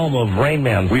new realm of Rain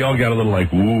Man. We all got a little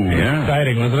like, ooh. Yeah.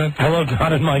 Exciting, wasn't it? Hello,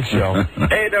 Don and Mike show.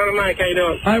 Hey, Don and Mike, how you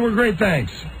doing? Hi, we're great,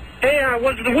 thanks. Hey,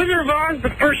 was The Wizard of Oz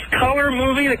the first color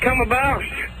movie to come about?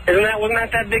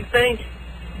 Wasn't that big thing?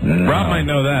 Rob might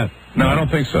know that. No, I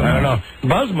don't think so. I don't know.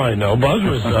 Buzz might know. Buzz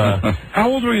was, how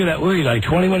old were you like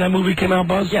 20 when that movie came out,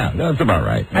 Buzz? Yeah, that's about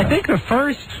right. I think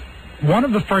one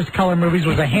of the first color movies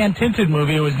was a hand-tinted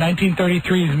movie. It was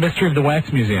 1933's Mystery of the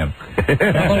Wax Museum.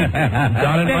 Hello,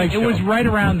 Don and Mike It was right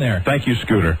around there. Thank you,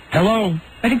 Scooter. Hello.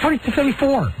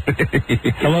 1934.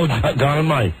 Hello, Don and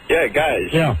Mike. Yeah, guys.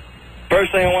 Yeah.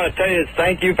 First thing I want to tell you is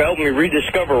thank you for helping me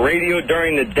rediscover radio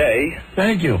during the day.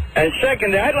 Thank you. And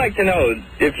second, I'd like to know,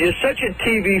 if you're such a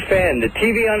TV fan, the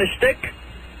TV on a stick,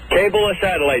 cable or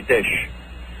satellite dish?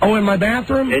 Oh, in my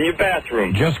bathroom? In your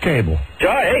bathroom. Just cable.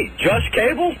 Hey, just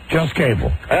cable? Just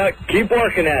cable. Keep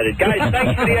working at it. Guys,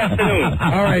 thanks for the afternoon.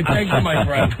 All right, thank you, my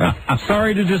friend.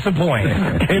 Sorry to disappoint.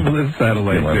 Cable and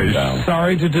satellite dish.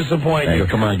 Sorry to disappoint you.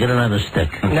 Come on, get another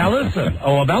stick. Now listen,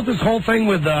 about this whole thing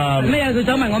with the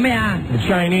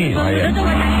Chinese. You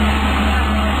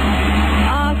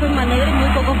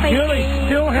know, they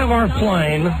still have our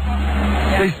plane.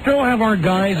 They still have our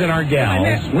guys and our gals.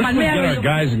 We should get our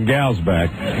guys and gals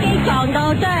back. 撞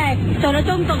到即係做到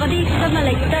中國嗰啲今日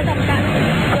你得唔得？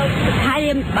睇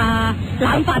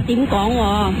諗法點講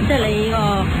喎？即係你個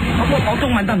講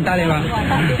中文得唔得？你話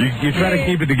You try to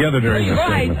keep it together during this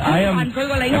segment.問佢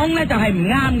個領空咧就係唔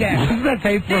啱嘅。 This is that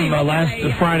tape from last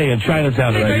Friday in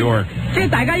Chinatown, New York. 即係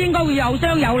大家應該會有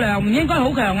商有量，唔應該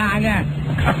好強硬嘅。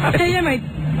即係因為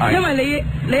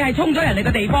你係衝咗人哋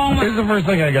嘅地方嘛。 Here's the first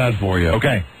thing I got for you.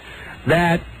 Okay.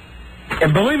 That,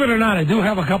 and believe it or not, I do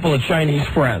have a couple of Chinese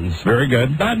friends. Very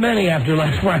good. Not many after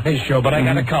last Friday's show, but I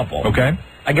got a couple. Okay.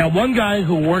 I got one guy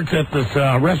who works at this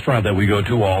restaurant that we go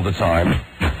to all the time.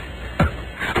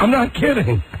 I'm not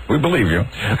kidding. We believe you.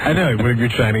 I know, one of your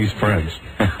Chinese friends.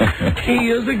 He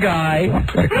is a guy.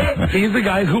 He's the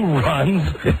guy who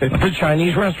runs the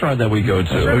Chinese restaurant that we go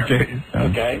to. Okay.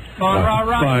 Okay.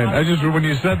 Fine. I just, when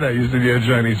you said that, you said you had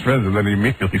Chinese friends, and then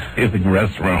immediately said the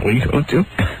restaurant we go to.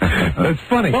 That's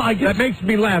funny. Well, I guess, that makes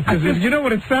me laugh, because you know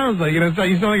what it sounds like? You know,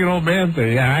 you sound like an old man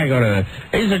saying, yeah, I go to,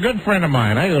 he's a good friend of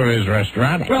mine. I go to his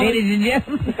restaurant. Well,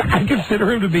 I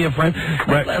consider him to be a friend.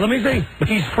 Right. Let me say,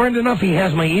 he's friend enough, he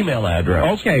has my email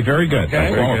address. Okay, very good.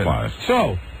 Okay. That qualifies.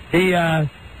 So,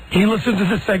 he listened to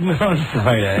the segment on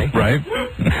Friday. Right.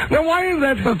 Now, why is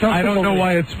that so tough? I don't know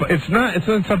why it's not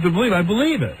tough to believe. I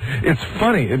believe it. It's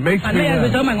funny. It makes me.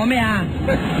 佢想問我咩啊？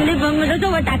你問咗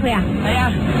都會答佢啊？係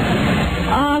啊。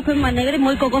哦，佢問你嗰啲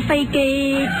每個飛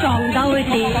機撞到嗰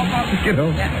啲。You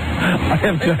know, I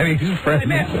have Chinese friends.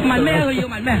 問咩？佢要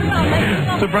問咩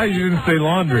 ？Surprised you didn't say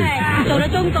laundry. 做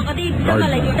咗中國嗰啲今日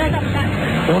嚟要得唔得？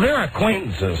 Well, they're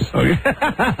acquaintances.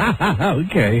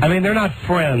 Okay. I mean, they're not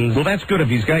friends. Well, that's good. If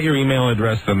he's got your email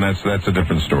address, then that's a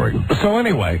different story. So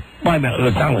anyway, well,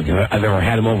 it's not like I've ever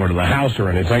had him over to the house or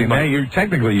anything. Now,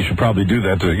 technically, you should probably do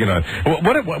that to,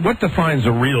 what defines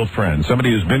a real friend?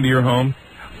 Somebody who's been to your home?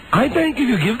 I think if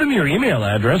you give them your email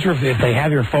address or if they have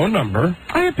your phone number.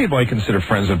 I have people I consider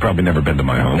friends that have probably never been to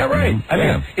my home. Yeah, right. I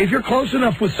mean, if you're close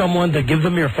enough with someone to give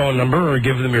them your phone number or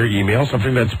give them your email,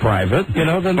 something that's private, then...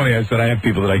 Funny, I said I have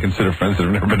people that I consider friends that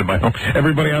have never been to my home.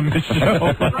 Everybody on this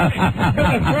show.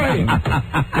 That's right.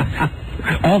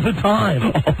 All the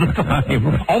time.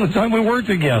 All the time we work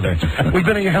together. We've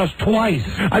been in your house twice.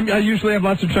 I usually have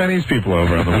lots of Chinese people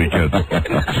over on the weekends.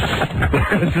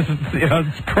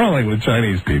 It's crawling with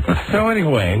Chinese people. So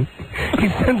anyway, he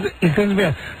sends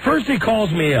me first he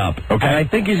calls me up. Okay. And I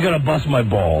think he's going to bust my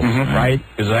balls, right?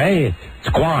 He says, hey, it's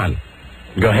Quan.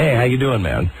 I go, hey, how you doing,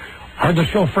 man? Heard the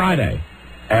show Friday.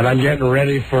 And I'm getting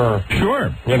ready for,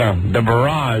 the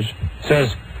barrage.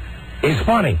 Says, it's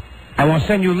funny. I want to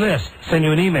send you a list, send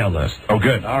you an email list. Oh,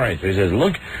 good. All right. So he says,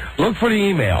 look for the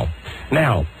email.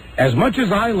 Now, as much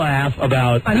as I laugh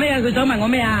about... 問咩啊？佢想問我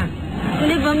咩啊？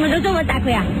你問咗都會答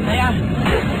佢啊？係啊。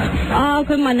哦，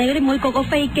佢問你嗰啲每個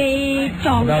飛機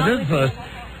撞到。Now this list,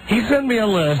 he sent me a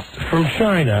list from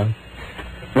China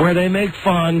where they make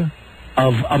fun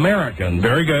of Americans.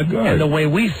 Very good. And the way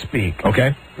we speak.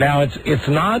 Okay. Now, it's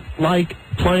not like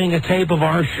playing a tape of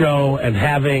our show and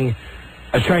having...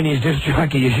 a Chinese disc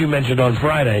jockey, as you mentioned on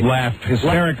Friday, laughed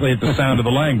hysterically at the sound of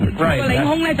the language. Right. 個領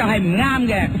空咧就係唔啱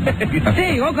嘅，即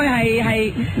係如果佢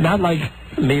係 not like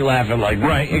me laughing like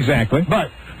right, exactly.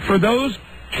 But for those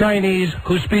Chinese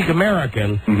who speak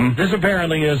American, this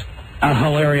apparently is a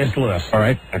hilarious list. All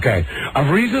right. Okay. Of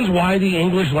reasons why the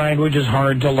English language is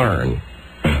hard to learn.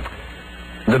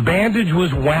 The bandage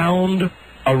was wound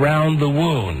around the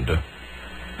wound.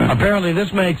 Apparently,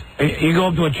 this makes you go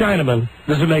up to a Chinaman.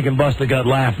 This would make him bust a gut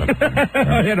laughing.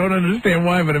 I don't understand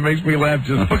why, but it makes me laugh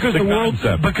just because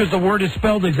the word is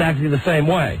spelled exactly the same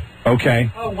way.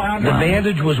 Okay. Oh, wow. The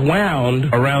bandage was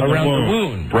wound around the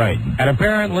wound. Right. And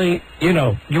apparently,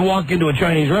 you walk into a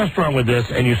Chinese restaurant with this,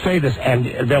 and you say this,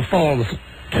 and they'll fall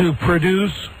to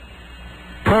produce.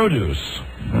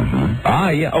 Ah,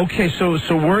 yeah. Okay. So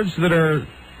words that are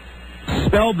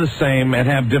spelled the same and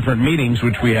have different meanings,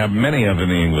 which we have many of in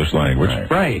the English language.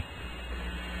 Right.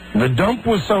 The dump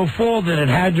was so full that it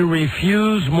had to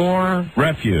refuse more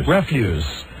refuse.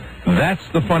 That's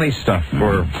the funny stuff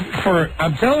for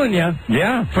I'm telling you.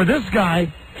 Yeah. For this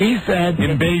guy, he said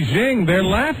in Beijing they're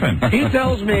laughing. He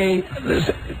tells me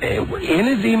in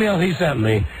his email he sent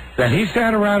me that he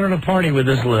sat around at a party with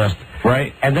this list.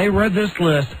 Right. And they read this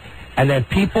list. And that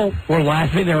people were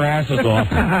laughing their asses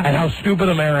off at how stupid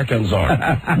Americans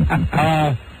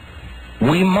are.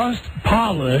 We must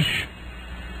polish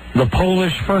the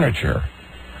Polish furniture.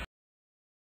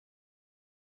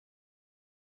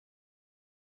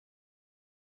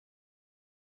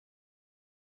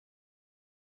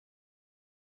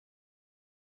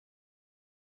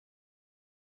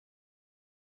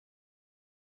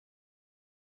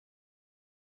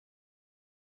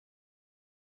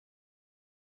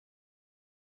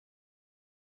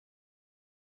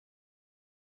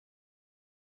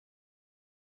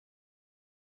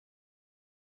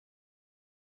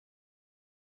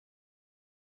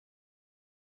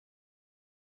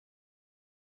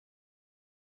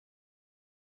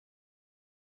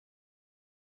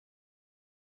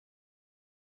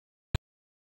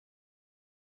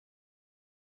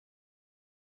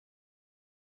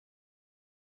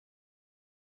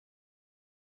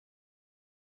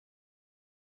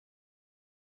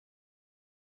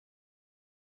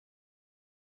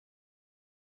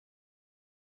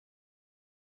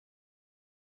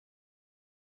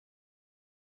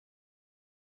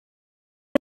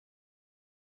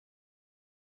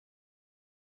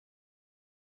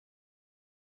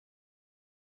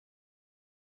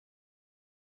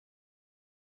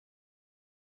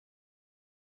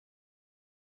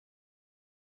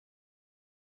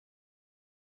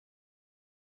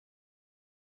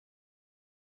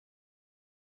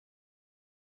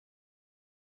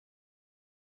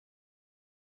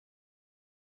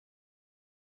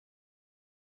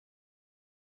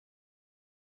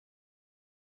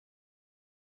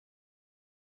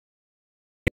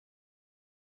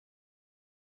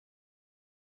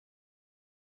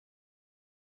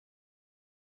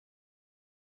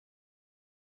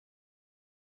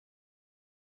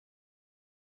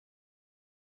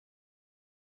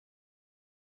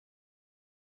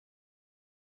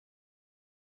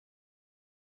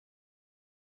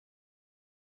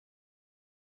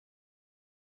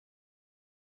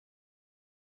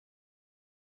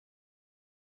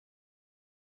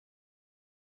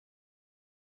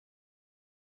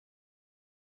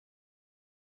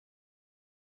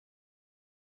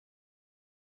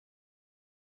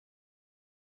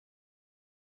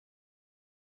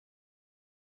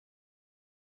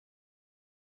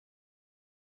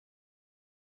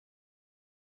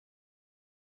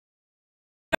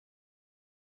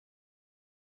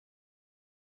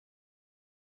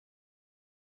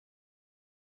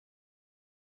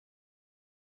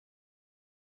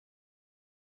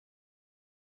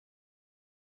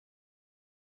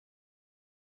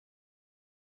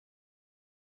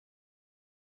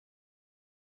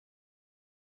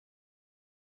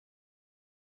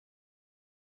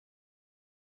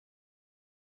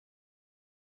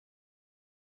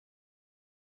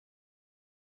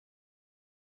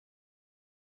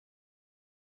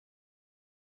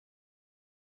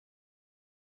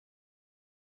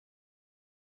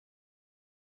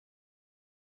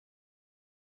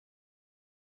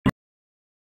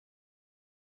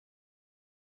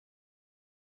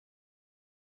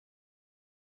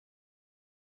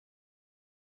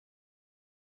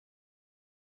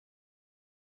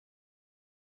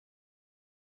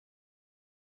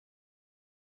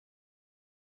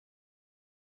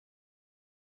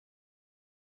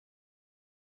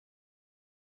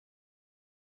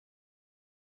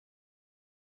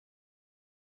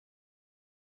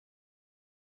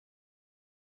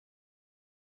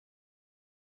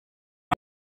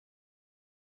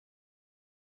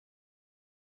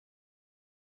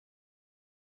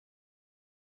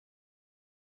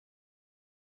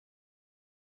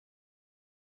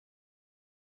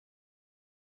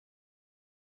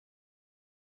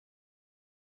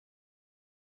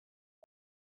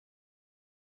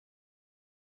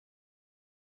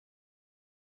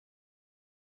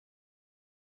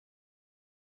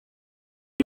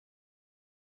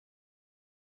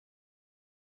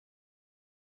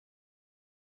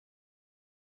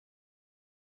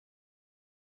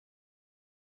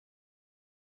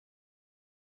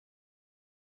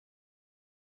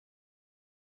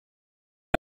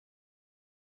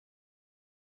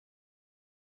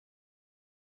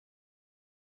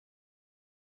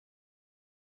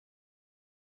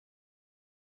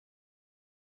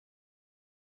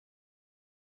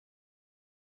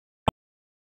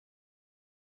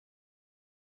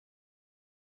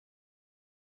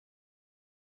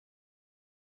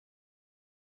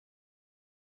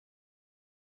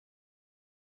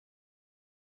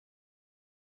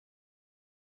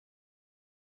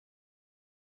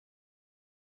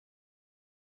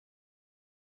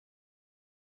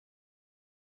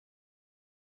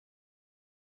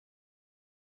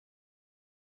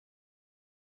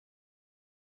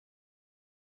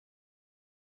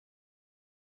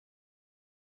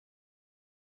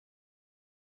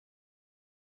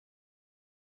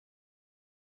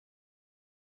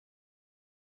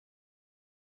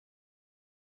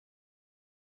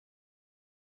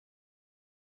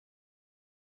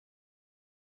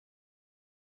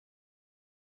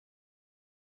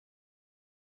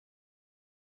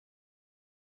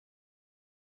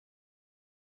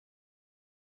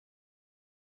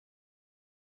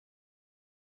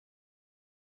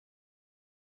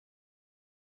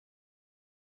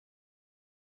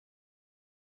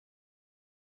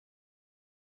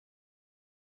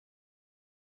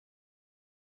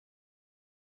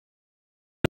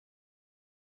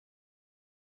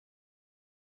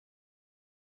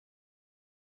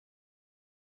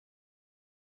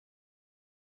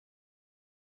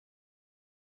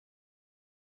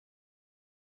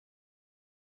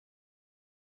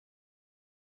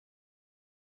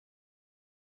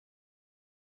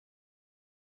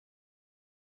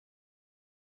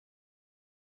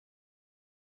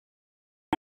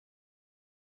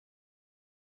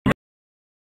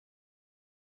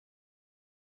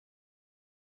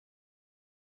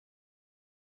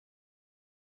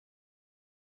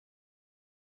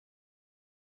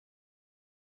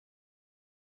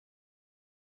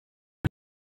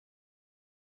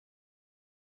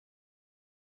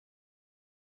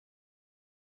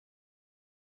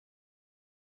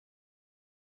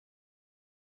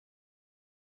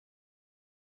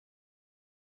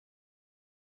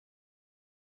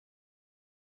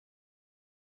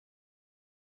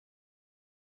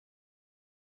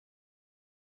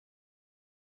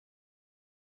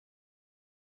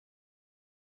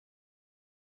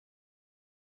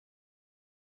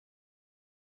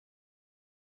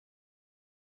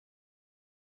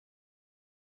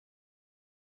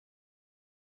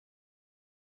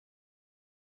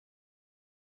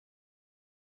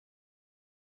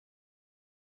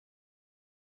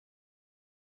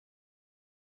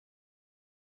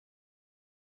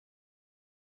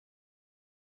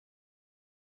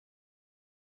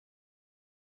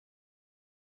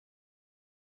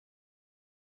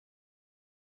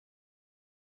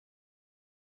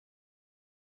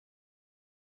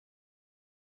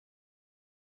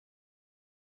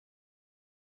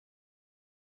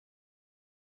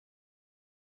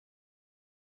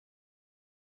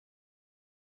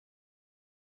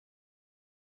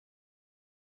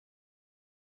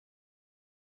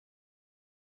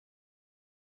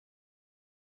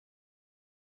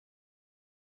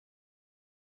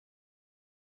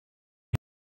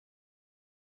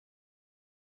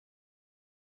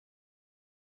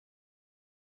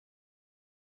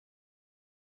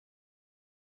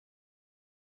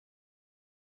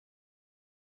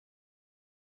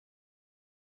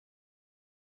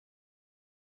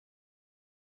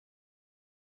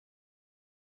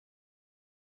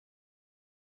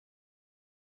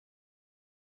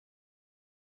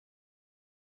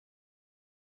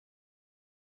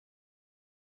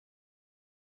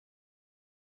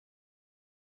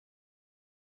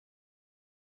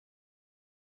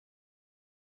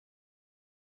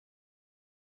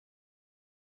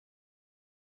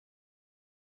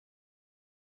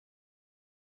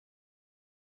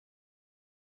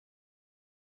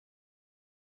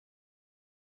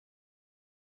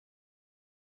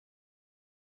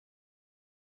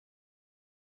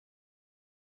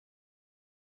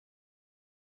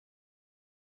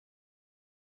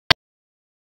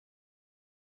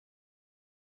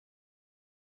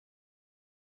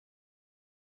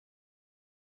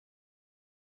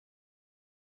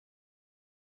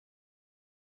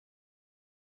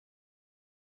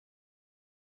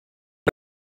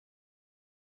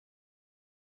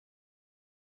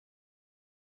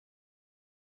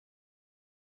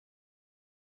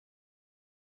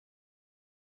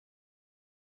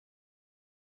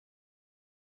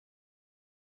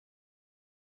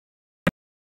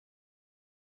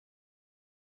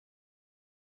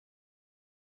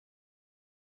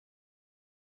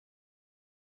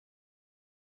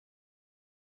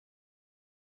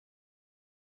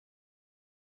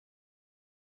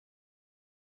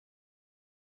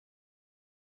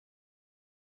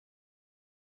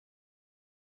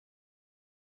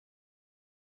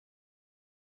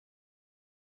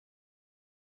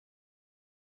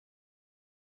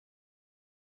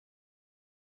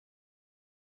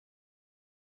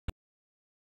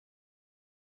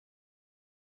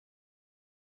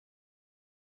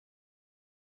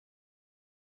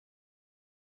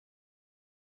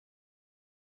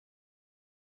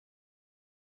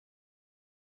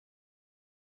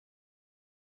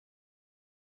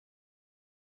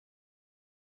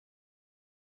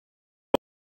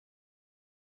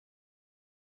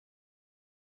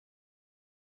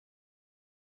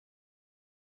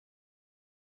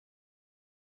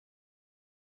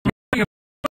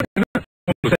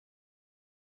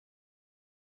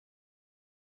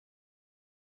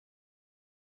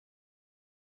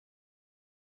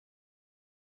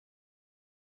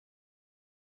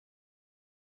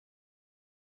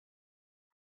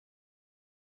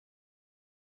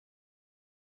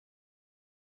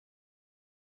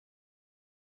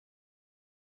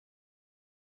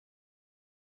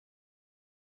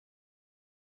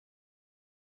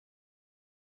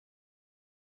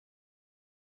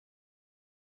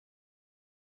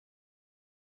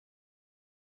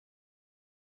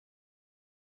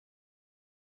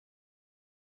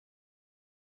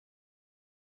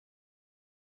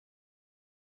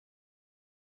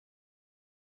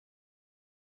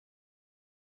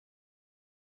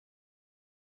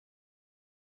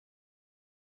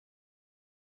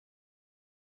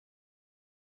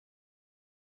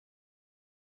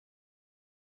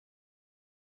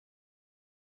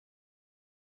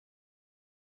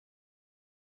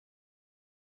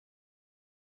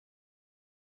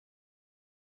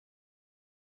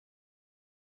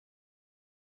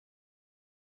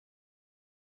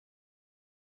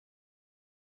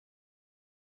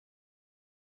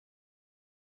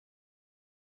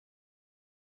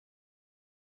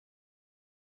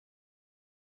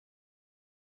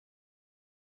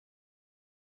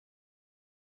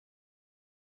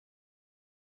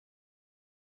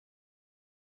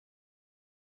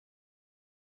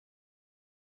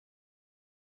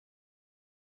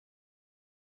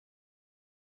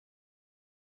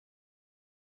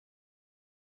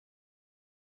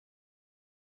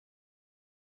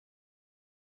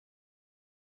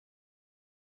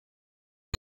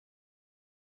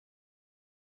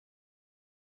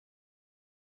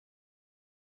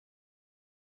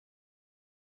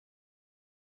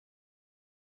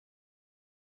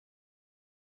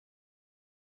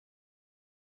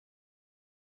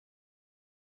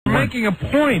 Making a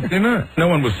point, they're not. No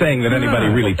one was saying that anybody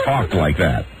really talked like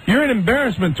that. You're an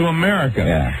embarrassment to America.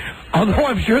 Yeah. Although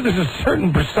I'm sure there's a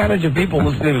certain percentage of people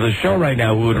listening to the show right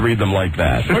now who would read them like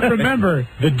that. But remember,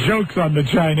 the joke's on the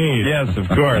Chinese. Yes, of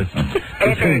course.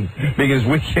 Because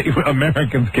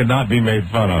Americans cannot be made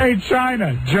fun of. Hey,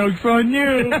 China, joke's on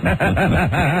you.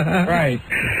 Right.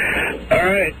 All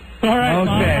right. All right,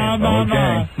 Okay.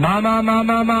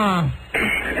 Mama.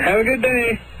 Have a good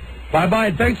day.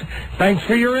 Bye-bye. Thanks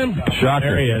for your input. Shocker.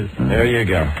 There he is. There you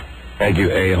go. Thank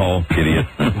you, a-hole, idiot,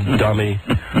 dummy.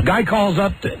 Guy calls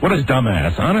up to... What is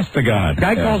dumbass? Honest to God.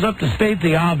 Guy calls up to state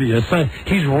the obvious.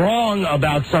 He's wrong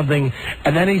about something,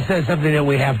 and then he says something that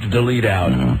we have to delete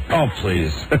out. Oh,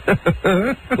 please.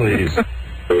 Please.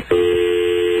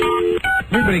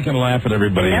 Everybody can laugh at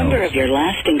everybody The number else. of your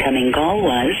last incoming call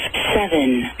was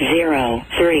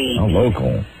 703. Oh,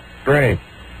 local. Great.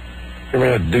 Give me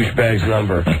that douchebag's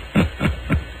number.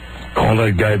 Call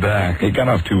that guy back. He got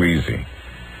off too easy.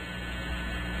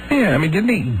 Yeah, I mean, didn't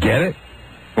he get it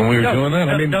when we were doing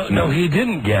that? No, he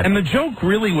didn't get it. And the joke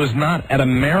really was not at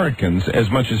Americans as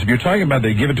much as if you're talking about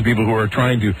they give it to people who are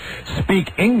trying to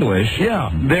speak English. Yeah.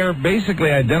 They're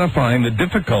basically identifying the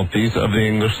difficulties of the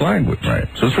English language. Right.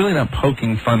 So it's really not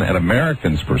poking fun at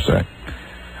Americans per se.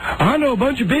 I know a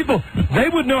bunch of people. They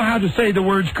would know how to say the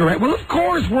words correct. Well, of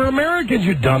course, we're Americans,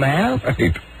 you dumbass.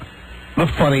 Right. The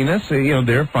funniness,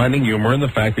 they're finding humor in the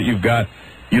fact that you've got,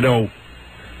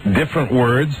 different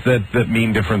words that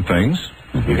mean different things.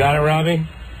 You got it, Robbie?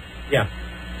 Yeah.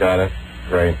 Got it.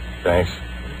 Great. Thanks.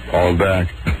 Call him back.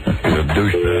 He's a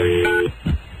douchebag.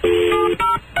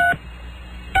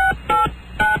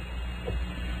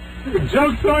 The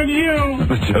joke's on you.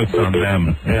 The joke's on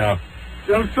them. Yeah.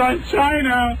 Joke's on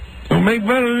China. Don't make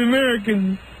fun of the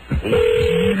Americans.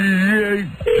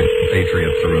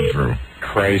 Patriot through and through.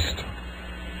 Christ.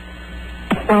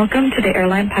 Welcome to the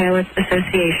Airline Pilots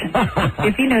Association.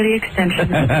 If you know the extension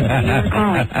you are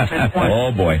calling, press 1.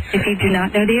 Oh, boy. If you do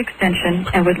not know the extension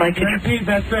and would like to... Guaranteed,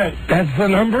 that's it. That's the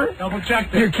number? Double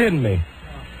check it. You're kidding me.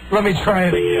 Let me try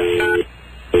it again.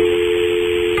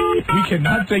 We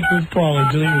cannot take this call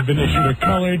until you've been issued a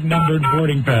colored numbered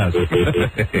boarding pass.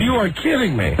 You are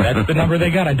kidding me. That's the number they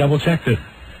got. I double checked it.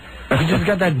 You just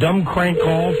got that dumb crank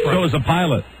call from... So is a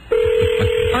pilot.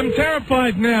 I'm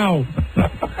terrified now.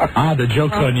 The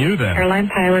joke's on you then. Airline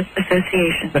Pilots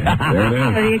Association. If you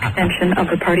know the extension of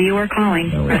the party you are calling,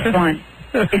 press 1.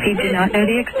 If you do not know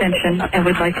the extension and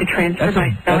would like to transfer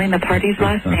by spelling the party's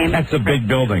last name... That's a big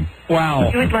building. Wow.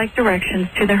 If you would like directions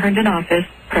to the Herndon office,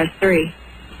 press 3.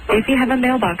 If you have a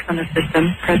mailbox on the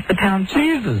system, press the pound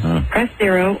sign. Jesus. Press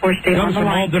 0 or stay on Comes the from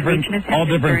line to reach an attendant all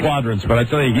different during- quadrants, but I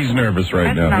tell you, he's nervous right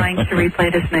Press now. 9 to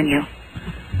replay this menu.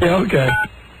 Yeah, okay.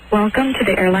 Welcome to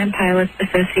the Airline Pilots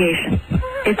Association.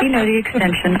 If you know the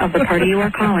extension of the party you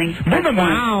are calling, press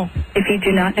 1. If you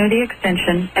do not know the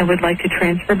extension and would like to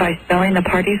transfer by spelling the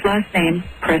party's last name,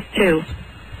 press 2.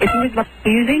 If you would like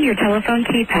using your telephone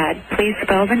keypad, please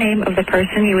spell the name of the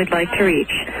person you would like to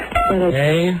reach.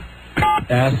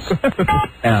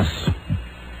 A-S-S.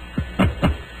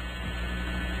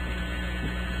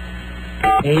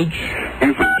 H.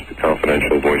 You've reached the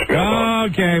confidential voicemail.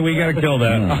 Okay, we got to kill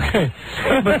that. Okay.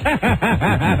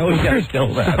 We got to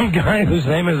kill that. Some guy whose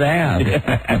name is Ass.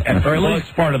 Or at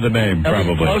least part of the name,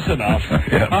 probably. Close enough.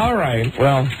 Yeah. All right.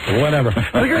 Well, whatever.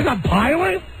 The guy's a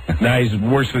pilot? No, he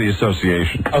works for the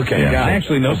association. Okay, yeah. got I it.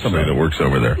 actually know somebody that works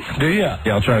over there. Do you? Yeah,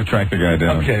 I'll try to track the guy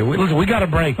down. Okay, listen, we got a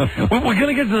break. We're going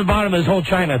to get to the bottom of this whole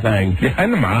China thing. Yeah, I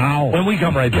know. When we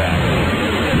come right back.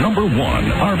 Number 1,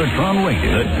 Arbitron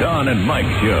Radio, the Don and Mike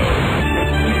Show.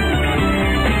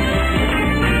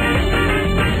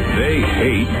 They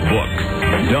hate books.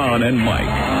 Don and Mike.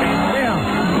 Yeah.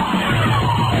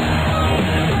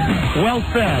 Well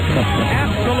said.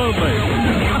 Absolutely.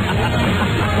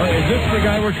 Is this the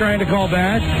guy we're trying to call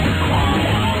back?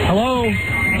 Hello?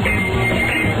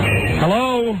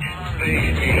 Hello?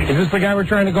 Is this the guy we're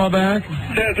trying to call back?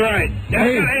 That's right.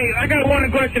 Hey, I got one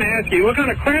question to ask you. What kind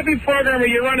of crappy program are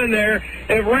you running there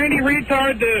if Randy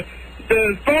Retard, the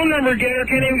phone number getter,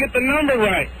 can't even get the number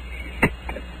right?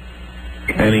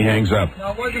 And he hangs up.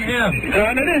 No, it wasn't him.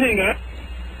 I didn't hang up.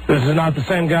 This is not the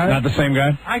same guy? Not the same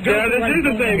guy? Yeah, this is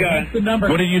the same guy.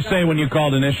 What did you say when you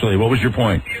called initially? What was your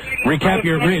point? Recap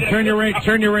your turn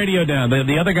your radio down.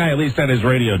 The other guy at least had his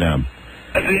radio down.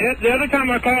 The other time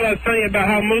I called, I was telling you about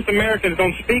how most Americans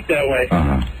don't speak that way.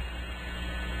 Uh-huh.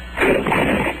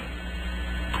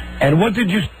 And what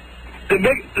did you...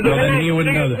 Then he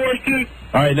wouldn't know that.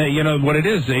 All right, you know what it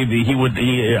is.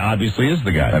 He obviously is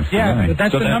the guy. Yeah, but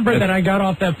that's the number that I got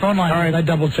off that phone line. All right, I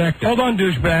double checked it. Hold on,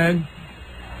 douchebag.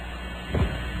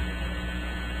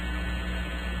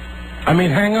 I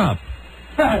mean, hang up.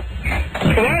 What?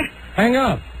 Hang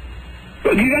up.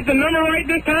 You got the number right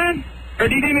this time? Or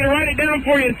do you need me to write it down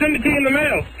for you and send it to you in the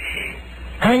mail?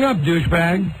 Hang up,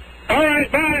 douchebag. All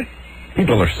right, bye.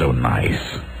 People are so nice.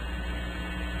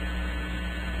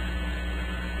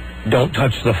 Don't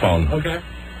touch the phone. Okay.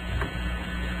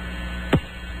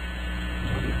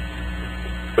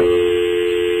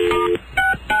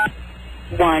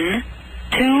 One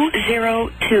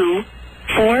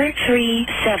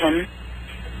 202-437.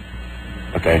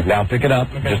 Okay, now pick it up.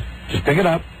 Just pick it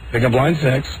up. Pick up line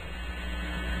 6.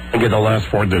 And get the last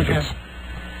 4 digits.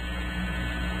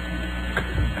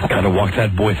 I gotta walk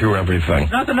that boy through everything.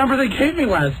 It's not the number they gave me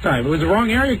last time. It was the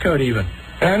wrong area code even.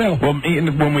 I know. Well,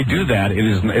 when we do that, it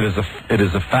is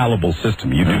a fallible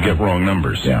system. You do get wrong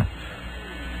numbers. Yeah.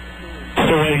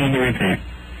 Still waiting on the repeat.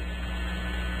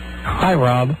 Hi,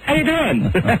 Rob. How you doing?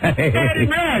 I didn't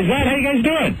realize that. How you guys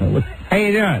doing? How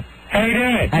you doing? How you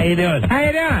doing? How you doing? How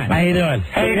you doing? How you doing?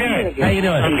 How you doing? How you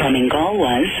doing? Incoming call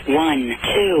was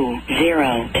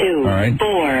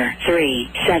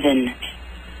 1202-437.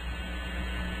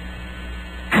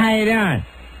 How you doing?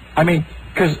 I mean,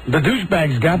 because the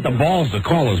douchebag's got the balls to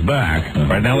call us back. All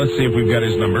right, now let's see if we've got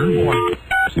his number.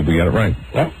 See if we got it right.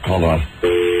 Oh, hold on.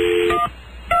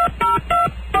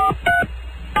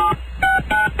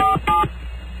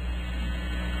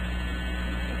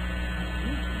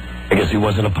 I guess he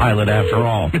wasn't a pilot after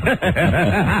all. Hello,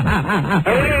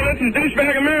 this is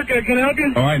Douchebag America. Can I help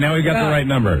you? All right, now we got the right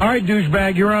number. All right,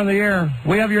 douchebag, you're on the air.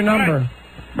 We have your number.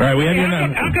 All right, we have your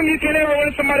number. How come you can't ever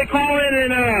let somebody call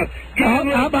in and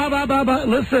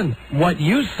Listen, what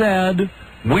you said,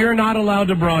 we're not allowed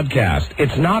to broadcast.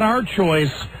 It's not our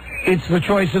choice. It's the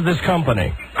choice of this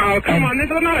company. Oh, come on.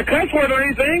 This is not a cuss word or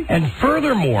anything. And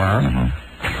furthermore,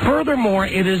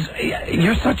 it is,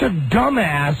 you're such a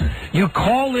dumbass. You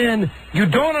call in, you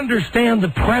don't understand the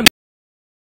premise.